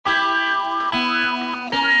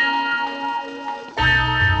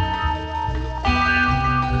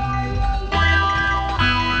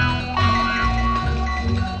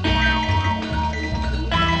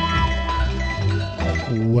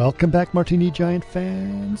Welcome back, Martini Giant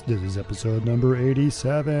fans. This is episode number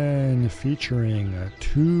 87, featuring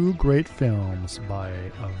two great films by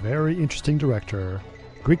a very interesting director,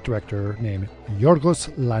 Greek director named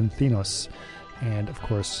Yorgos Lanthimos. And of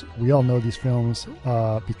course, we all know these films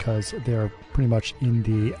because they're pretty much in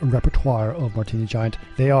the repertoire of Martini Giant.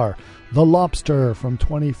 They are The Lobster from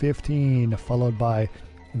 2015, followed by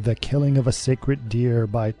The Killing of a Sacred Deer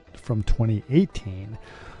from 2018.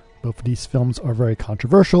 Both of these films are very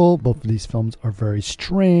controversial. Both of these films are very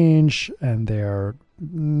strange, and they're,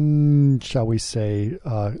 shall we say,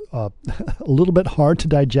 a little bit hard to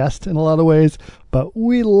digest in a lot of ways, but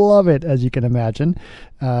we love it, as you can imagine.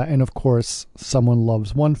 And of course, someone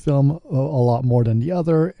loves one film a lot more than the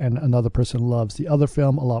other, and another person loves the other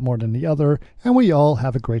film a lot more than the other, and we all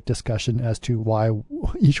have a great discussion as to why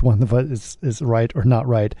each one of us is right or not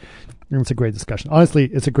right. And it's a great discussion. Honestly,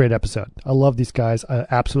 it's a great episode. I love these guys. I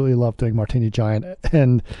absolutely love doing Martini Giant.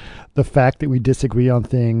 And the fact that we disagree on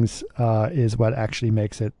things is what actually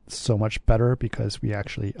makes it so much better, because we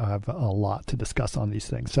actually have a lot to discuss on these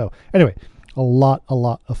things. So anyway, a lot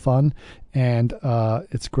of fun. And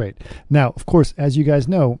it's great. Now, of course, as you guys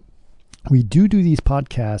know, we do these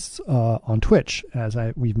podcasts on Twitch, as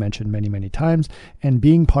we've mentioned many times, and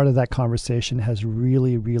being part of that conversation has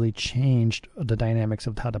really changed the dynamics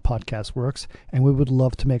of how the podcast works, and we would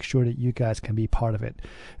love to make sure that you guys can be part of it.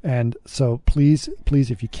 And so please,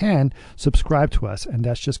 if you can, subscribe to us, and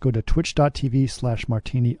that's just go to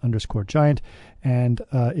twitch.tv/martini_giant, and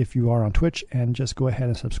if you are on Twitch, and just go ahead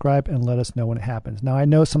and subscribe and let us know when it happens. Now, I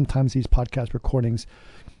know sometimes these podcast recordings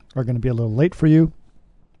are going to be a little late for you,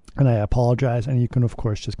 and I apologize, and you can, of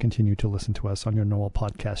course, just continue to listen to us on your normal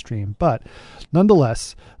podcast stream. But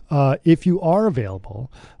nonetheless, if you are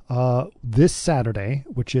available this Saturday,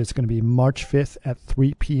 which is going to be March 5th at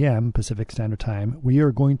 3 p.m. Pacific Standard Time, we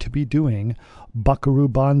are going to be doing Buckaroo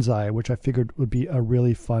Banzai, which I figured would be a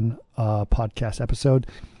really fun podcast episode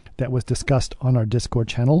that was discussed on our Discord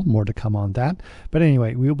channel. More to come on that. But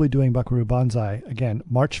anyway, we will be doing Buckaroo Banzai again,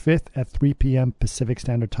 March 5th at 3 p.m. Pacific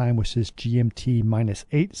Standard Time, which is GMT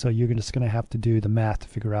 -8. So you're just going to have to do the math to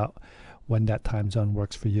figure out when that time zone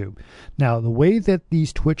works for you. Now, the way that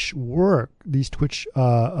these Twitch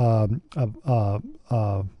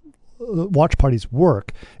watch parties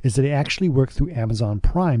work is that they actually work through Amazon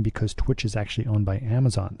Prime, because Twitch is actually owned by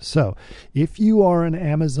Amazon. So if you are an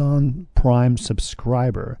Amazon Prime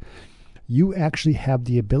subscriber, you actually have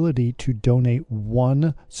the ability to donate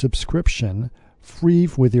one subscription free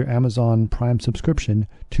with your Amazon Prime subscription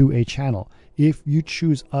to a channel. If you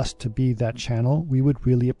choose us to be that channel, we would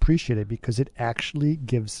really appreciate it, because it actually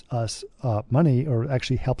gives us money, or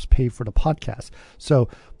actually helps pay for the podcast. So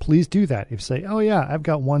please do that. If you say, oh yeah, I've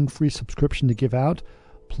got one free subscription to give out,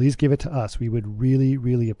 please give it to us. We would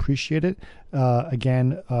really appreciate it.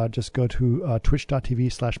 Again, just go to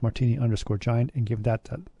twitch.tv/martini_giant and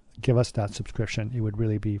give us that subscription. It would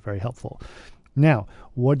really be very helpful. Now,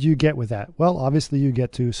 what do you get with that? Well, obviously you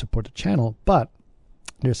get to support the channel, but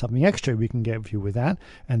there's something extra we can give you with that,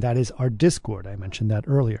 and that is our Discord. I mentioned that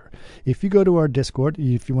earlier. If you go to our Discord,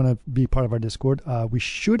 if you want to be part of our Discord, we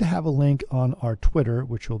should have a link on our Twitter,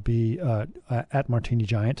 which will be at Martini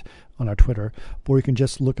Giant on our Twitter, or you can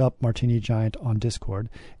just look up Martini Giant on Discord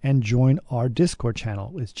and join our Discord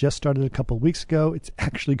channel. It's just started a couple of weeks ago. It's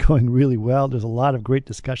actually going really well. There's a lot of great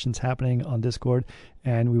discussions happening on Discord,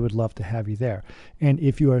 and we would love to have you there. And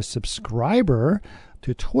if you are a subscriber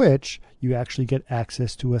to Twitch, you actually get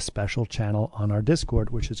access to a special channel on our Discord,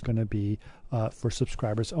 which is going to be for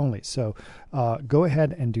subscribers only. So go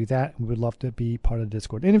ahead and do that. We would love to be part of the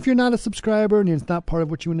Discord. And if you're not a subscriber and it's not part of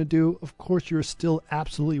what you want to do, of course, you're still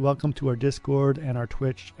absolutely welcome to our Discord and our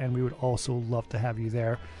Twitch, and we would also love to have you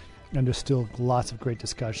there. And there's still lots of great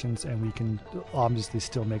discussions, and we can obviously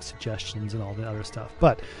still make suggestions and all the other stuff.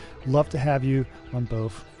 But love to have you on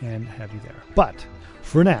both and have you there. But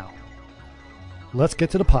for now, let's get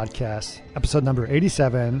to the podcast, episode number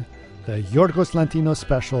 87, the Yorgos Lanthimos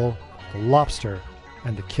special, The Lobster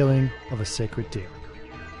and the Killing of a Sacred Deer.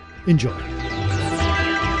 Enjoy.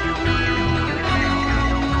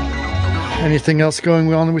 Anything else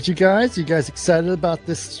going on with you guys? You guys excited about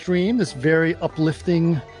this stream, this very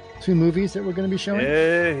uplifting two movies that we're going to be showing?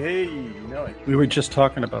 Hey, we were just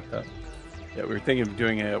talking about that. Yeah, we were thinking of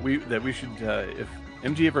doing we should, if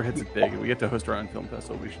MG ever hits it big and we get to host our own film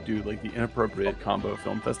festival, we should do like the Inappropriate Combo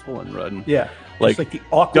Film Festival and run. Yeah, like the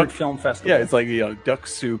awkward film festival. Yeah, it's like duck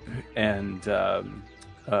soup and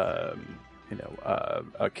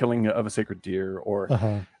Killing of a Sacred Deer, or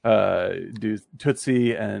do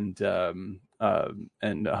Tootsie and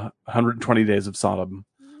 120 Days of Sodom.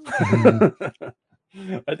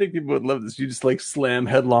 I think people would love this. You just like slam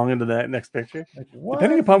headlong into that next picture. Like, what?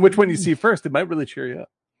 Depending upon which one you see first, it might really cheer you up.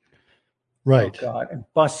 Right. Oh, God. And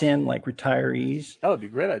bus in like retirees. That would be a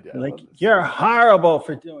great idea. Like, you're horrible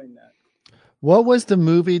for doing that. What was the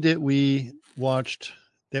movie that we watched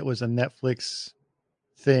that was a Netflix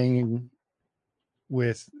thing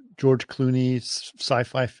with George Clooney's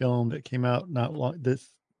sci-fi film that came out not long? This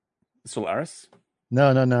Solaris?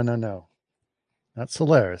 No. Not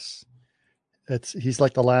Solaris. He's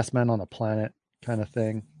like the last man on the planet kind of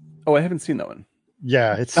thing. Oh, I haven't seen that one.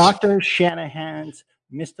 Yeah, it's Dr. Shanahan's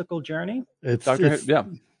Mystical Journey. It's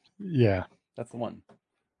yeah, that's the one.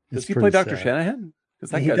 It's Does he play pretty Dr. sad. Shanahan?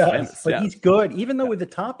 Because that He guy's does, famous. but Yeah. he's good. Even though with the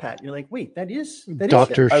top hat, you're like, wait, that is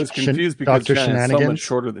Dr. him. I was confused because Dr. Shanahan's so much Shenanigans?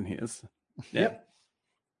 shorter than he is. Yeah. Yep.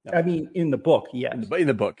 I mean, in the book, yes. In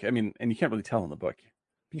the book, I mean, and you can't really tell in the book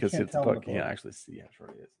because can't it's a tell in book. the You can't book. actually see how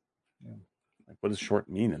short he is. Yeah. Like, what does short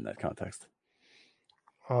mean in that context?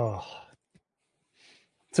 Oh,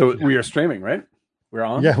 So we are streaming, right? We're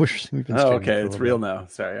on. yeah, we've been. Oh, streaming okay. for a It's little real bit. now.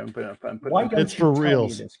 Sorry, I'm putting Why don't It's you for tell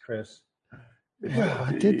reals. me this, Chris? Well,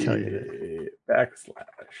 I did tell you that.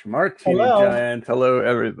 / Martini Hello. Giant. Hello,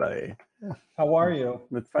 everybody. How are you?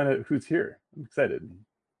 Let's find out who's here. I'm excited.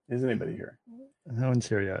 Is anybody here? No one's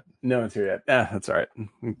here yet. No one's here yet. That's all right.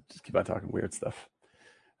 Just keep on talking weird stuff.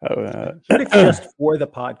 Oh, What if just for the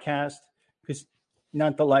podcast, because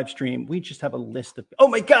not the live stream, we just have a list of, oh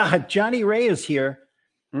my God, Johnny Ray is here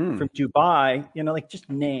from Dubai. You know, like just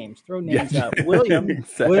names, throw names Yeah, out. William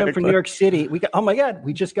exactly. from New York City. We got, oh my God,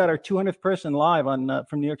 we just got our 200th person live on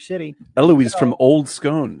from New York City. Eloise from Old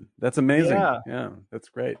Scone. That's amazing. Yeah. Yeah, that's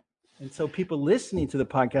great. And so people listening to the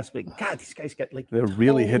podcast be like, God, these guys got like, They're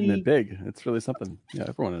really hitting totally- it big. It's really something. Yeah,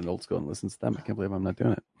 everyone in Old Scone listens to them. I can't believe I'm not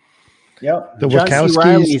doing it. Yep. The John C. Wachowskis-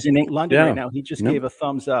 Riley is in London Yeah. right now. He just Yep. gave a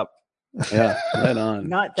thumbs up. Yeah, right on.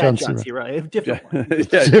 Not that John John C. C. Riley, a different one.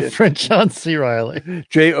 yeah, Different John C. Riley.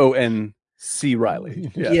 JONC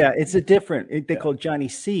Riley. Yeah, it's a different. They call Johnny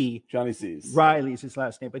C. Johnny C's. Riley's his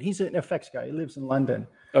last name, but he's an effects guy. He lives in London.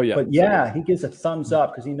 Oh yeah. But yeah, he gives a thumbs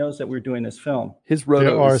up because he knows that we're doing this film. His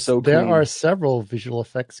roto is so clean. There are several visual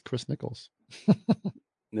effects Chris Nichols. There's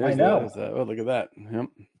I know. that. Oh, look at that. Yep.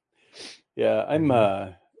 Yeah, I'm.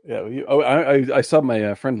 I saw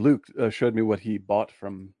my friend Luke showed me what he bought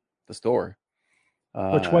from the store.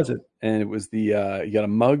 Which was it? And it was the he got a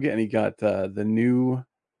mug and he got the new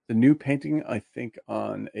painting. I think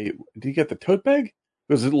on a. Did he get the tote bag? It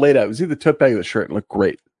was laid out. It was either the tote bag or the shirt. It looked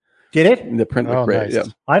great. Did it? And the print looked Oh, great. nice. Yeah,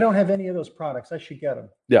 I don't have any of those products. I should get them.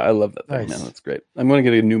 yeah. I love that thing. Nice. Man, that's great. I'm going to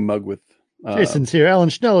get a new mug with. Jason's here. Alan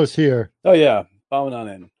Schneller's here. Oh yeah, bombing on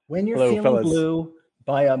in. When you're Hello, feeling fellas. blue,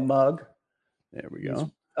 buy a mug. There we go.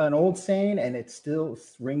 An old saying, and it still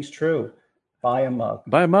rings true. Buy a mug.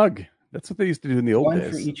 Buy a mug. That's what they used to do in the old One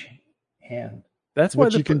days. for each hand. That's why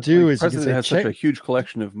What the you can do is you can president say, has such check- a huge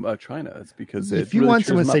collection of China. It's because If it you really want cheers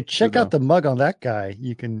someone to them say, up check to out the mug on that guy,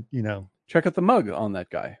 you can, check out the mug on that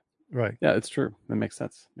guy. right. Yeah, it's true. That makes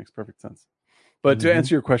sense. Makes perfect sense. But to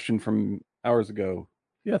answer your question from hours ago,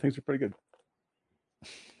 yeah, things are pretty good.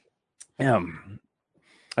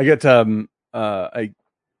 I get I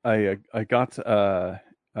got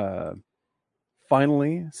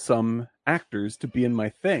finally some actors to be in my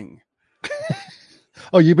thing.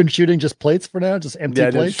 Oh, you've been shooting just plates for now? Just empty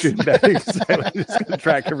Yeah, plates? just shooting bags. I'm just gonna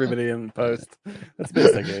track everybody in post. That's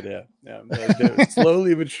basically it. Yeah.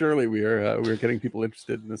 Slowly but surely, we are getting people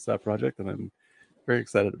interested in this project, and I'm very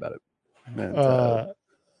excited about it. And,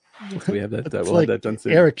 so we have that. It's We'll like have that done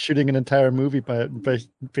soon. Eric shooting an entire movie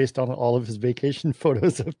based on all of his vacation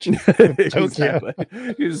photos of Tokyo. Exactly.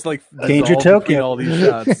 You just like Danger dissolve between Tokyo. all these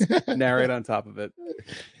shots, narrate on top of it.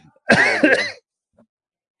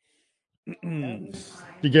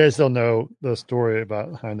 You guys don't know the story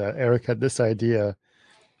behind that. Eric had this idea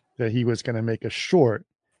that he was going to make a short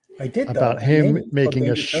I did though. about I him named it making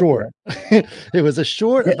a Danger short. It was a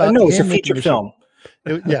short Tokyo. about No, it's a him making feature short.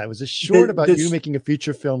 film. It was a short about this- you making a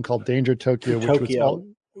feature film called Danger Tokyo, which was Tokyo. all.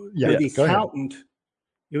 Yeah, Where the go ahead. accountant.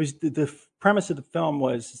 It was the premise of the film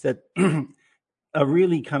was that a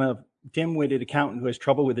really kind of dim-witted accountant who has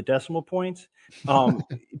trouble with the decimal points,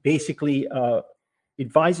 basically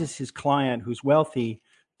advises his client who's wealthy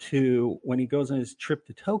to, when he goes on his trip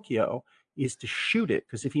to Tokyo, is to shoot it,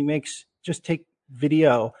 because if he makes, just take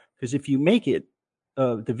video, because if you make it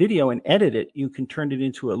the video and edit it, you can turn it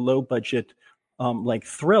into a low budget like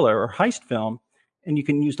thriller or heist film, and you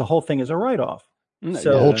can use the whole thing as a write-off.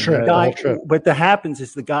 So The whole trip, the the whole guy, trip. what that happens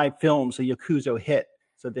is the guy films a Yakuza hit.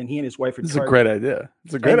 So then he and his wife are This is a targeted. great idea.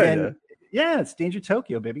 It's a great And then- idea. Yeah, it's Danger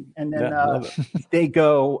Tokyo, baby. And then Yeah, I love it. they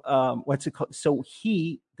go, what's it called? So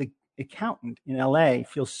the accountant in LA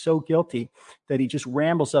feels so guilty that he just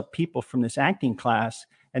rambles up people from this acting class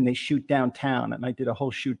and they shoot downtown. And I did a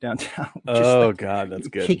whole shoot downtown. Oh, God, that's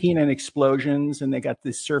good. Kicking and explosions. And they got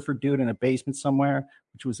this surfer dude in a basement somewhere,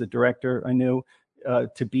 which was a director I knew,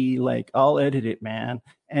 to be like, I'll edit it, man.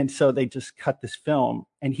 And so they just cut this film.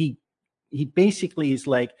 And he basically is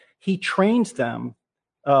like, he trains them.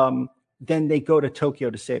 Then they go to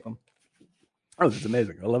Tokyo to save him. Oh, that's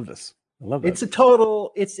amazing. I love this. I love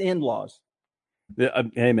that. It's in-laws. Yeah,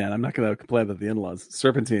 hey, man, I'm not going to complain about the in-laws.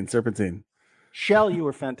 Serpentine. Shell, you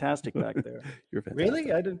were fantastic back there. You're fantastic.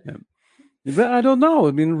 Really? I didn't. Yeah. But I don't know.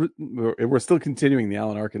 I mean, we're still continuing the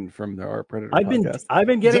Alan Arkin from our Predator podcast. I've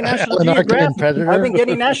been getting National Geographic. I've been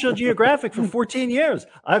getting National Geographic for 14 years.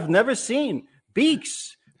 I've never seen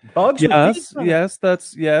beaks. Bugs. Yes,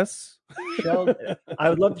 that's yes. Shell, I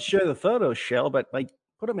would love to share the photos, Shell, but like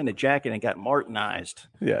put them in a jacket and got Martinized.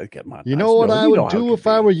 Yeah, get Martinized. You know what I would do if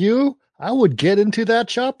I were you? I would get into that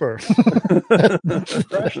chopper.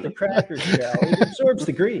 Crush the crackers, Shell. It absorbs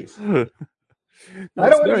the grease. I don't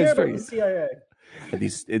want to hear about the CIA.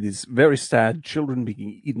 It is very sad. Children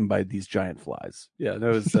being eaten by these giant flies. Yeah, that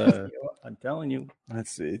was. I'm telling you, you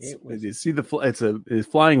see it's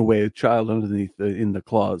flying away. A child underneath in the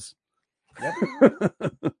claws. Yep.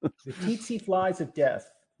 The tsetse flies of death.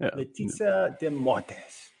 Yeah. The Letizia de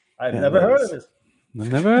Mortes. I've never heard of this.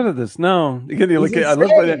 I've never heard of this. No, I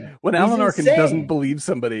love when Alan Arkin doesn't believe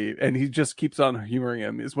somebody and he just keeps on humoring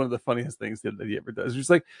him. Is one of the funniest things that he ever does. He's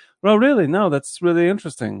like, "Well, really? No, that's really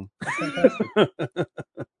interesting."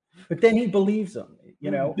 But then he believes him,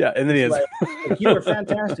 you know. Yeah, and then he is. Like, you were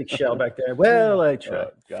fantastic, Shell, back there. Well, I tried.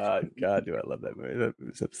 Oh, God, do I love that movie? That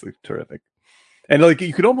was absolutely terrific. And like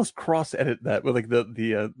you could almost cross edit that with like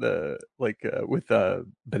with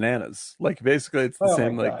bananas. Like basically it's the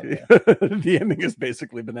same. God, the ending is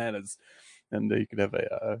basically bananas, and you could have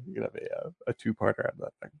a two-parter out of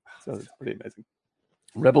that thing. So it's pretty amazing.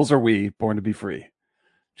 Rebels are we, born to be free,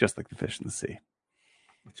 just like the fish in the sea.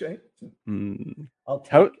 That's right. I'll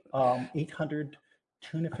take 800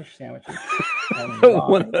 tuna fish sandwiches.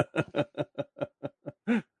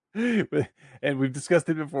 And we've discussed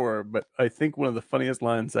it before, but I think one of the funniest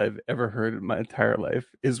lines I've ever heard in my entire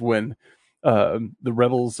life is when the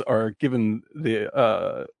rebels are given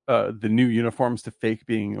the new uniforms to fake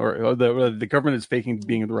being, or the government is faking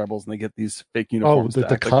being the rebels, and they get these fake uniforms. Oh,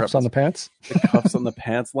 the cuffs on the pants. The cuffs on the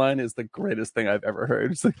pants line is the greatest thing I've ever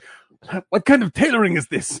heard. It's like, what kind of tailoring is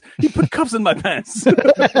this? You put cuffs in my pants. I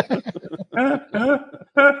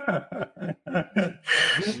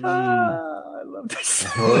love this.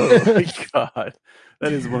 Oh my God,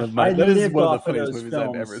 that is one of the funniest movies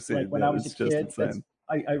I've ever seen. Like when I was a kid,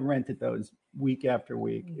 I rented those week after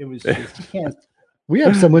week. It was just, you can't. We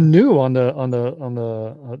have someone new on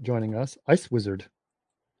the joining us, Ice Wizard.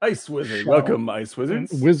 Ice Wizard, welcome, Ice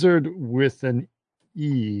Wizards. Wizard with an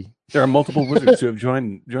E. There are multiple wizards who have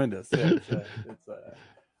joined us. Yeah,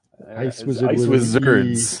 Ice Wizard. Ice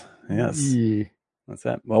Wizards. E. Yes. E. That's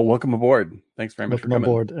that. Well, welcome aboard. Thanks very much for coming. Welcome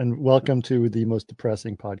aboard, and welcome to the most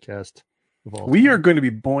depressing podcast of all. We are going to be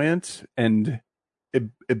buoyant and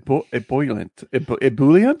ebullient.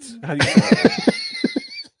 Ebullient? How do you say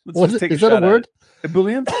that? Is that a word?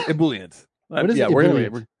 Ebullient? Ebullient. What is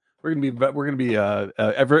ebullient? We're going to be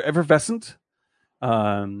effervescent,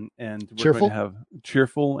 and we're cheerful? going to have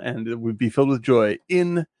cheerful, and it would be filled with joy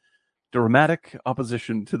in dramatic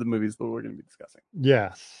opposition to the movies that we're going to be discussing.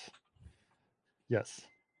 Yes.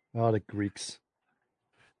 Oh, the Greeks.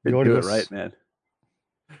 They do it right, man.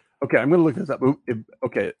 Okay, I'm going to look this up.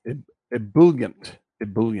 Okay, ebullient.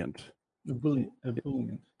 Ebullient. Does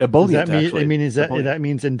that mean, that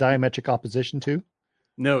means in diametric opposition to?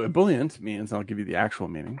 No, ebullient means, I'll give you the actual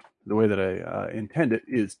meaning. The way that I intend it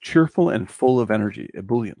is cheerful and full of energy.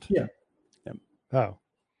 Ebullient. Yeah. Oh.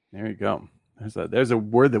 There you go. There's a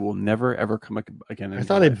word that will never ever come again. I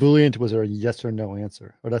thought ebullient was a yes or no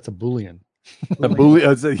answer. Or that's a Boolean. A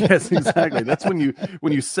Boolean. Yes, exactly. That's when you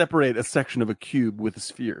separate a section of a cube with a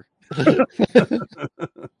sphere.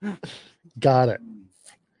 Got it.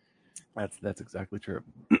 That's exactly true.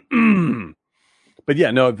 But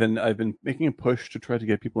yeah, no, I've been making a push to try to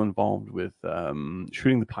get people involved with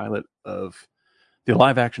shooting the pilot of the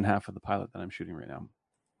live action half of the pilot that I'm shooting right now.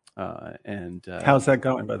 And how's that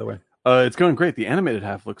going, by the way? It's going great. The animated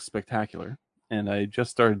half looks spectacular, and I just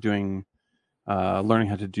started doing learning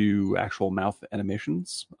how to do actual mouth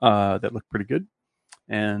animations that look pretty good.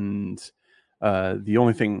 And the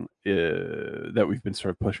only thing that we've been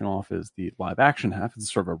sort of pushing off is the live action half.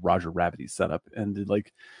 It's sort of a Roger Rabbit setup, and we've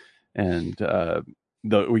gotten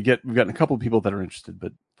a couple of people that are interested,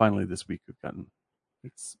 but finally this week we've gotten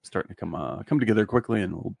it's starting to come together quickly,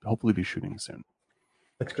 and we'll hopefully be shooting soon.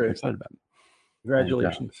 That's I'm great. excited about it.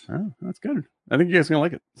 Congratulations. And, that's good. I think you guys are gonna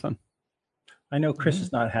like it. It's fun. I know Chris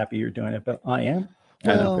is not happy you're doing it, but I am.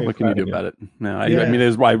 I know. Well, What can you do about it? No, I Yeah. mean,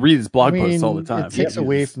 I read his blog posts all the time. It takes He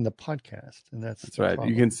away just- from the podcast, and that's That's the right. problem.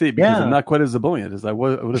 You can see because Yeah. I'm not quite as ebullient as I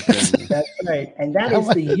would have been. That's right. And that How is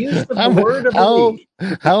the use of the how- word of the how- week.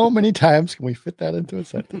 How many times can we fit that into a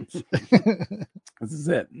sentence? This is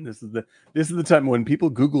it. This is the time when people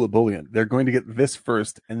Google ebullient, they're going to get this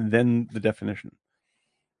first and then the definition.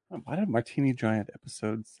 Oh, why did Martini Giant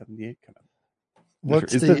episode 78 come out?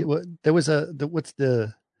 What's Is the there- what, there was a the, what's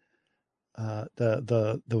the there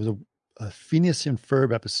was a Phineas and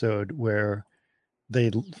Ferb episode where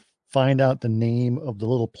they find out the name of the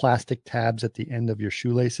little plastic tabs at the end of your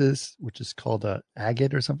shoelaces, which is called a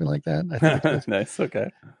agate or something like that. I think it was. Nice. Okay.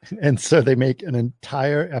 And so they make an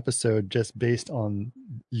entire episode just based on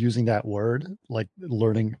using that word, like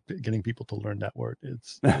getting people to learn that word.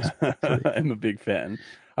 It's pretty- I'm a big fan.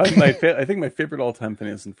 I think my favorite all-time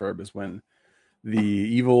Phineas and Ferb is when the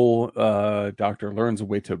evil doctor learns a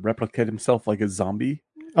way to replicate himself like a zombie.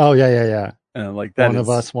 oh yeah. And like that One is of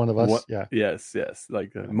us. what- Yeah. Yes.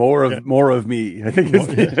 Like more of me. I think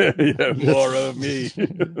it's more of me.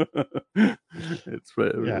 It's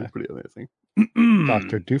pretty amazing.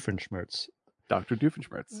 Dr. Doofenshmirtz. Dr.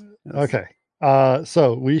 Doofenshmirtz. Yes. Okay.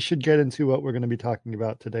 So we should get into what we're going to be talking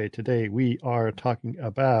about today. Today we are talking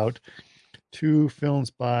about two films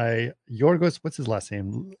by Yorgos. What's his last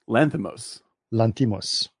name? Lanthimos.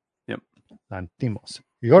 Lantimos. Yep. Lantimos.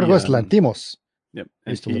 Yorgos Yeah. Lantimos. Yep. I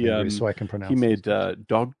And used to live in Greece, so I can pronounce. he made it.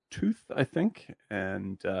 Dogtooth, I think,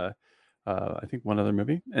 and I think one other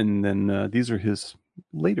movie. And then these are his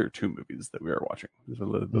later two movies that we are watching. These are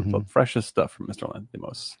the freshest stuff from Mr.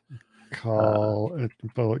 Lanthimos.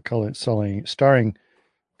 Starring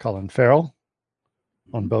Colin Farrell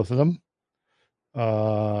on both of them.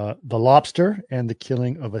 The Lobster and The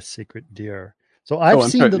Killing of a Sacred Deer. So I've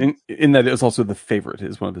seen in that is also The Favorite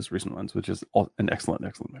is one of his recent ones, which is an excellent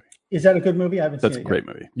movie. Is that a good movie? I haven't That's seen a it great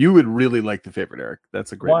movie. You would really like The Favorite, Eric.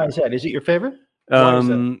 That's a great Why movie. is that? Is it your favorite? Why is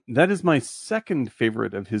that? That is my second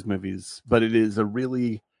favorite of his movies, but it is a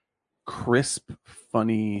really crisp,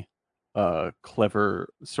 funny, clever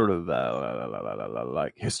sort of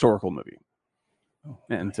like historical movie. Oh,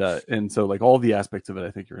 And nice. and so like all the aspects of it,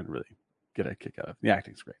 I think you're gonna really get a kick out of. The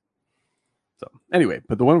acting's great. So anyway,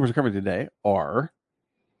 but the one we're covering today are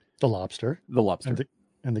The Lobster The Lobster.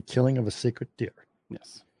 and the Killing of a Sacred Deer.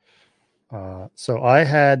 Yes. So I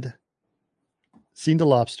had seen The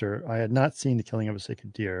Lobster. I had not seen The Killing of a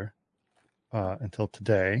Sacred Deer until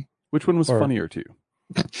today. Which one was Or- funnier to you?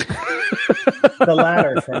 The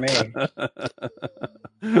latter for me.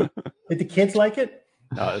 Did the kids like it?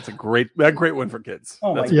 No, it's a great one for kids.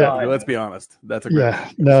 Oh my That's God. Let's be honest. That's a great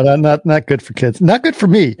Yeah, no, not good for kids. Not good for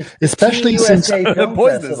me, especially Team since USA one. Film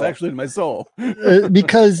Poison is Festival. actually in my soul.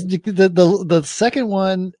 because the second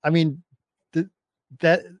one, I mean,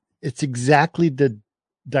 that it's exactly the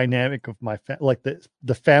dynamic of my like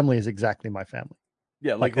the family is exactly my family,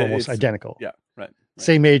 Yeah, like like almost it's- identical. Yeah, right.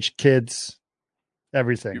 Same age kids,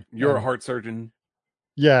 everything. You're a heart surgeon.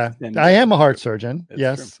 Yeah, And- I am a heart surgeon. It's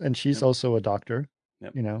Yes, and she's Yep. also a doctor.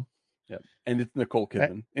 Yep. You know, And it's Nicole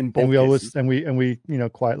Kidman in both and we cases. always and we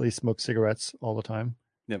quietly smoke cigarettes all the time.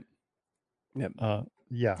 Yep.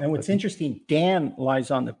 Yeah. And what's interesting, Dan lies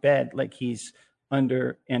on the bed like he's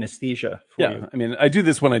under anesthesia for Yeah, you. I mean, I do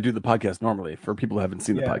this when I do the podcast normally. For people who haven't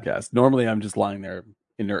seen the Yeah. podcast, normally I'm just lying there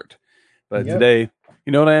inert. But Yep. today,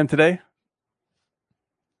 you know what I am today?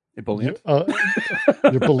 Ebullient. Was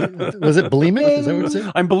it bulimic? Is that what you're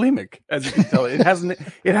saying? I'm bulimic, as you can tell. It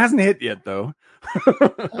hasn't hit yet though.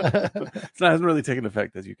 It hasn't really taken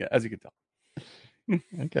effect as you can tell.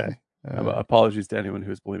 Okay. Apologies to anyone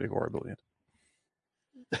who is bulimic or ebullient.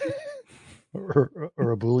 Or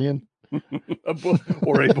a Boolean.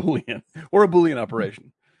 Or a Boolean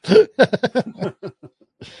operation. There's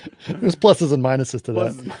pluses and minuses to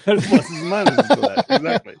Plus, that. there's pluses and minuses to that.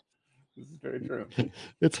 Exactly. This is very true.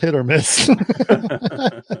 It's hit or miss.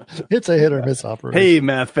 It's a hit or miss operation. Hey,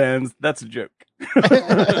 math fans, that's a joke.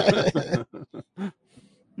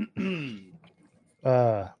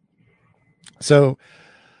 So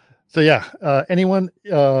yeah. Anyone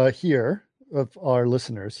here of our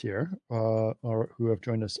listeners here, or who have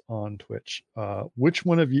joined us on Twitch, which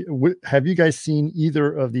one of you have you guys seen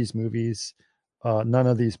either of these movies, none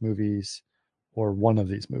of these movies, or one of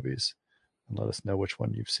these movies? And let us know which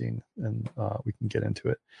one you've seen, and we can get into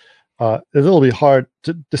it. It'll be hard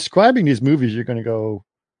to describing these movies. You're going to go,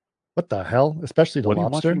 "What the hell?" Especially The What are you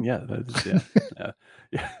Lobster. watching? Yeah, yeah.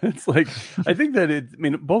 Yeah, it's like I think that I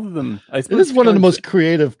mean, both of them. I It suppose is one of the most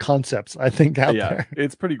creative concepts I think out yeah, there.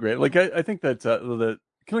 it's pretty great. Like I think that the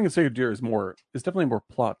Killing of Sacred Deer is definitely more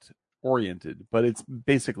plot oriented, but it's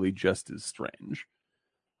basically just as strange.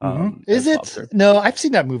 Is as it? Lobster. No, I've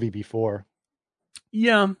seen that movie before.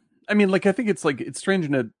 Yeah, I mean, like I think it's strange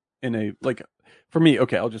in a like for me.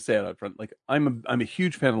 Okay, I'll just say it up front. Like I'm a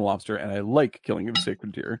huge fan of Lobster, and I like Killing of a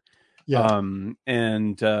Sacred Deer. Yeah.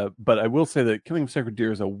 But I will say that Killing of a Sacred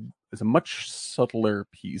Deer is a much subtler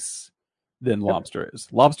piece than Lobster is.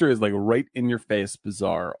 Lobster is like right in your face,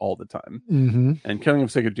 bizarre all the time, Mm-hmm. and Killing of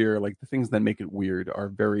a Sacred Deer, like the things that make it weird are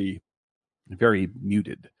very, very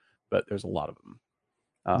muted. But there's a lot of them.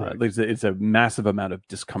 Right. It's a massive amount of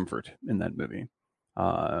discomfort in that movie,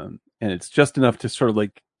 and it's just enough to sort of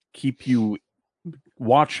like keep you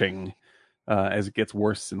watching as it gets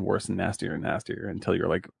worse and worse and nastier until you're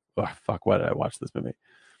like, oh, fuck, why did I watch this movie?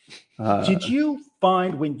 Did you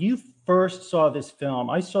find when you first saw this film?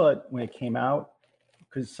 I saw it when it came out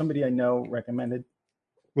because somebody I know recommended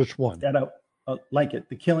Which one? that I like it,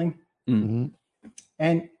 The Killing, Mm-hmm.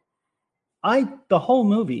 and the whole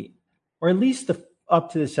movie, or at least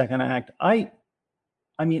up to the second act, I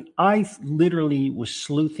mean, I literally was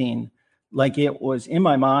sleuthing, like it was in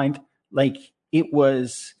my mind, like it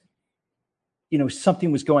was,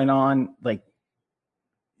 something was going on, like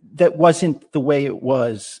that wasn't the way it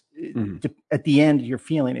was at the end. You're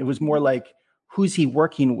feeling it was more like, who's he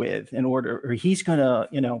working with in order, or he's gonna,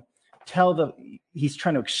 he's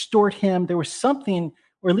trying to extort him. There was something,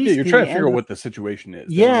 or at least you're trying to figure out what the situation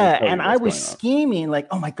is. Yeah, and I was scheming like,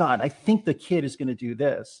 oh my God, I think the kid is going to do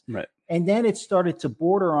this. Right. And then it started to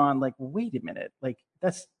border on like, wait a minute, like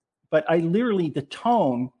but I literally, the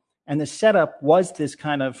tone and the setup was this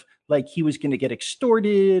kind of like he was going to get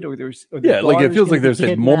extorted, or like it feels like there's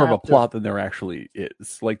more of a plot than there actually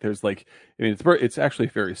is. Like there's like, I mean, it's actually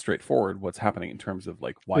very straightforward what's happening in terms of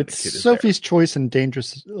like why It's the kid is Sophie's there. Choice and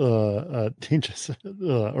Dangerous,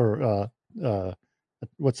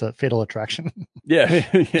 what's that? Fatal Attraction. Yeah,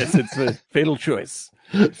 yes, it's a Fatal Choice.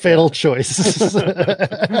 Fatal Choice.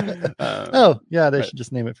 Oh yeah, they should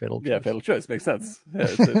just name it Fatal Choice. Yeah, Fatal Choice makes sense. Yeah,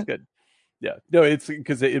 it's good. Yeah, no, it's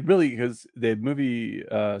because the movie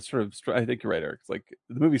sort of, I think you're right, Eric. It's like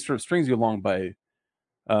the movie sort of strings you along by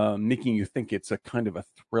making you think it's a kind of a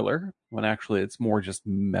thriller when actually it's more just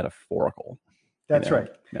metaphorical. That's right.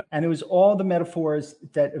 Yeah. And it was all the metaphors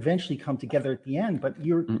that eventually come together at the end. But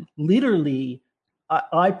you're literally,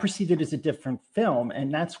 I perceived it as a different film,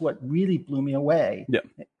 and that's what really blew me away. Yeah.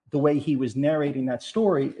 The way he was narrating that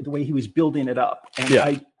story, the way he was building it up. And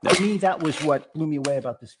to me, that was what blew me away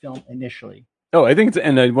about this film initially. Oh, I think it's,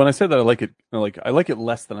 and when I said that I like it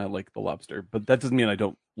less than I like The Lobster, but that doesn't mean I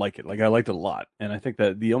don't like it. Like I liked it a lot. And I think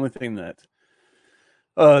that the only thing that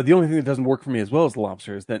doesn't work for me as well as The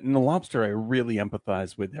Lobster is that in The Lobster, I really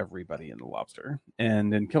empathize with everybody in The Lobster.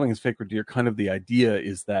 And in Killing a Sacred Deer, kind of the idea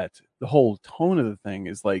is that the whole tone of the thing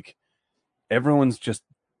is like everyone's just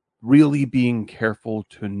really being careful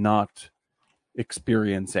to not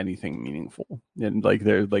experience anything meaningful, and like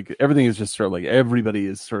they're like everything is just sort of like everybody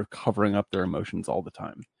is sort of covering up their emotions all the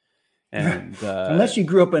time, and unless you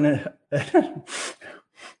grew up in if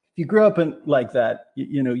you grew up in like that,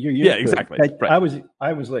 you're exactly. Right. I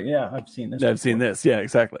was like, yeah, I've seen this. I've seen this, yeah,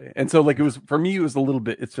 exactly. And so like it was for me, it was a little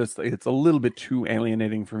bit. It's just it's a little bit too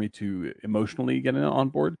alienating for me to emotionally get on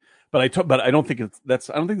board. But I don't think I don't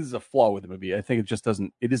think this is a flaw with the movie. I think it just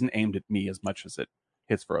doesn't. It isn't aimed at me as much as it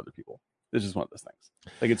hits for other people. This is one of those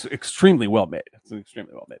things. Like it's extremely well made. It's an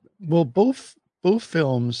extremely well made movie. Well, both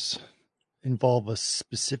films involve a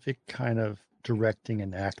specific kind of directing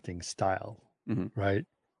and acting style, right?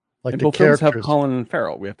 Like and the both characters films have Colin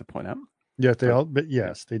Farrell. We have to point out. Yeah, but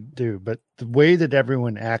yes, they do. But the way that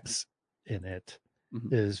everyone acts in it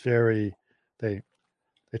is very. They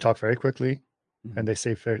talk very quickly, and they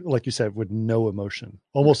say, like you said, with no emotion.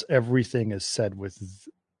 Almost everything is said with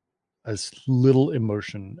as little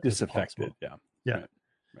emotion, disaffected. Yeah.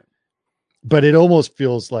 Right. But it almost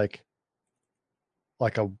feels like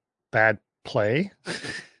a bad play.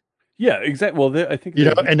 Yeah, exactly. Well, I think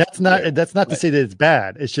and that's not to say that it's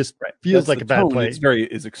bad. It's just feels like a bad play.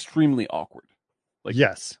 It's extremely awkward. Like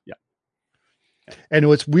yes, yeah. And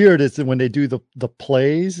what's weird is that when they do the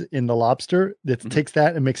plays in The Lobster, it takes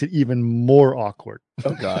that and makes it even more awkward.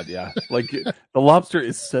 Oh God, yeah. Like The Lobster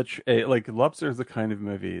is Lobster is the kind of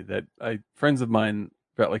movie that friends of mine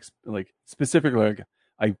like specifically like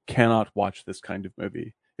I cannot watch this kind of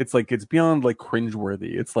movie. It's like it's beyond like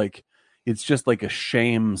cringeworthy. It's like it's just like a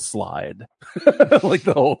shame slide. Like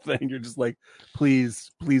the whole thing. You're just like,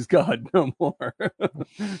 please, God, no more.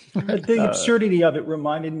 The absurdity of it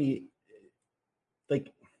reminded me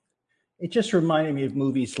like it just reminded me of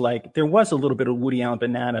movies like there was a little bit of Woody Allen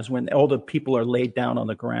Bananas when all the people are laid down on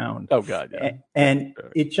the ground. Oh God, yeah. And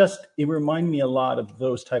it reminded me a lot of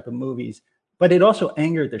those type of movies, but it also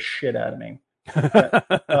angered the shit out of me.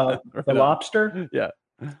 The Lobster, yeah,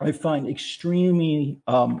 I find extremely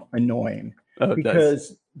annoying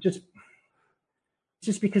because just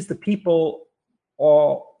because the people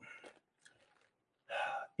all,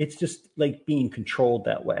 it's just like being controlled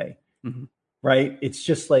that way. Mm-hmm. Right? It's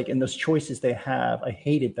just like, and those choices they have, I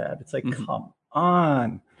hated that. It's like, come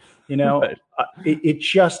on, you know, Right. It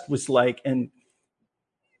just was like, and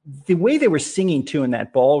the way they were singing too in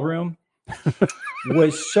that ballroom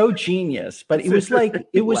was so genius, but it was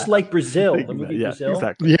like Brazil, the movie Brazil.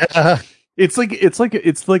 Exactly. Yeah. It's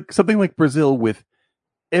like something like Brazil with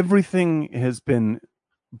everything has been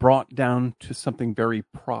brought down to something very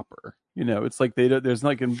proper. You know, it's like there's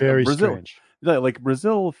like in Very Brazil. strange. Like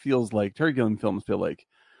Brazil feels like Terry Gilliam films feel like,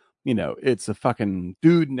 you know, it's a fucking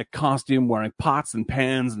dude in a costume wearing pots and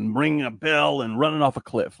pans and ringing a bell and running off a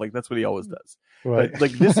cliff. Like that's what he always does. Right. But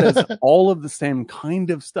like this has all of the same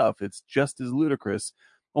kind of stuff. It's just as ludicrous,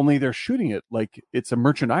 only they're shooting it like it's a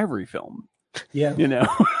Merchant Ivory film. Yeah. You know?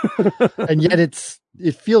 And yet it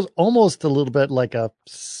feels almost a little bit like a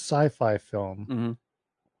sci-fi film. Mm-hmm.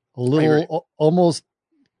 A little almost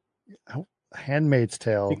Handmaid's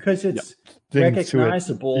Tale. Because it's thing to it.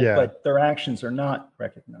 recognizable, Yeah. but their actions are not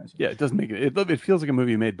recognizable. Yeah, it doesn't make it feels like a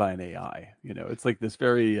movie made by an AI. You know, it's like this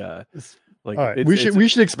very like All right, it's we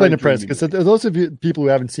should explain very the press dreamy because movie. those of you people who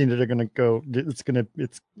haven't seen it are going to go. It's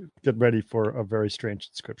get ready for a very strange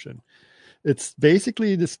description. It's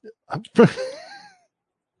basically this.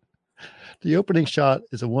 The opening shot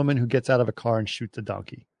is a woman who gets out of a car and shoots a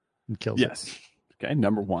donkey and kills it. Yes. Okay,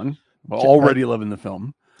 number one. Well, already loving the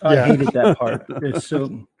film. I Yeah. hated that part. It's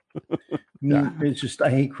so. Yeah. It's just I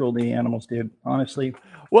hate cruelty to animals, dude. Honestly,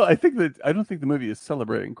 Well, I don't think the movie is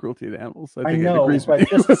celebrating cruelty to animals. I I think it know, agrees but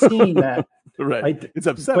with you. just seeing that, Right. It's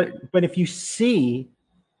upsetting. but if you see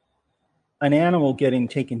an animal getting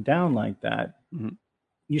taken down like that, Mhm.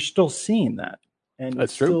 you're still seeing that, and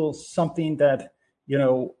That's it's true. still something that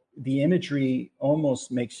the imagery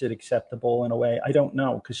almost makes it acceptable in a way. I don't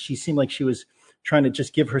know, because she seemed like she was trying to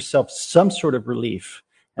just give herself some sort of relief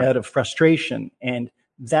out of frustration, and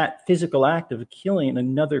that physical act of killing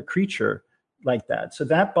another creature like that. So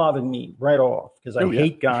that bothered me right off because I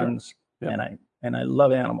hate guns and I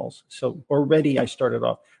love animals. So already I started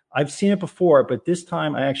off. I've seen it before, but this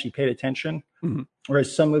time I actually paid attention. Mhm.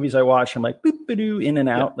 Whereas some movies I watch, I'm like boop ba-doo, in and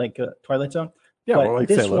out, like Twilight Zone. Yeah, but or like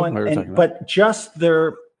this Salo, one, we were talking about. but just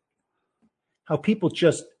how people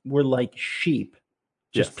just were like sheep,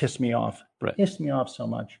 just Yes. pissed me off. Right. Pissed me off so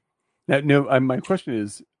much. Now, no, my question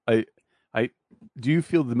is, do you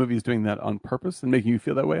feel the movie is doing that on purpose and making you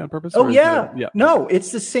feel that way on purpose? Oh or is yeah, yeah. no,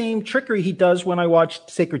 it's the same trickery he does when I watched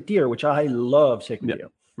Sacred Deer, which I love Sacred Yeah, Deer,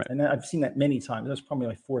 right. and I've seen that many times. That's probably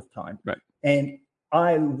my fourth time, Right. And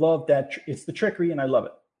I love that. It's the trickery, and I love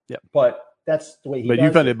it. Yeah, but that's the way he. But does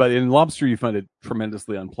you find it. it, but in Lobster, you find it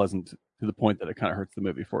tremendously unpleasant to the point that it kind of hurts the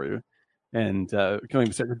movie for you. And Killing of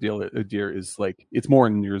a Sacred Deer is like it's more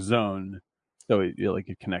in your zone, so it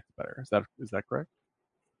connects better. Is that correct?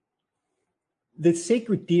 The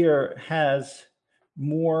Sacred Deer has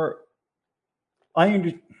more.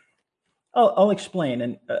 I'll explain,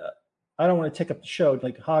 and I don't want to take up the show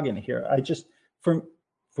like Hagen here. I just for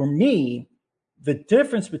me, the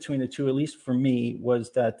difference between the two, at least for me,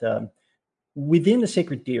 was that within the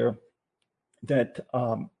Sacred Deer, that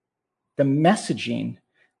the messaging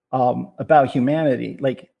about humanity,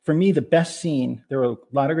 like for me, the best scene. There are a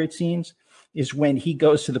lot of great scenes. Is when he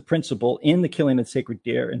goes to the principal in the Killing of the Sacred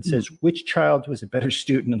Deer and says, which child was a better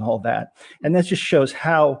student and all that. And that just shows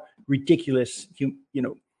how ridiculous,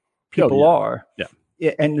 people are. Yeah.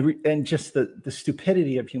 And just the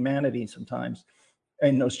stupidity of humanity sometimes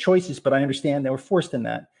and those choices. But I understand they were forced in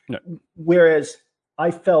that. No. Whereas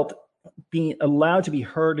I felt being allowed to be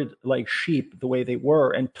herded like sheep the way they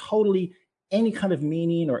were, and totally any kind of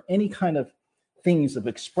meaning or any kind of things of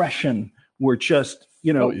expression were just,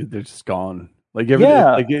 they're just gone. Like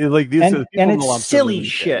everything, like these, and in the it's Lobster silly movie,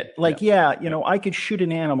 shit. Like, I could shoot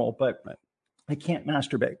an animal, but I can't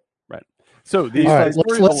masturbate. Right. So All right,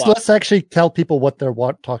 let's actually tell people what they're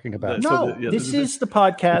talking about. No, this is the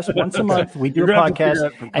podcast. Once a month, we do a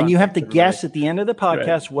podcast, and you have to guess at the end of the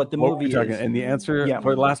podcast what the movie is. And the answer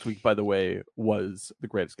for last week, by the way, was The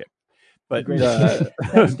Great Escape. But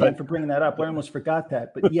thanks, Dan, for bringing that up. I almost forgot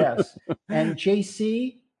that. But yes, and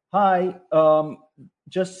JC, hi.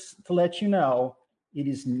 Just to let you know, It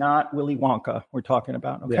is not Willy Wonka we're talking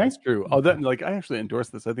about. Okay. Yeah, it's true. Oh, that like I actually endorse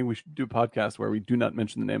this. I think we should do a podcast where we do not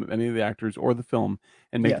mention the name of any of the actors or the film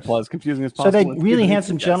and make the plot as confusing as So possible. that really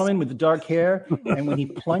handsome gentleman with the dark hair, and when he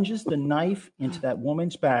plunges the knife into that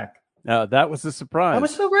woman's back. That was a surprise. That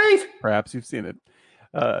was so great. Perhaps you've seen it.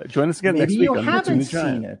 Join us again Maybe next week you on haven't Mitch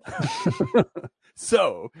and the seen Giant. it.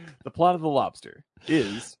 So, the plot of The Lobster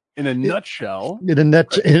is, in a nutshell, In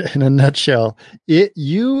a nutshell,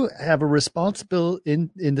 you have a responsibility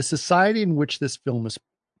in the society in which this film is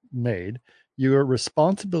made. Your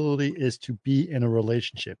responsibility is to be in a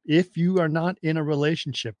relationship. If you are not in a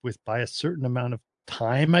relationship by a certain amount of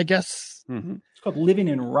time, I guess It's called Living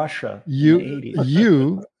in Russia in the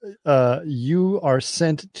 80s. you are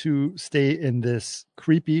sent to stay in this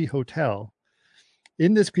creepy hotel.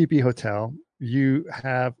 In this creepy hotel,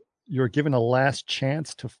 you're given a last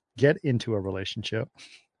chance to get into a relationship.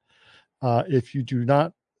 If you do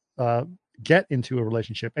not get into a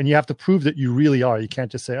relationship, and you have to prove that you really are, you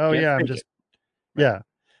can't just say, "Oh yeah, I'm just." Right.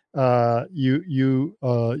 Yeah, you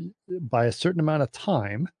by a certain amount of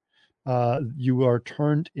time, you are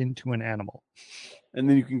turned into an animal, and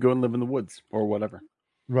then you can go and live in the woods or whatever.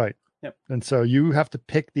 Right. Yep. And so you have to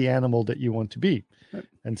pick the animal that you want to be. Right.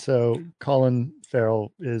 And so Colin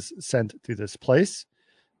Farrell is sent to this place.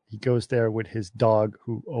 He goes there with his dog,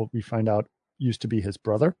 who we find out used to be his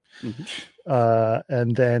brother.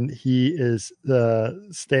 And then he is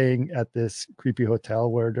staying at this creepy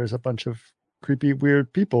hotel where there's a bunch of creepy,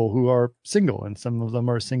 weird people who are single, and some of them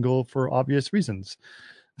are single for obvious reasons.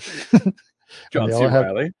 John C.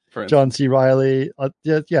 Reilly. John C. Reilly.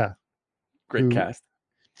 Yeah. Great cast.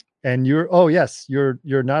 And you're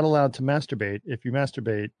not allowed to masturbate. If you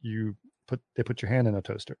masturbate, they put your hand in a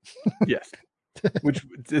toaster. Yes. Which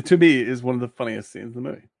to me is one of the funniest scenes in the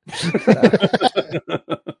movie.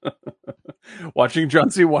 Watching John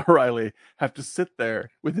C. Reilly have to sit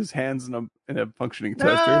there with his hands in a functioning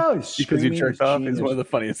toaster because he jerked off is one of the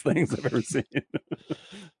funniest things I've ever seen.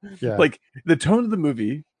 Yeah. Like the tone of the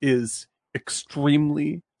movie is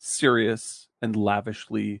extremely serious and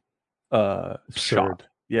lavishly shot.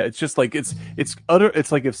 Yeah, it's just like it's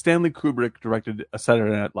like if Stanley Kubrick directed a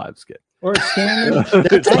Saturday Night Live skit. Or Stanley.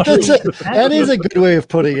 That is a good way of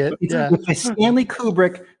putting it. Yeah. Stanley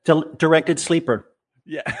Kubrick directed Sleeper.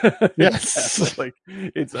 Yeah. Yes. Like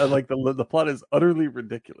it's like the plot is utterly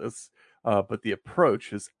ridiculous, but the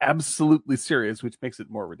approach is absolutely serious, which makes it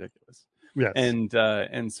more ridiculous. Yes.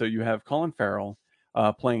 And so you have Colin Farrell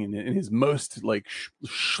playing in his most like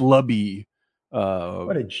schlubby.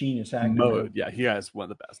 What a genius actor mode. Yeah, he has one of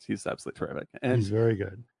the best. He's absolutely terrific. And he's very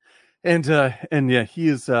good. And yeah, he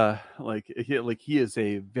is he is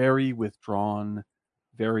a very withdrawn,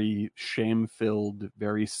 very shame-filled,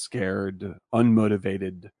 very scared,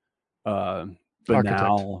 unmotivated,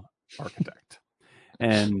 banal architect.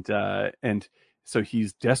 And so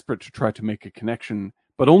he's desperate to try to make a connection,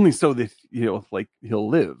 but only so that he'll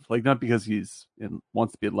live, like not because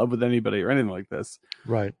wants to be in love with anybody or anything like this.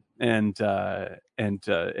 Right. And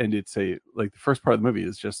it's the first part of the movie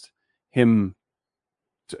is just him,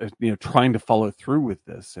 trying to follow through with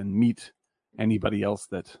this and meet anybody else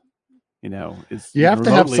that, is. You have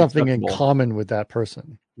to have something in common with that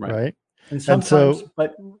person, right? And sometimes,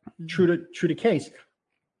 but true to case,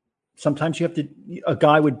 sometimes you have to. A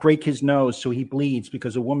guy would break his nose so he bleeds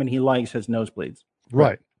because a woman he likes has nosebleeds.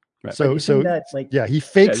 Right. Right. So he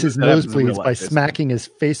fakes his nosebleeds by smacking his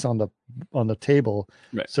face on the table,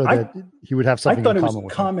 so that he would have something. I thought it was a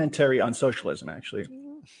commentary on socialism. Actually,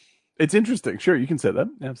 it's interesting. Sure, you can say that.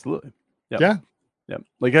 Absolutely. Yeah.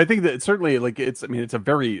 Like I think that it's certainly like it's. I mean, it's a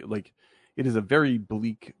very it is a very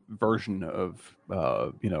bleak version of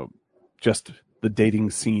just the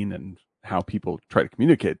dating scene and how people try to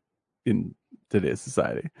communicate in today's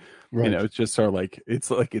society. Right. It's just sort of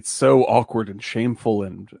it's so awkward and shameful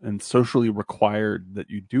and socially required that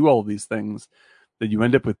you do all these things that you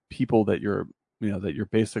end up with people that you're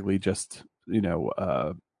basically just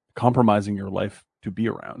compromising your life to be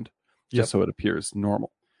around just so it appears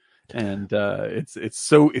normal. And it's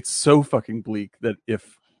so fucking bleak that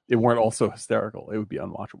if it weren't also hysterical, it would be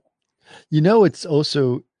unwatchable. It's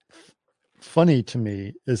also funny to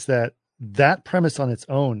me is that premise on its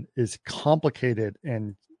own is complicated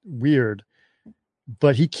and weird,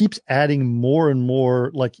 but he keeps adding more and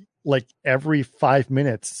more, like every 5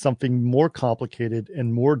 minutes, something more complicated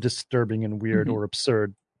and more disturbing and weird or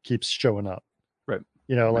absurd keeps showing up. Right.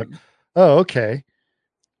 Oh, okay.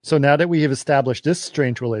 So now that we have established this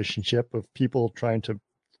strange relationship of people trying to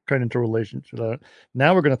get into a relationship,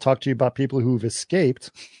 now we're going to talk to you about people who've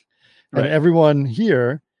escaped, and everyone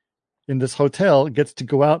here in this hotel gets to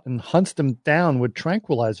go out and hunts them down with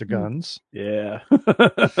tranquilizer guns Yeah.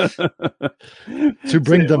 to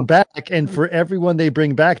bring them back. And for everyone they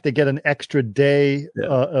bring back, they get an extra day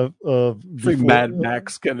of It's like Mad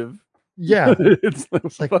Max kind of. Yeah. It's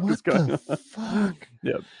like, what what is going the on? fuck?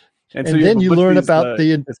 Yep. And then you learn about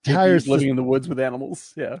the entire living in the woods with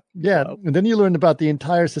animals. Yeah. Yeah. Wow. And then you learn about the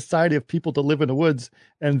entire society of people that live in the woods.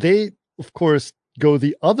 And they, of course, go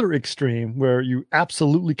the other extreme where you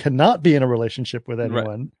absolutely cannot be in a relationship with anyone.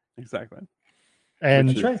 Right. Exactly. And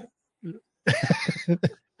That's right.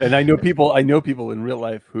 And I know people in real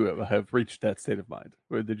life who have reached that state of mind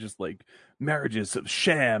where they're just like, marriages of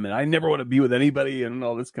sham and I never want to be with anybody and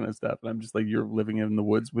all this kind of stuff. And I'm just like, you're living in the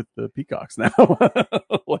woods with the peacocks now.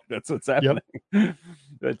 Like that's what's happening. Yep.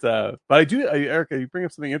 But Erica, you bring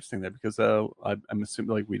up something interesting there because I'm assuming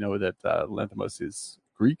like we know that Lanthimos is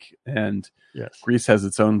Greek and yes. Greece has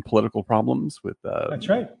its own political problems with that's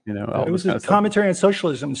right. You know, it was a commentary on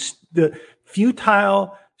socialism, the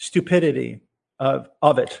futile stupidity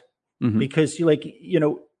of it, mm-hmm. because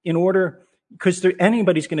in order, because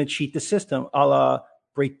anybody's going to cheat the system, a la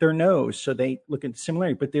break their nose, so they look at the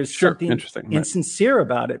similarity. But there's something insincere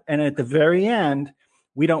about it, and at the very end,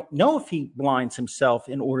 we don't know if he blinds himself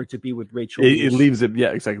in order to be with Rachel. It leaves it, yeah,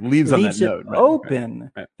 exactly. Leaves on that note,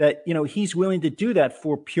 open that he's willing to do that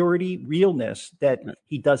for purity, realness that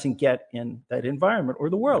he doesn't get in that environment or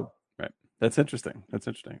the world. Right. That's interesting.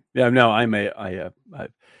 Yeah. No, I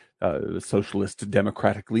socialist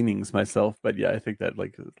democratic leanings myself, but yeah, I think that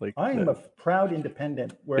like I am a proud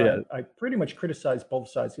independent where I pretty much criticize both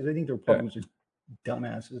sides because I think the Republicans are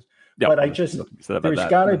dumbasses. Yeah, but there's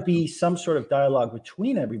got to be some sort of dialogue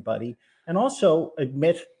between everybody, and also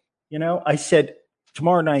admit, I said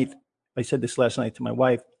tomorrow night, I said this last night to my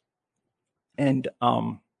wife, and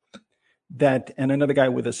and another guy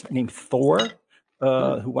with us named Thor,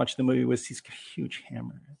 who watched the movie he's got a huge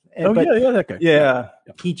hammer. That guy. Yeah,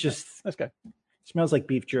 he just this guy smells like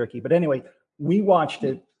beef jerky. But anyway, we watched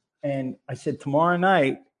it, and I said tomorrow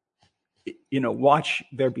night, watch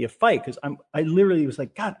there be a fight because I literally was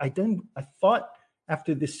like, God, I thought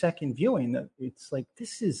after the second viewing that it's like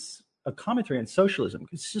this is a commentary on socialism.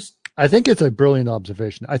 It's just. I think it's a brilliant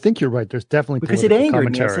observation. I think you're right. There's definitely because it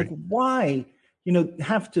angered me. I was like, why?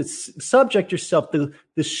 Have to subject yourself to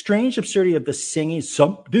the strange absurdity of the singing.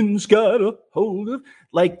 Something's got a hold of.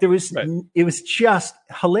 Like there was, It was just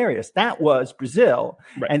hilarious. That was Brazil,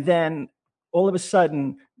 and then all of a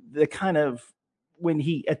sudden, the kind of when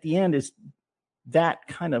he at the end is that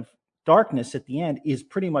kind of darkness at the end is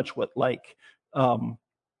pretty much what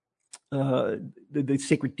the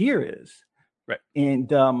Sacred Deer is, right? And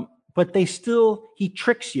but he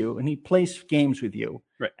tricks you and he plays games with you.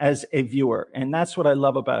 Right. As a viewer. And that's what I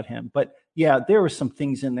love about him. But yeah, there were some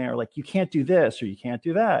things in there like you can't do this or you can't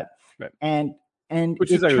do that. Right. And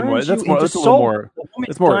which is more that's a little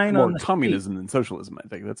more communism than socialism, I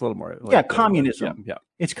think. That's a little more communism. Yeah.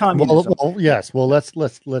 It's communism. Well, yes. Well, let's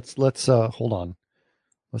hold on.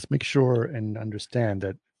 Let's make sure and understand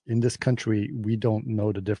that in this country, we don't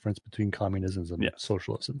know the difference between communism and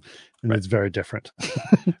socialism, and it's very different.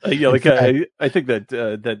 I think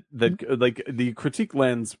that like the critique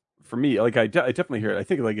lens for me, like I definitely hear it. I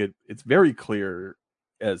think like it's very clear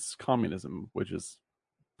as communism, which is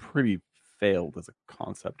pretty failed as a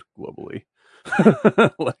concept globally,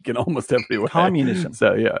 like in almost every way. Communism.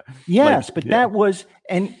 So yeah, yes, but that was,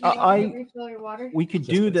 and we could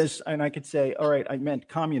do this, and I could say, all right, I meant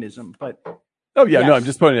communism, but. Oh yeah, no, I'm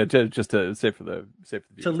just pointing it just to say for the viewers.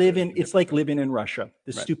 To live in, it's like living in Russia.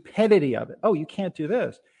 The stupidity of it. Oh, you can't do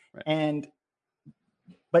this,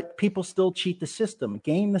 but people still cheat the system,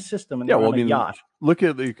 game the system, and they're on a yacht.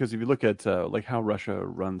 Because if you look at like how Russia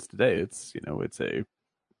runs today, it's an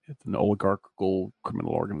oligarchical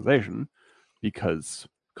criminal organization because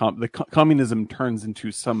communism turns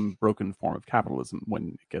into some broken form of capitalism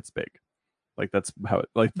when it gets big. Like that's how it.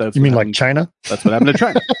 Like that's you mean like China? That's what happened to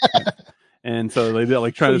China. And so they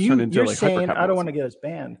like trying to turn into like saying, I don't want to get us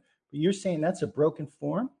banned, but you're saying that's a broken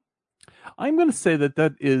form? I'm going to say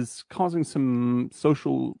that is causing some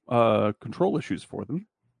social control issues for them,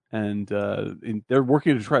 and they're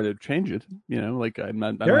working to try to change it. Like I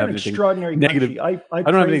don't have an extraordinary negative. Country. I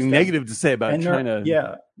don't have anything negative to say about China.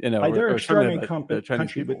 Yeah, they're an extraordinary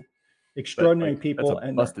country with extraordinary people. That's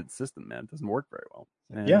a busted system, man. It doesn't work very well.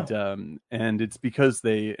 And it's because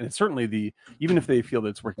it's certainly even if they feel that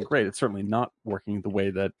it's working great, it's certainly not working the way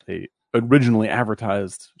that they originally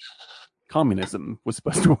advertised communism was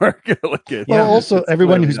supposed to work. Also,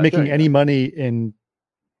 everyone who's making any money in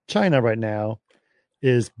China right now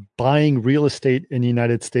is buying real estate in the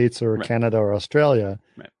United States or Canada or Australia.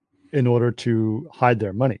 Right. in order to hide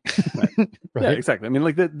their money. Right. Right? Yeah, exactly. I mean,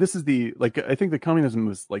 like this is the like I think that communism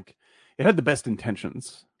was like it had the best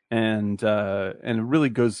intentions, and it really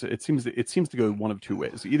goes. It seems to go one of two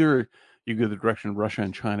ways. Either you go the direction of Russia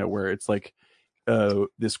and China, where it's like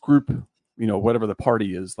this group, whatever the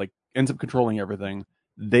party is, like ends up controlling everything.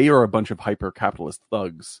 They are a bunch of hyper capitalist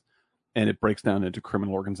thugs, and it breaks down into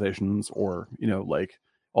criminal organizations, or like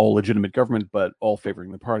all legitimate government but all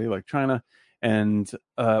favoring the party, like China. And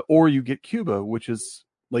or you get Cuba, which is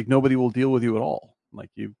like nobody will deal with you at all.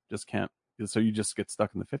 Like you just can't. So you just get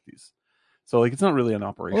stuck in the 50s. So like it's not really an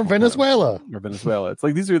operational. Or Venezuela. Or Venezuela. It's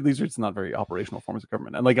like these are just not very operational forms of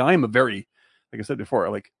government. And like I am like I said before,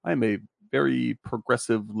 like I am a very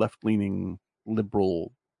progressive, left-leaning,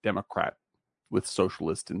 liberal Democrat with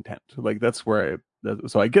socialist intent. Like that's where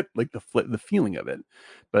so I get like the feeling of it.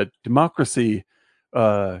 But democracy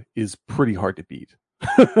is pretty hard to beat.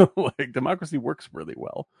 Like democracy works really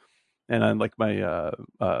well. And I'm like my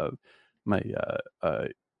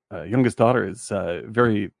youngest daughter is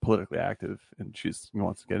very politically active, and she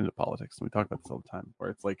wants to get into politics. And we talk about this all the time, where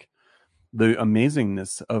it's like the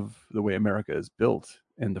amazingness of the way America is built,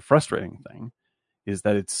 and the frustrating thing is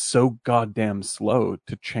that it's so goddamn slow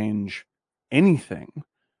to change anything.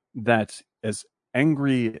 That as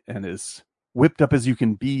angry and as whipped up as you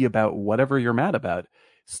can be about whatever you're mad about,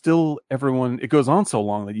 still it goes on so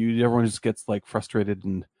long that everyone just gets like frustrated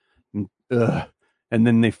and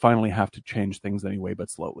then they finally have to change things anyway, but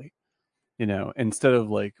slowly, instead of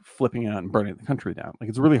like flipping out and burning the country down. Like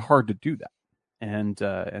it's really hard to do that. And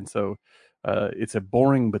so it's a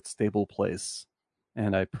boring but stable place.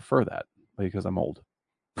 And I prefer that because I'm old.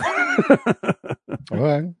 All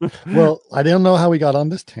right. Well, I don't know how we got on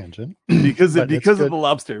this tangent because of the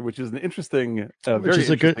lobster, which is an interesting, very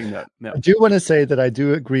interesting note. I do want to say that I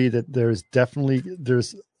do agree that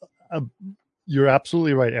you're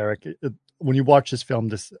absolutely right, Eric. When you watch this film,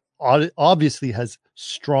 this obviously has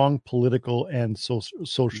strong political and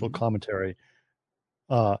social commentary.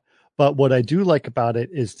 But what I do like about it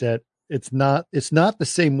is that it's not the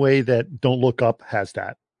same way that Don't Look Up has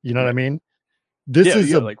that. You know what I mean? This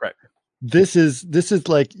is right. This is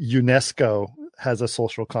like UNESCO has a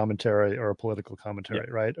social commentary or a political commentary,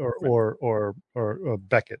 right? Or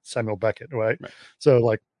Beckett, Samuel Beckett, right? So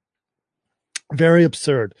like very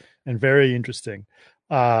absurd and very interesting.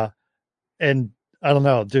 And I don't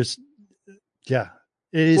know, it is.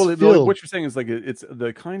 Well, what you're saying is like it's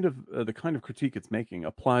the kind of critique it's making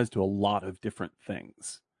applies to a lot of different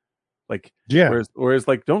things. Like, whereas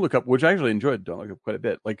like Don't Look Up, which I actually enjoyed Don't Look Up quite a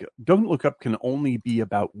bit. Like Don't Look Up can only be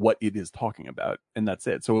about what it is talking about, and that's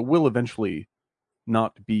it. So it will eventually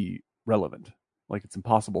not be relevant. Like it's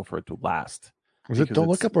impossible for it to last. Is it Don't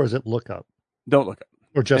Look Up or is it Look Up? Don't Look Up.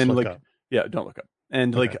 Or just Look Up. Yeah, Don't Look Up.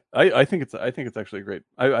 And okay. Like I think it's actually great.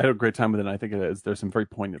 I had a great time with it. And I think there's some very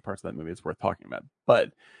poignant parts of that movie it's worth talking about.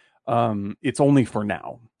 But it's only for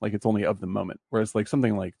now. Like it's only of the moment. Whereas like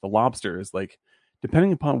something like The Lobster is like,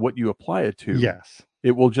 depending upon what you apply it to,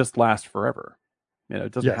 it will just last forever.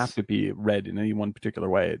 It doesn't have to be read in any one particular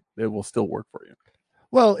way. It will still work for you.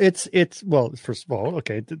 Well, first of all,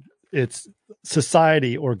 okay, it's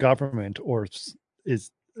society or government or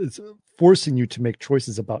is forcing you to make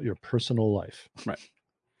choices about your personal life.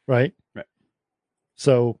 Right.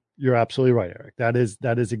 So you're absolutely right, Eric. That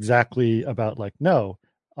is exactly about like, no,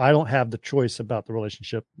 I don't have the choice about the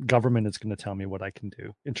relationship. Government is going to tell me what I can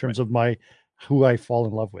do in terms of who I fall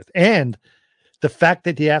in love with. And the fact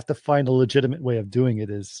that you have to find a legitimate way of doing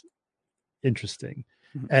it is interesting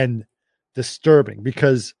and disturbing,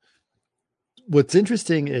 because what's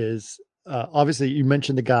interesting is obviously you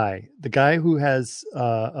mentioned the guy who has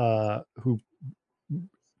who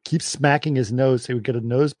keeps smacking his nose so he would get a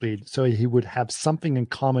nosebleed, so he would have something in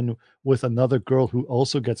common with another girl who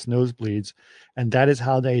also gets nosebleeds, and that is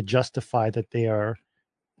how they justify that they are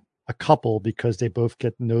a couple, because they both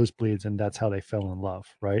get nosebleeds and that's how they fell in love,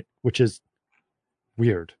 right? Which is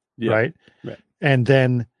weird, right? And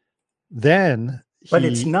then but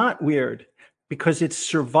it's not weird because it's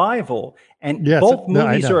survival, and both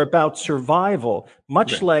movies are about survival,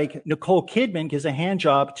 much like Nicole Kidman gives a hand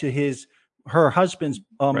job to her husband's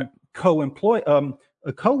a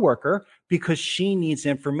co-worker because she needs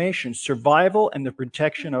information, survival and the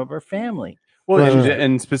protection of her family. Well,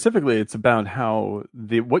 and specifically, it's about how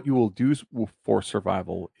what you will do for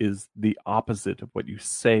survival is the opposite of what you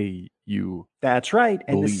say you. That's right,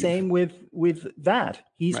 and the same with that.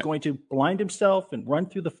 He's going to blind himself and run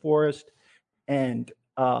through the forest, and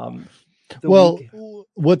what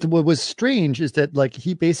was strange is that like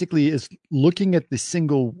he basically is looking at the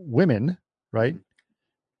single women, right?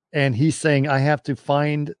 And he's saying, I have to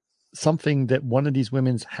find something that one of these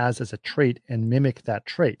women has as a trait and mimic that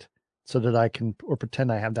trait so that I can, or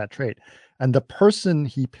pretend I have that trait. And the person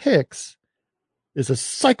he picks is a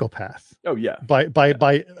psychopath. Oh yeah,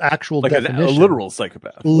 by actual like definition. a literal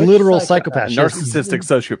psychopath, literal Which psychopath. a She has- narcissistic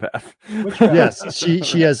sociopath. Which guy? yes,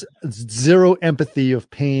 she has zero empathy of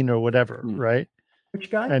pain or whatever, right? Which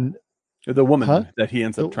guy? And The woman Huh? that he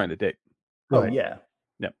ends up The- trying to date. oh right, yeah.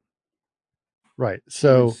 right.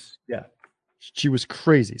 So Yeah. she was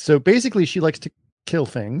crazy. So basically, she likes to kill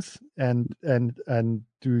things and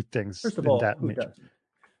do things First of in all, that who nature. doesn't?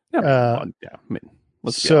 Yeah, Uh, yeah. I mean,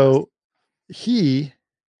 let's be honest. So he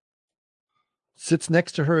sits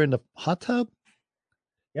next to her in the hot tub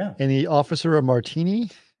Yeah. and he offers her a martini.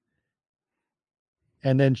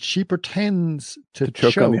 And then she pretends to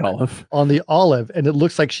choke on the olive. And it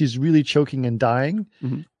looks like she's really choking and dying.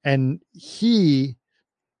 Mhm. And he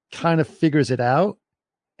kind of figures it out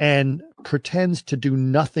and pretends to do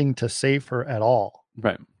nothing to save her at all.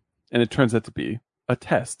 Right. And it turns out to be a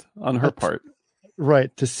test on her part.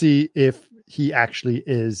 Right. To see if he actually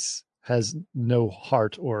has no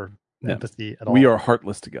heart or Yeah. empathy at all. We are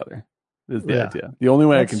heartless together, is the Yeah. idea. The only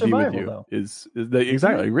way That's I can be with survival, you though. is that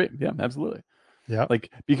exactly. I agree. Yeah, absolutely. Yeah.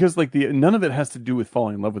 Like, because like none of it has to do with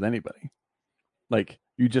falling in love with anybody. Like,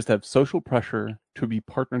 you just have social pressure to be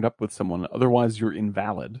partnered up with someone, otherwise you're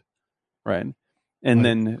invalid, right? And Right.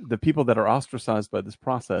 then the people that are ostracized by this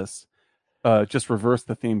process just reverse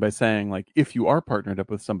the theme by saying, like, if you are partnered up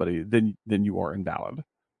with somebody, then you are invalid.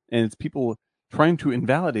 And it's people trying to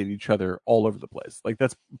invalidate each other all over the place. Like,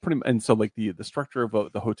 that's pretty. And so, like, the structure of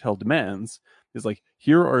what the hotel demands is like,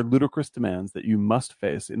 here are ludicrous demands that you must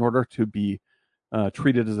face in order to be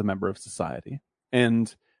treated as a member of society,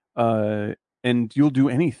 and you'll do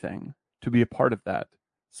anything to be a part of that,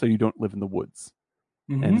 so you don't live in the woods.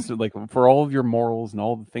 Mhm. And so, like, for all of your morals and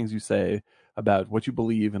all the things you say about what you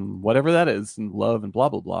believe and whatever that is, and love and blah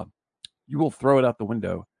blah blah, you will throw it out the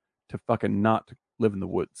window to fucking not live in the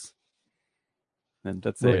woods. And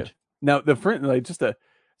that's Right. it. Now, like, just to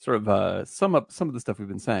sort of sum up some of the stuff we've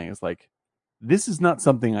been saying is like, this is not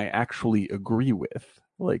something I actually agree with.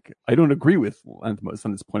 Like, I don't agree with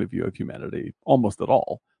Lanthimos' point of view of humanity almost at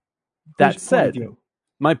all. That Whose point of said, view?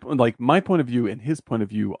 my point of view and his point of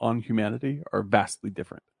view on humanity are vastly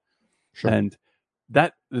different. Sure. And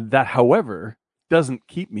that however doesn't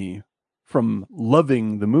keep me from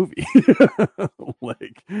loving the movie.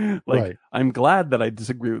 like Right. I'm glad that I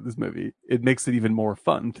disagree with this movie. It makes it even more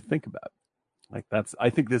fun to think about. Like, I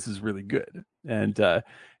think this is really good. And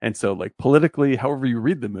so, like, politically, however you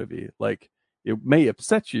read the movie, like, it may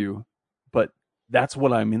upset you, but that's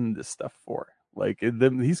what I'm in this stuff for. Like, he's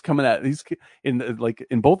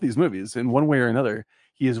in both these movies, in one way or another,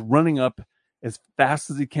 he is running up as fast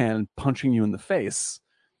as he can, punching you in the face,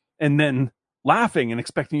 and then laughing and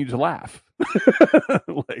expecting you to laugh.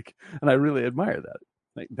 Like, and I really admire that.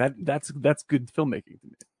 Like, that's good filmmaking to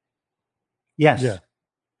me. Yes. Yeah.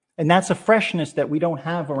 And that's a freshness that we don't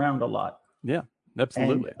have around a lot. Yeah,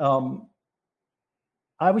 absolutely. And,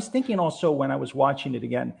 I was thinking also when I was watching it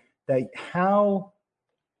again, that how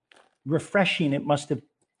refreshing it must have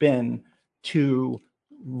been to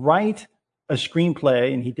write a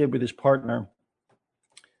screenplay, and he did with his partner,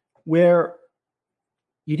 where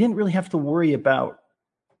you didn't really have to worry about,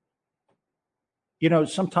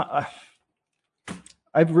 sometimes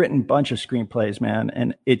I've written a bunch of screenplays, man,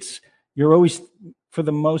 and you're always, for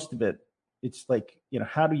the most of it, it's like,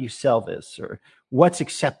 how do you sell this, or what's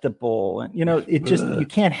acceptable? And, it just, you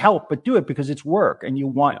can't help but do it because it's work and you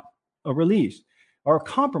want a release or a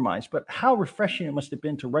compromise. But how refreshing it must have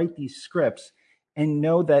been to write these scripts and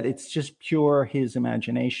know that it's just pure his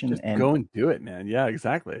imagination. Just and go and do it, man. Yeah,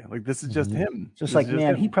 exactly. Like, this is just him. just This like, is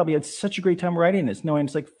man, him. he probably had such a great time writing this, knowing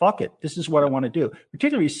it's like, fuck it, this is what I want to do.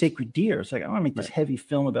 Particularly Sacred Deer. It's like, I want to make this heavy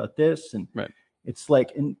film about this. And it's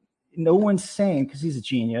like, and no one's saying, because he's a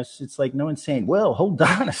genius, it's like no one's saying, well, hold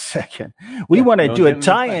on a second. We want to do a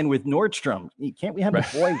tie-in with Nordstrom. Can't we have a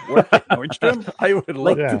boy work at Nordstrom? I would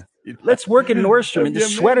love to. Yeah. Let's work at Nordstrom in the That'd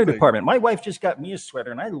be sweater amazing. department. My wife just got me a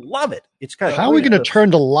sweater, and I love it. It's got. How are we going to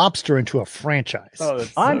turn the Lobster into a franchise? Oh,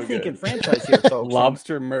 that's I'm so thinking good. franchise here, folks.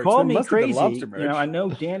 Lobster merch. Call There me must have been crazy. lobster merch. I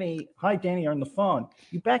know Danny. Hi, Danny, are on the phone.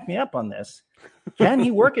 You back me up on this. Can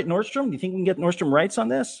he work at Nordstrom? Do you think we can get Nordstrom rights on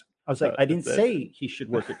this? I was like, I didn't say he should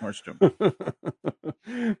work at Nordstrom.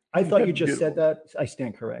 I thought you just said that. I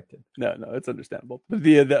stand corrected. No, it's understandable. But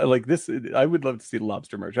like this, I would love to see the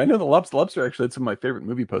lobster merch. I know the lobster actually had some of my favorite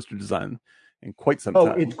movie poster design in quite some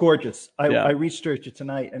time. It's gorgeous. Yeah. I researched it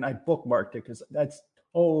tonight and I bookmarked it because that's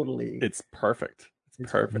totally. It's perfect.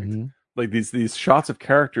 It's perfect. Mhm. Like these shots of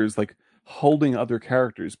characters like holding other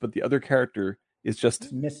characters, but the other character is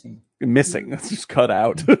just missing. It's just cut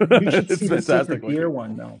out. You should It's see the fantastic Secret Deer looking.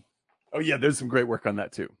 one though. Oh yeah, there's some great work on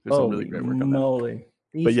that too. There's some really great work on that. Moly.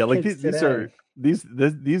 But yeah, like kids these are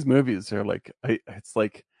these movies are like it's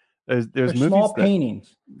like there's They're movies small that,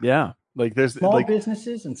 paintings. yeah, like there's Small like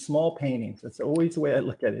businesses and small paintings. That's always the way I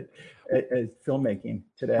look at it as filmmaking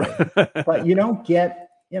today. But you don't get,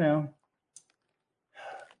 Do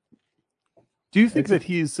you think that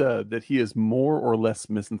he is more or less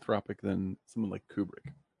misanthropic than someone like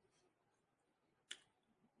Kubrick?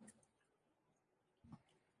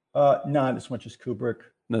 Not as much as Kubrick.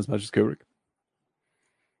 Not as much as Kubrick.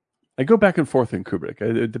 I go back and forth in Kubrick,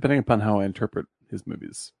 depending upon how I interpret his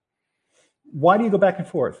movies. Why do you go back and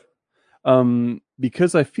forth?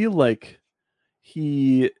 Because I feel like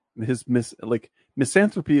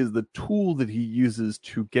misanthropy is the tool that he uses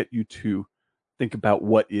to get you to think about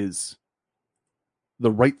what is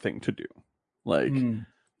the right thing to do. Like,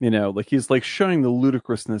 like he's like showing the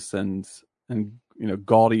ludicrousness and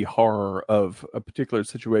gaudy horror of a particular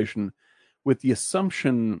situation with the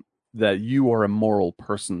assumption that you are a moral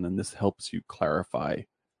person, and this helps you clarify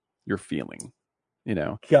your feeling.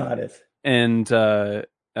 Got it. And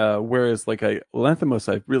whereas like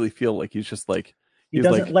Lanthimos, I really feel like he's just like he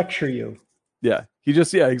doesn't lecture you. Yeah,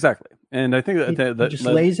 exactly. And I think that he just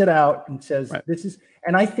lays it out and says, right. This is,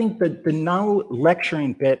 and I think that the no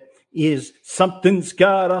lecturing bit is something's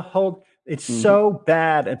gotta hold. It's so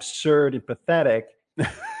bad, absurd, and pathetic.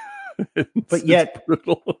 But yet, it's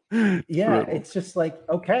brutal. Yeah, it's just like,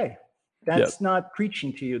 okay, that's not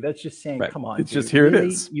preaching to you. That's just saying, come on. It's dude, just here really? It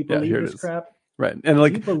is. You believe this crap? Right. And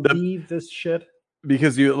like, you believe this shit?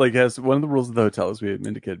 Because you like, as one of the rules of the hotel, as we had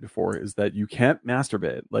indicated before, is that you can't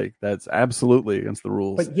masturbate. Like, that's absolutely against the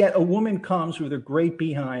rules. But yet a woman comes with her great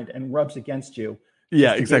behind and rubs against you.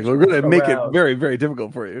 Yeah, exactly. We're going to make it very, very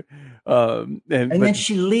difficult for you. And then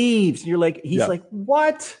she leaves. And you're like, he's like,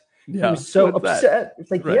 what? Yeah, he was so upset. That?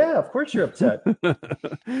 It's like, yeah, of course you're upset.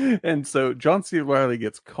 And so John C. Reilly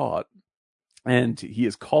gets caught, and he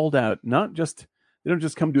is called out. They don't just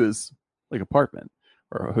come to his like apartment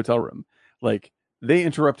or a hotel room. Like, they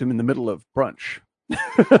interrupt him in the middle of brunch.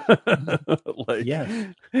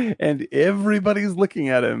 Yes. And everybody's looking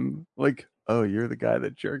at him like, oh, you're the guy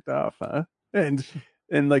that jerked off, huh? And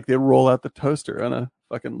like they roll out the toaster on a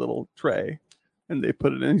fucking little tray, and they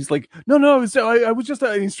put it in. He's like, no, I was just.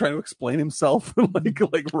 He's trying to explain himself, like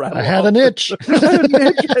rattle. I had an itch.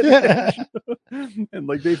 And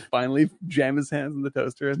like they finally jam his hands in the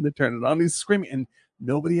toaster, and they turn it on. He's screaming, and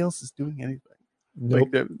nobody else is doing anything. Nope.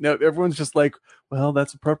 Like, no, everyone's just like, well,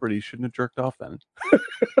 that's appropriate. He shouldn't have jerked off then.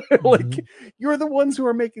 Like, you're the ones who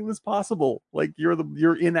are making this possible. Like,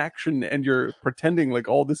 you're in action, and you're pretending like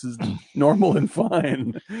all this is normal and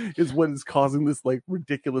fine is what is causing this like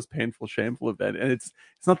ridiculous, painful, shameful event. And it's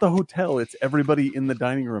not the hotel. It's everybody in the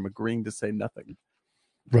dining room agreeing to say nothing.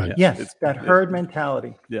 Right. Yeah, yes, that herd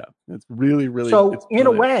mentality. Yeah. It's really, really. So in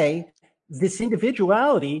a way, this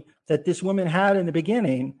individuality that this woman had in the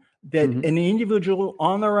beginning, that an individual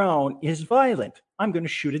on their own is violent. I'm going to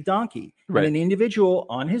shoot a donkey. Right. And an individual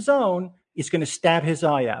on his own is going to stab his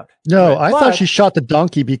eye out. No, I thought she shot the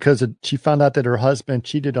donkey because she found out that her husband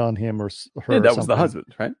cheated on him or her. Yeah, that was the husband,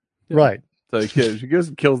 right? Yeah. Right. So she goes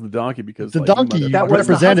and kills the donkey because the donkey that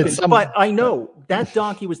represented some. But I know that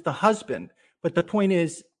donkey was the husband. But the point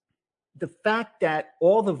is, the fact that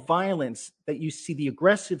all the violence that you see, the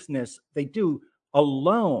aggressiveness they do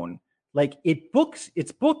alone. Like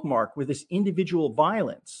it's bookmarked with this individual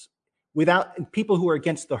violence without people who are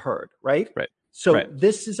against the herd, right? Right. So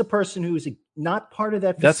this is a person who is not part of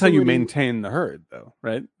that facility. That's how you maintain the herd, though,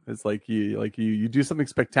 right? It's like you do something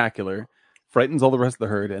spectacular, frightens all the rest of the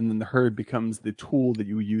herd, and then the herd becomes the tool that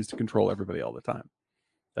you use to control everybody all the time.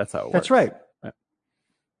 That's how it works. That's right.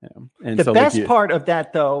 Yeah. And the best part of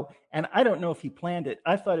that, though, and I don't know if he planned it,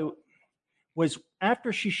 I thought it was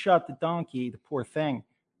after she shot the donkey, the poor thing,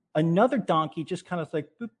 another donkey just kind of like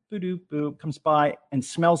boop, boop, boop, comes by and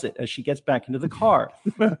smells it as she gets back into the car.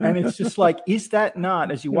 And it's just like, is that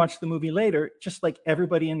not, as you watch the movie later, just like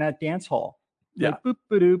everybody in that dance hall? Yeah. Like, boop,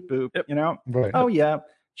 boop, boop, yep. Right. Oh, yeah.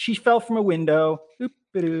 She fell from a window. Boop,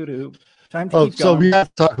 boop, boop. Time to keep going. So we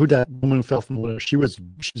have to talk who that woman fell from the window. She's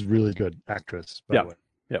a really good actress, by the way.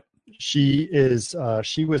 Yep. She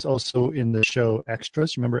was also in the show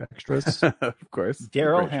Extras. You remember Extras? Of course.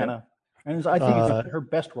 Daryl Hannah. And I think it's her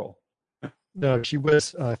best role. No, she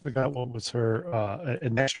was. I forgot what was her.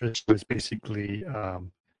 An extra. She was basically.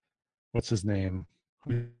 What's his name?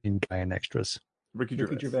 Guy in Extras. Ricky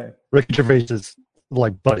Gervais. Ricky Gervais is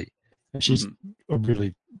like buddy, and she's a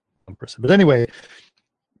really dumb person. But anyway,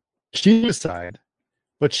 she decided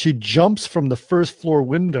but she jumps from the first floor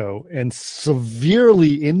window and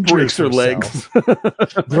severely injures Breaks her herself,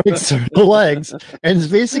 legs. breaks her legs, and is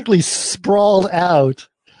basically sprawled out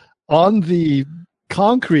on the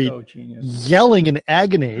concrete, So genius. yelling in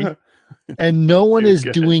agony, and no one is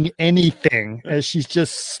Good. doing anything as she's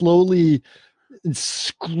just slowly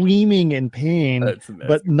screaming in pain, That's amazing.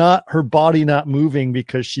 but not her body not moving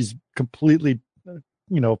because she's completely,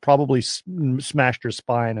 probably smashed her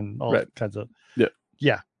spine and all Right. kinds of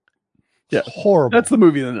Yeah. horrible. That's the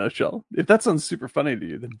movie in a nutshell. If that sounds super funny to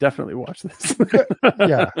you, then definitely watch this.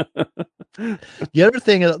 Yeah. The other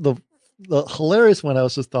thing, the hilarious one I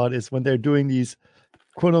also thought is when they're doing these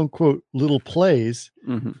quote unquote little plays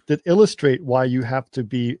Mhm. that illustrate why you have to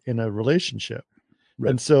be in a relationship. Right.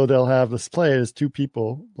 And so they'll have this play as two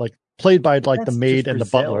people, like played by like That's the maid just and the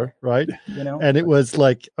Brazil. butler, right? You know, And it was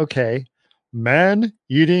like, okay, man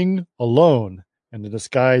eating alone. And then this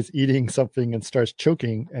guy's eating something and starts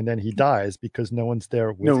choking, and then he dies because no one's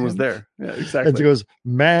there with No one him. was there. Yeah, And exactly. so it goes,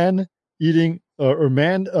 man eating or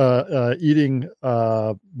man eating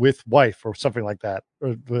with wife or something like that. Or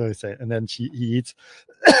what do I say? And then he eats,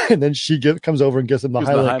 and then she comes over and gives him the Gives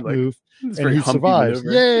him the Heimlich Heimlich. move, It's and very he humpy survives.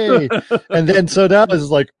 maneuver. Yay! And then so now it's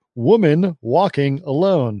like woman walking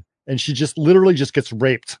alone, and she just literally just gets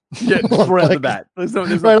raped. Yeah, just right off the Like, bat. There's no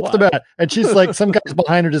right off the plot. bat. And she's like, some guy's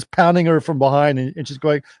behind her just pounding her from behind, and she's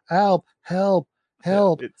going, help, help,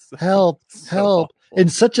 help, Yeah, it's help, so help, awful. in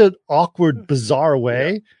such an awkward, bizarre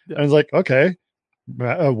way. Yeah. And it's like, okay,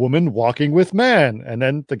 a woman walking with man, and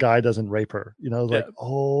then the guy doesn't rape her. Like, Yeah.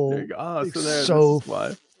 oh, There you go. Ah, it's so there, so this is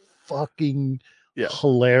why. fucking Yeah.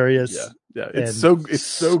 hilarious. Yeah. It's and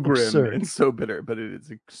so grim absurd. and so bitter, but it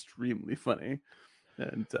is extremely funny.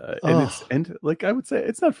 And Oh. and like I would say,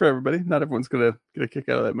 it's not for everybody. Not everyone's gonna get a kick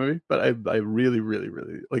out of that movie, but I really, really,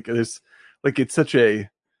 really like. There's like it's such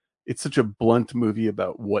a blunt movie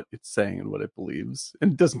about what it's saying and what it believes,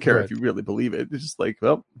 and it doesn't care Right. if you really believe it. It's just like,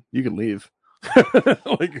 well, you can leave.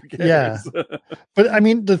 Like, who cares? Yeah. But I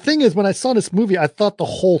mean, the thing is, when I saw this movie, I thought the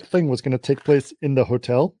whole thing was going to take place in the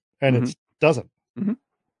hotel, and it doesn't. Mhm.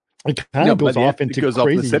 It kind No, of by goes the off end, it into goes off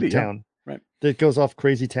in the crazy city, yeah. town. Right. It goes off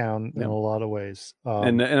crazy town in Yeah. a lot of ways.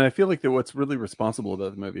 And I feel like that what's really responsible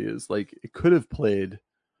about the movie is like it could have played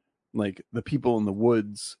like the people in the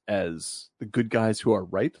woods as the good guys who are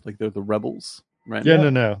right, like they're the rebels, right? yeah,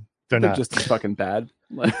 no, they're They're not. just as fucking bad.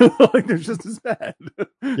 Like they're just as bad.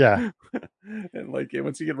 Yeah. And like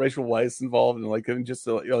once you get Rachel Weisz involved and like and just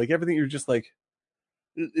like everything, you're just like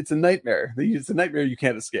it's a nightmare. It's a nightmare you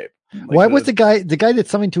can't escape. Like, Why was the guy did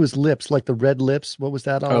something to his lips, like the red lips? What was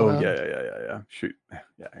that all Oh about? yeah. Shoot.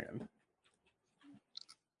 Yeah, hang on.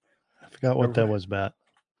 I forgot what that was about.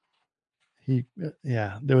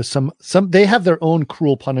 There was some they have their own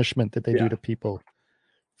cruel punishment that they do Yeah. to people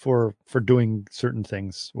for doing certain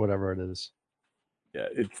things, whatever it is. Yeah,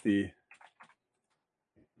 it's the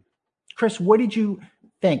Chris, what did you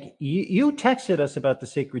think? You texted us about the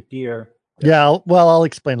Sacred Deer. Yeah, I'll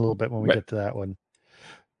explain a little bit when we Right. get to that one.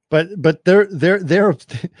 But they're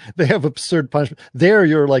they have absurd punishment. There,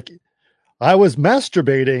 you're like, I was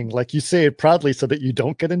masturbating, like you say it proudly so that you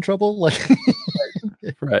don't get in trouble. Like,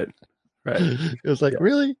 right. it was like, Yeah.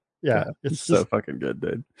 really? Yeah, It's it's so just, fucking good,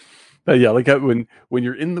 dude. But yeah, like when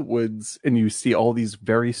you're in the woods and you see all these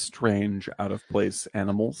very strange, out of place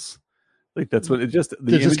animals, like that's what it just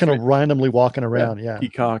they're just kind of randomly walking around. Yeah,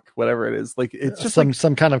 peacock, whatever it is, like it's just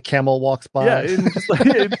some kind of camel walks by. yeah, it's just like,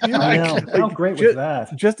 it's I know. like, How great ju- was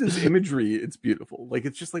that? Just as imagery, it's beautiful. Like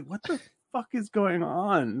it's just like what the fuck is going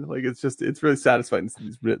on? Like it's really satisfying to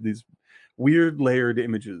see these weird layered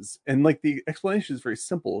images, and like the explanation is very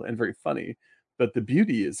simple and very funny, but the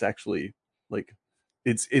beauty is actually like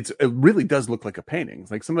it really does look like a painting.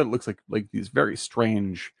 Like some of it looks like these very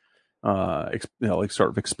strange like sort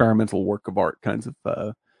of experimental work of art kinds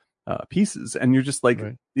of pieces, and you're just like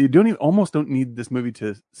Right. you almost don't need this movie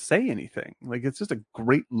to say anything. Like it's just a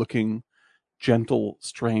great looking, gentle,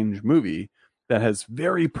 strange movie that has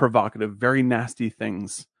very provocative, very nasty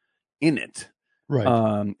things in it. Right.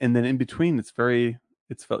 And then in between, it's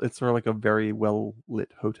sort of like a very well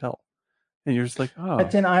lit hotel, and you're just like, oh,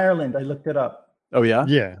 That's in Ireland. I looked it up. oh yeah,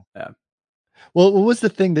 Yeah. Yeah. Well, what was the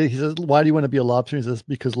thing that he says? Why do you want to be a lobster? He says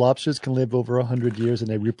because lobsters can live over 100 years and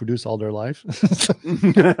they reproduce all their life.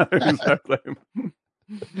 exactly.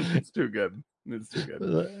 It's too good. It's too good.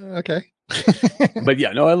 Okay. But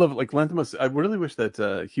yeah, no, I love like Lanthimos. I really wish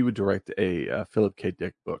that he would direct a Philip K.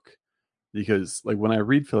 Dick book, because like when I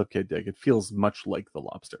read Philip K. Dick, it feels much like The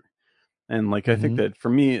Lobster, and like I think that for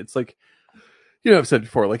me, it's like I've said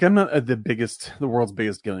before, like I'm not the world's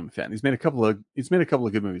biggest Gilliam fan. He's made a couple of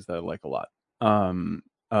good movies that I like a lot.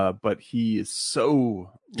 but he is so.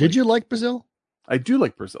 Did you like Brazil? I do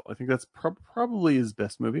like Brazil. I think that's probably his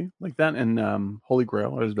best movie. Like that and Holy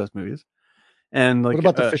Grail are his best movies. And like, what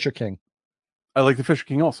about The Fisher King? I like The Fisher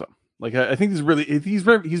King also. Like I think he's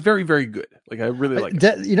very very good. Like I really like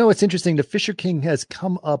it. You know, it's interesting. The Fisher King has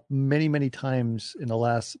come up many times in the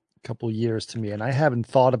last couple of years to me, and I haven't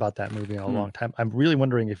thought about that movie in a long time. I'm really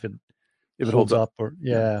wondering if it holds up or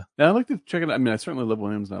yeah. Now I'd like to check it out. I mean, I certainly love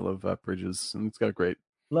Williams and I love Bridges, and it's got a great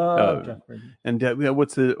Love Jeff Bridges. And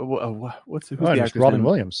who's the actor's Robin name?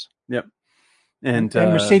 Williams. Yep. And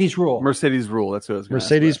Mercedes Rule. Mercedes Rule. That's what I was going to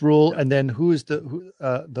Mercedes Rule, and then who is the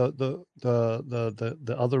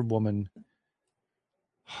other woman?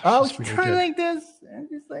 Oh, she's really like this, and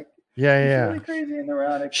just like yeah, really crazy and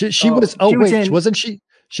neurotic. She was. Wasn't she?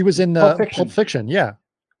 She was in Pulp Fiction. Yeah,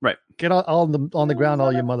 right. Get on the ground,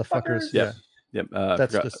 all you motherfuckers. Yeah. Yep.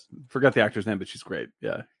 Forgot the actor's name, but she's great.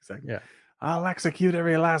 Yeah, exactly. Yeah. I'll execute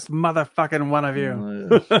every last motherfucking one of you.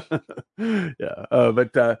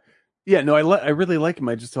 Yeah. No, I really like him.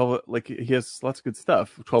 I just tell like he has lots of good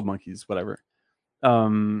stuff. 12 Monkeys, whatever.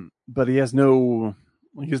 But he has no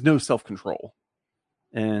self-control.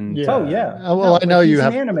 And well, I know you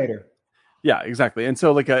have an animator. Yeah, exactly. And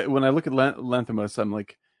so like when I look at Lanthimos, I'm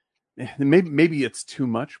like, maybe it's too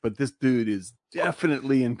much, but this dude is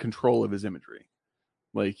definitely in control of his imagery.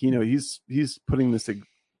 Like, you know, he's putting this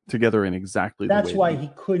together in exactly the way. That's why he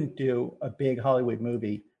couldn't do a big Hollywood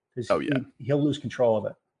movie, because he'll lose control of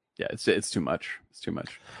it. Yeah, it's too much. It's too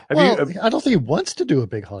much. I don't think he wants to do a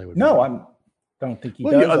big Hollywood movie. No, I don't think he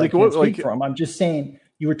does. I can't speak for him. I'm just saying,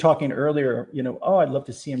 you were talking earlier, you know, I'd love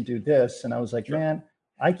to see him do this. And I was like, man,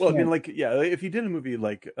 I can't. Well, I mean, like, if you did a movie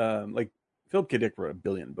like Philip K. Dick wrote 1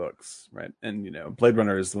 billion books, right? And, you know, Blade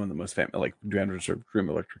Runner is the one of the most famous, like Dream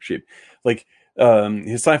Electric Sheep. Like,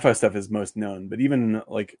 his sci-fi stuff is most known, but even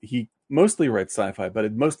like he mostly writes sci-fi, but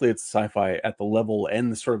it's sci-fi at the level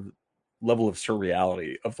and the sort of level of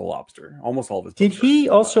surreality of The Lobster. Almost all of his Did he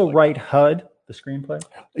also write HUD, the screenplay?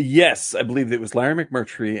 Yes, I believe it was Larry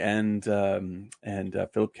McMurtry and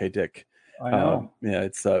Philip K. Dick. I know.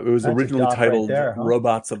 It was originally titled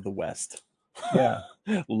Robots of the West. Yeah.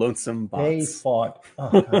 Lonesome Bots. They fought.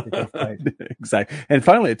 Oh, God, did they fight. Exactly. And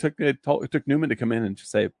finally, it took Newman to come in and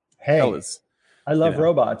just say, "Hey, fellas, I love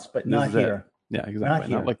robots, but not here." Yeah, exactly.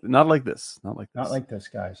 Not like this. Not like this,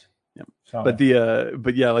 guys. Yeah. Sorry.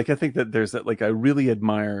 But like I think that there's that, like I really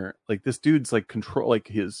admire like this dude's like control, like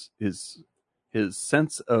his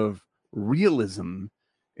sense of realism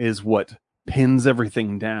is what pins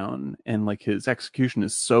everything down, and like his execution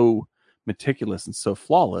is so meticulous and so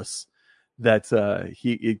flawless that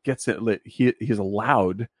he's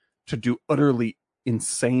allowed to do utterly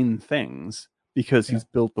insane things because he's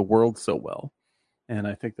built the world so well. And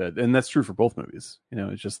I think that's true for both movies. You know,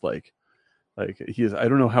 it's just like he is. I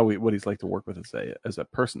don't know what he's like to work with as a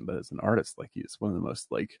person, but as an artist, like he's one of the most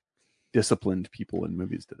like disciplined people in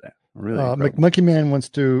movies today. Really, Monkey Man wants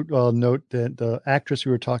to note that the actress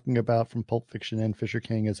we were talking about from Pulp Fiction and Fisher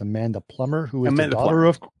King is Amanda Plummer, who is the daughter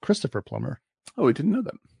of Christopher Plummer. Oh, we didn't know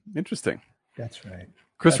that. Interesting. That's right.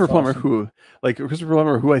 Christopher Plummer, who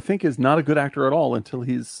I think is not a good actor at all until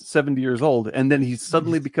he's 70 years old, and then he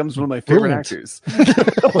suddenly becomes one of my favorite actors.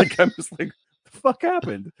 Like I'm just like, the fuck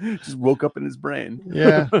happened? Just woke up in his brain.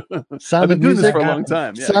 Yeah. I've been doing this for a long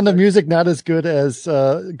time. Yeah, Sound of Music not as good as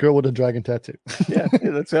Girl with a Dragon Tattoo. yeah,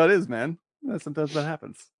 that's how it is, man. Sometimes that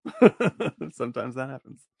happens. Sometimes that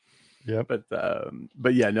happens. Yeah.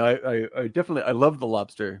 But yeah, no, I definitely I love The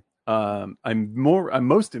Lobster. I'm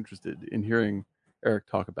most interested in hearing Eric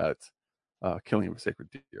talk about Killing of a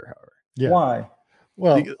Sacred Deer, however. Yeah. Why?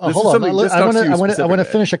 Well, hold on. I want to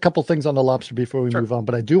finish a couple things on The Lobster before we move on,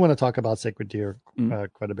 but I do want to talk about Sacred Deer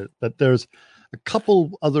quite a bit. But there's a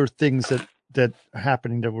couple other things that are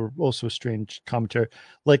happening that were also strange commentary,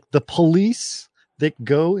 like the police that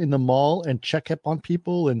go in the mall and check up on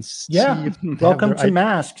people and see if welcome to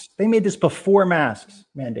masks. They made this before masks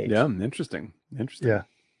mandates. Yeah, interesting.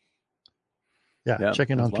 Yeah,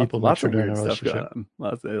 checking on people. Lots of weird stuff going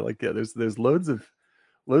on. There's loads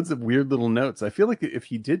of weird little notes. I feel like if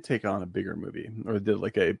he did take on a bigger movie or did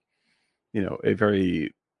like a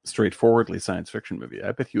very straightforwardly science fiction movie,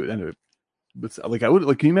 I bet he would end up. Like I would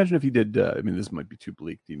like. Can you imagine if he did? I mean, this might be too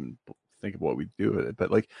bleak to even think of what we'd do with it. But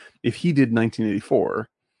like, if he did 1984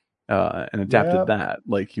 and adapted that,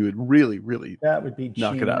 like he would really that would be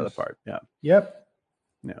knock it out of the park. Yeah. Yep.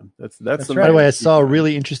 Yeah, that's right. By the way, I saw a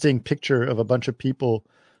really interesting picture of a bunch of people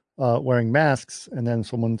wearing masks, and then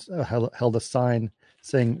someone held a sign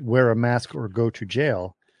saying "Wear a mask or go to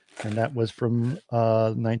jail," and that was from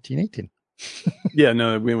 1918. Yeah,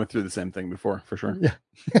 no, we went through the same thing before, for sure.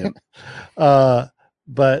 Yeah.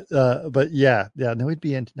 but yeah, no, it'd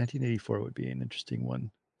be in 1984 would be an interesting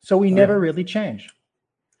one. So we never really changed.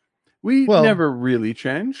 We Well- never really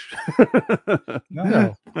change.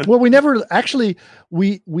 No. Well, we never actually.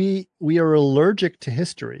 We are allergic to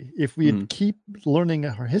history. If we keep learning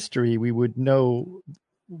our history, we would know.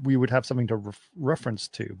 We would have something to reference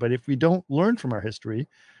to. But if we don't learn from our history,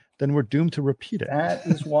 then we're doomed to repeat it. That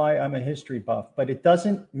is why I'm a history buff. But it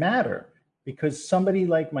doesn't matter because somebody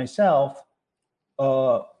like myself,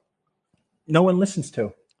 no one listens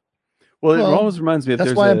to. Well, it always reminds me.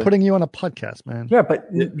 That's why I'm putting you on a podcast, man. Yeah,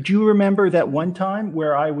 but do you remember that one time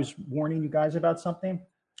where I was warning you guys about something?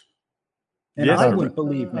 And Yes, I I wouldn't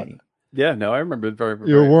believe me. Yeah, no, I remember it very.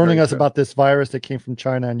 You were warning very us about this virus that came from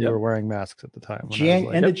China, and you Yep. were wearing masks at the time.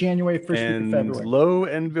 End of January, first week of and February. lo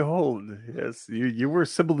and behold, yes, you were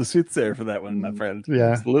Sybil the Soothsayer for that one, my friend.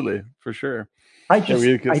 Yeah. Absolutely, for sure. I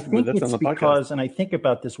think that's on it's the podcast. because, and I think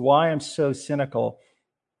about this, why I'm so cynical.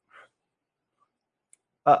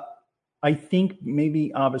 I think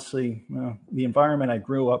maybe, obviously, the environment I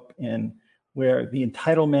grew up in, where the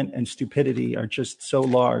entitlement and stupidity are just so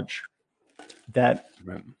large that,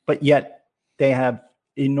 Right. but yet they have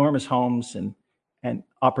enormous homes and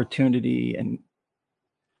opportunity and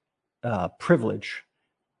privilege,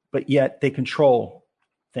 but yet they control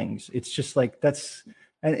things. It's just like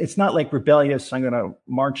and it's not like rebellious, I'm going to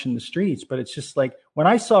march in the streets, but it's just like when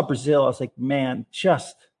I saw Brazil, I was like, man,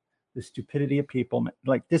 just the stupidity of people.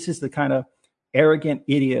 Like, this is the kind of arrogant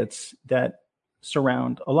idiots that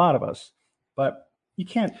surround a lot of us. But you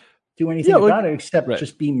can't do anything about it except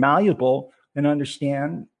just be malleable and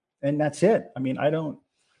understand, and that's it. I mean, I don't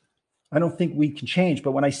think we can change.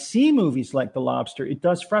 But when I see movies like The Lobster, it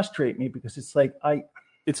does frustrate me because it's like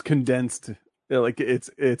it's condensed. Like it's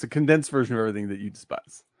a condensed version of everything that you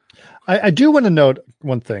despise. I do want to note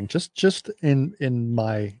one thing, just in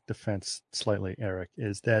my defense, slightly, Eric,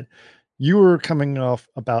 is that you were coming off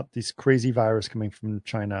about this crazy virus coming from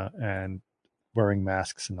China and wearing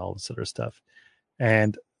masks and all this other stuff,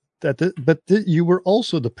 and you were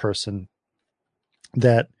also the person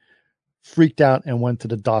that freaked out and went to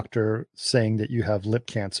the doctor saying that you have lip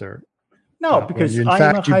cancer. No, because in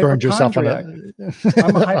fact you burned yourself on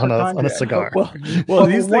I'm a on a cigar. Well,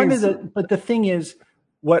 these things. But the thing is,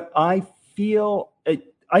 what I feel,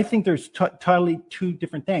 I think there's totally two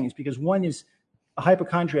different things, because one is a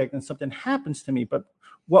hypochondriac and something happens to me, but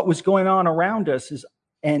what was going on around us is,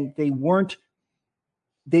 and the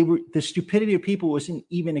stupidity of people wasn't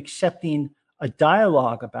even accepting a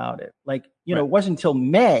dialogue about it. Like, it wasn't until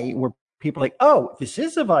May where people were like, oh, this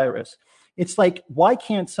is a virus. It's like, why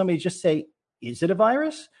can't somebody just say, is it a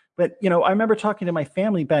virus? But, I remember talking to my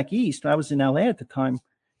family back east, and I was in LA at the time,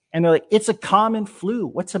 and they're like, it's a common flu.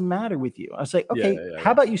 What's the matter with you? I was like, okay,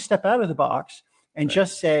 how about you step out of the box and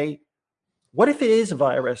just say, what if it is a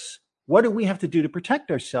virus? What do we have to do to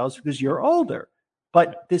protect ourselves because you're older?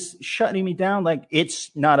 But this shutting me down, like,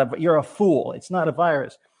 you're a fool. It's not a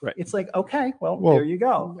virus. Right. It's like, okay, well, there you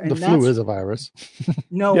go. And the flu is a virus.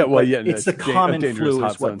 No, it's the common flu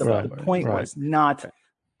is what the point was, not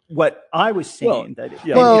what I was saying.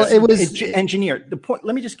 It was engineered. The point.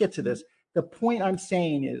 Let me just get to this. The point I'm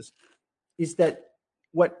saying is that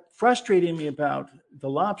what frustrated me about The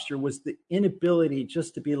Lobster was the inability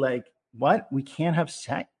just to be like, what? We can't have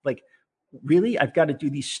sex? Like, really? I've got to do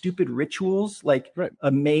these stupid rituals like a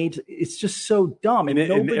maid. It's just so dumb. And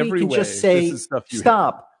nobody can just say,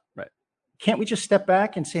 stop. Right. Can't we just step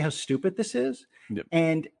back and say how stupid this is? Yep.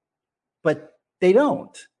 But they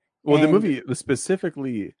don't. Well, the movie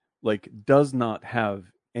specifically does not have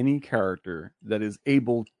any character that is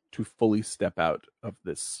able to fully step out of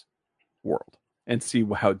this world and see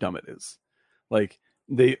how dumb it is. Like,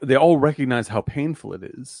 they all recognize how painful it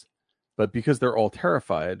is, but because they're all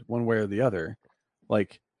terrified one way or the other,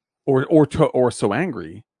 or so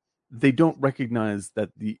angry, they don't recognize that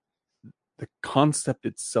the concept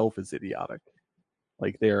itself is idiotic.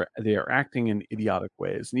 Like, they are acting in idiotic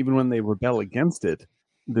ways, and even when they rebel against it,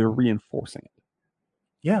 they're reinforcing it.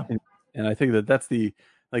 Yeah, and I think that's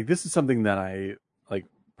this is something that I I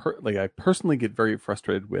personally get very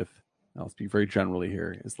frustrated with. I'll speak very generally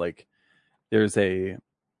here. Is there's a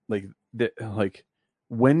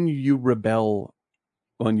when you rebel,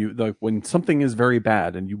 when something is very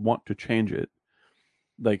bad and you want to change it,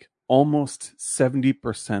 almost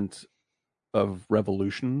 70% of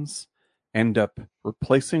revolutions end up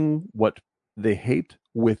replacing what they hate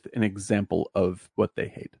with an example of what they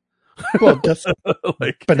hate. Well, that's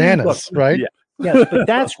bananas, right? Yeah. Yes, but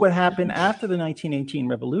that's what happened after the 1918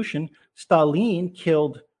 revolution. Stalin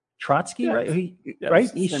killed Trotsky, Yeah, right? yeah, Right?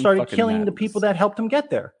 it's the He same started fucking killing the madness. people that helped him get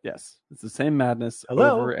there. Yes, it's the same madness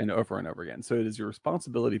Hello? over and over and over again. So it is your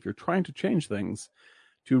responsibility, if you're trying to change things,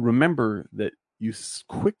 to remember that you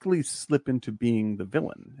quickly slip into being the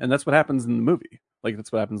villain. And that's what happens in the movie. Like,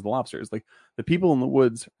 that's what happens in The Lobster. Is like the people in the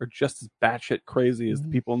woods are just as batshit crazy as the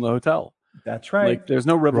people in the hotel. That's right. Like, there's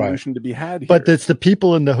no revolution to be had here. But it's the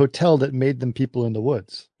people in the hotel that made them people in the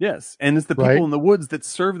woods. Yes, and it's the people Right? in the woods that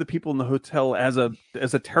serve the people in the hotel as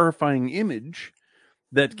a terrifying image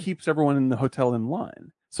that keeps everyone in the hotel in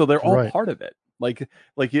line. So they're all Right. part of it. Like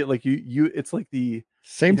you. It's like the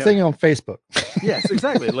Same thing on Facebook. Yes,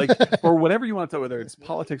 exactly. Like, or whatever you want to, whether it's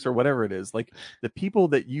politics or whatever it is. Like, the people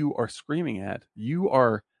that you are screaming at, you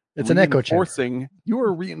are It's an echo chamber. You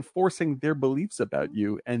are reinforcing their beliefs about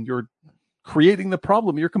you, and you're creating the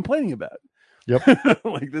problem you're complaining about. Yep.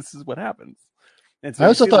 Like, this is what happens. And so I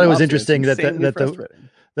also you see thought The it was Lobster, interesting it's that insanely the frustrating.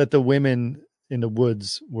 that the women in the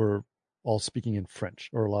woods were all speaking in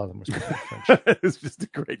French, or a lot of them were speaking in French. It's just a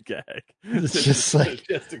great gag. It's just like,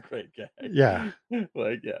 just a great gag. yeah.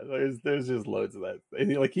 Like, yeah, there's just loads of that.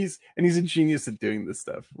 And he's a genius at doing this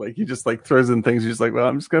stuff. Like, he just like throws in things. He's just like, well,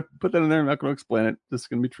 I'm just gonna put that in there. I'm not gonna explain it. This is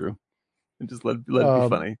gonna be true, and just let it be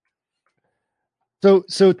funny. So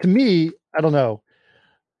to me, I don't know.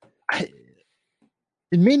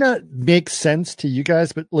 It may not make sense to you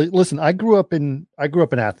guys, but listen, I grew up in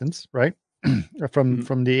Athens, right?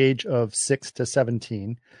 From the age of 6 to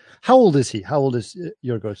 17. How old is he? How old is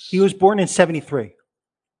Yorgos? He was born in 73.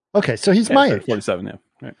 Okay, so he's my age. 47, yeah.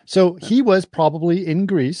 Right. So he was probably in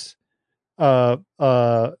Greece around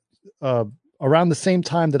the same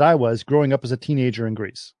time that I was growing up as a teenager in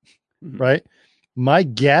Greece, right? My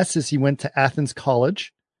guess is he went to Athens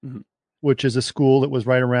College, which is a school that was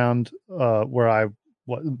right around where I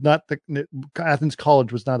was. Athens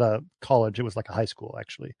College was not a college. It was like a high school,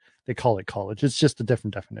 actually. They call it college. It's just a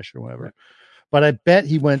different definition or whatever. Right. But I bet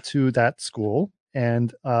he went to that school,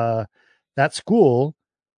 and that school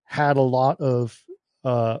had a lot of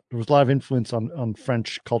there was a lot of influence on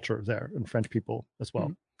French culture there and French people as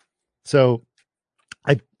well. So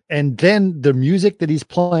and then the music that he's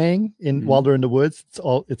playing in while they're in the woods,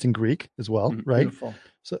 it's in Greek as well, right? Beautiful.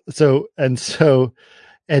 So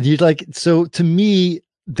you like, so to me,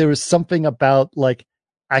 there was something about like,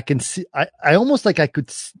 I can see, I almost like I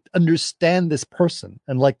could understand this person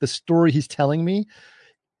and like the story he's telling me.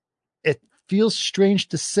 It feels strange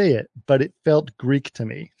to say it, but it felt Greek to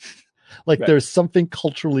me. Like there's something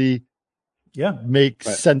culturally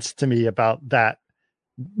makes sense to me about that.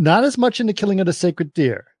 Not as much in The Killing of the Sacred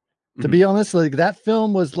Deer. To be honest, like that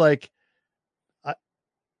film was like,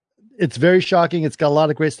 it's very shocking. It's got a lot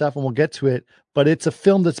of great stuff and we'll get to it, but it's a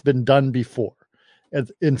film that's been done before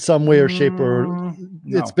in some way or shape or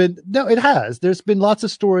it has. There's been lots of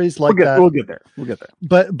stories like that. We'll get there.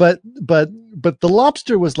 But The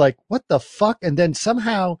Lobster was like, what the fuck? And then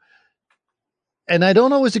somehow, and I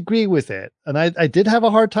don't always agree with it. And I did have a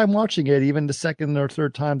hard time watching it, even the second or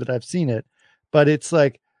third time that I've seen it, but it's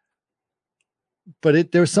like,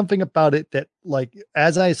 there's something about it that like,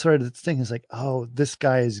 as I started thinking, it's like, oh, this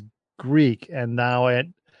guy is Greek. And now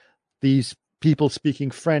these people speaking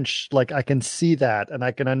French, like I can see that and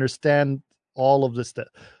I can understand all of this stuff.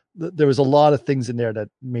 There was a lot of things in there that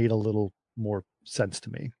made a little more sense to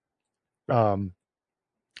me. So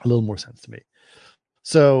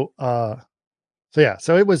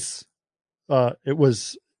it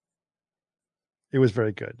was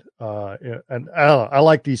very good. And I don't know, I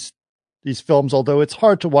like these films, although it's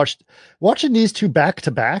hard to watching these two back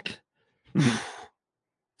to back.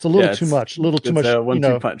 It's a little too much. A little too much.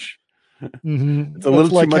 1-2 punch. It's a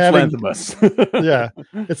little like too much Lanthimos. Yeah,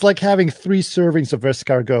 it's like having 3 servings of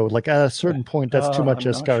escargot. Like at a certain point, that's too much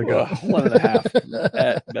escargot. Sure. 1.5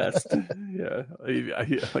 at best. Yeah,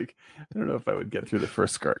 like I don't know if I would get through the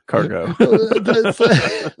first cargo.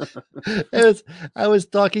 I was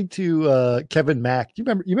talking to Kevin Mack. You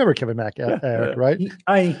remember Kevin Mack, Eric, right?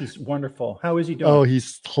 I think he's wonderful. How is he doing? Oh,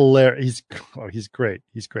 he's hilarious. He's great.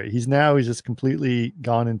 He's great. He's just completely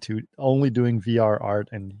gone into only doing VR art,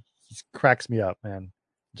 and he cracks me up, man.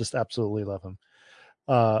 Just absolutely love him.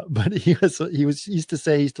 But he used to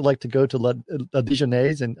say he used to like to go to La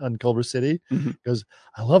Dijonnaise on Culver City. He goes,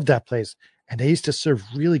 I love that place. And they used to serve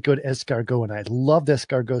really good escargot. And I loved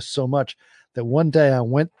escargot so much that one day I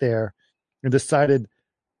went there and decided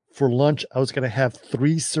for lunch, I was going to have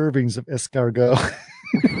 3 servings of escargot.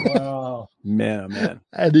 Wow. Man.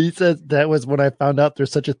 And he said that was when I found out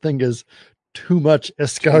there's such a thing as too much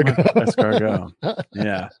escargot.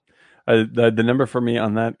 Yeah. The number for me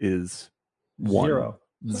on that is 1. 0.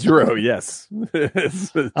 Zero, yes.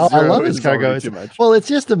 I love his cargo. Too much. Well, it's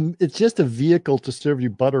just a vehicle to serve you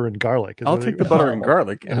butter and garlic. I'll take the butter and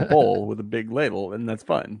garlic in a bowl with a big ladle, and that's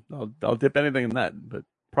fine. I'll dip anything in that, but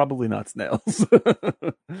probably not snails.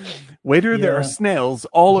 Waiter, there are snails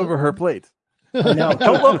all over her plate. No,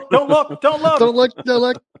 don't look, don't look, don't look. Don't look, don't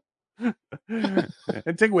look.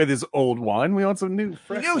 And take away this old wine. We want some new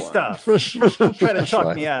wine. Stuff. Fresh Try to talk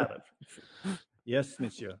wine. me out of. Yes,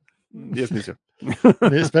 monsieur. Yes, monsieur.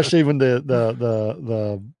 Especially when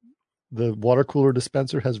the water cooler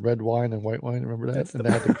dispenser has red wine and white wine. Remember that? That's and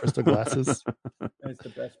they have the crystal glasses. That's the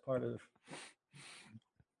best part of.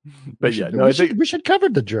 But we should cover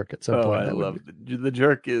The Jerk at some point. I love it. The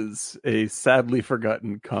Jerk is a sadly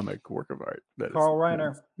forgotten comic work of art. That Carl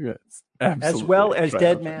Reiner. Yes, As well as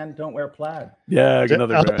Dead Man Don't Wear Plaid. Yeah,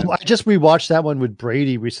 another. I just rewatched that one with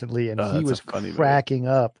Brady recently, and he was funny cracking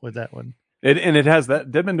up with that one. It has that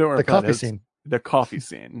Dead Man Don't Wear Plaid. The coffee scene. The coffee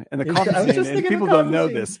scene. And the coffee scene, and people don't know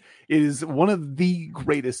this, is one of the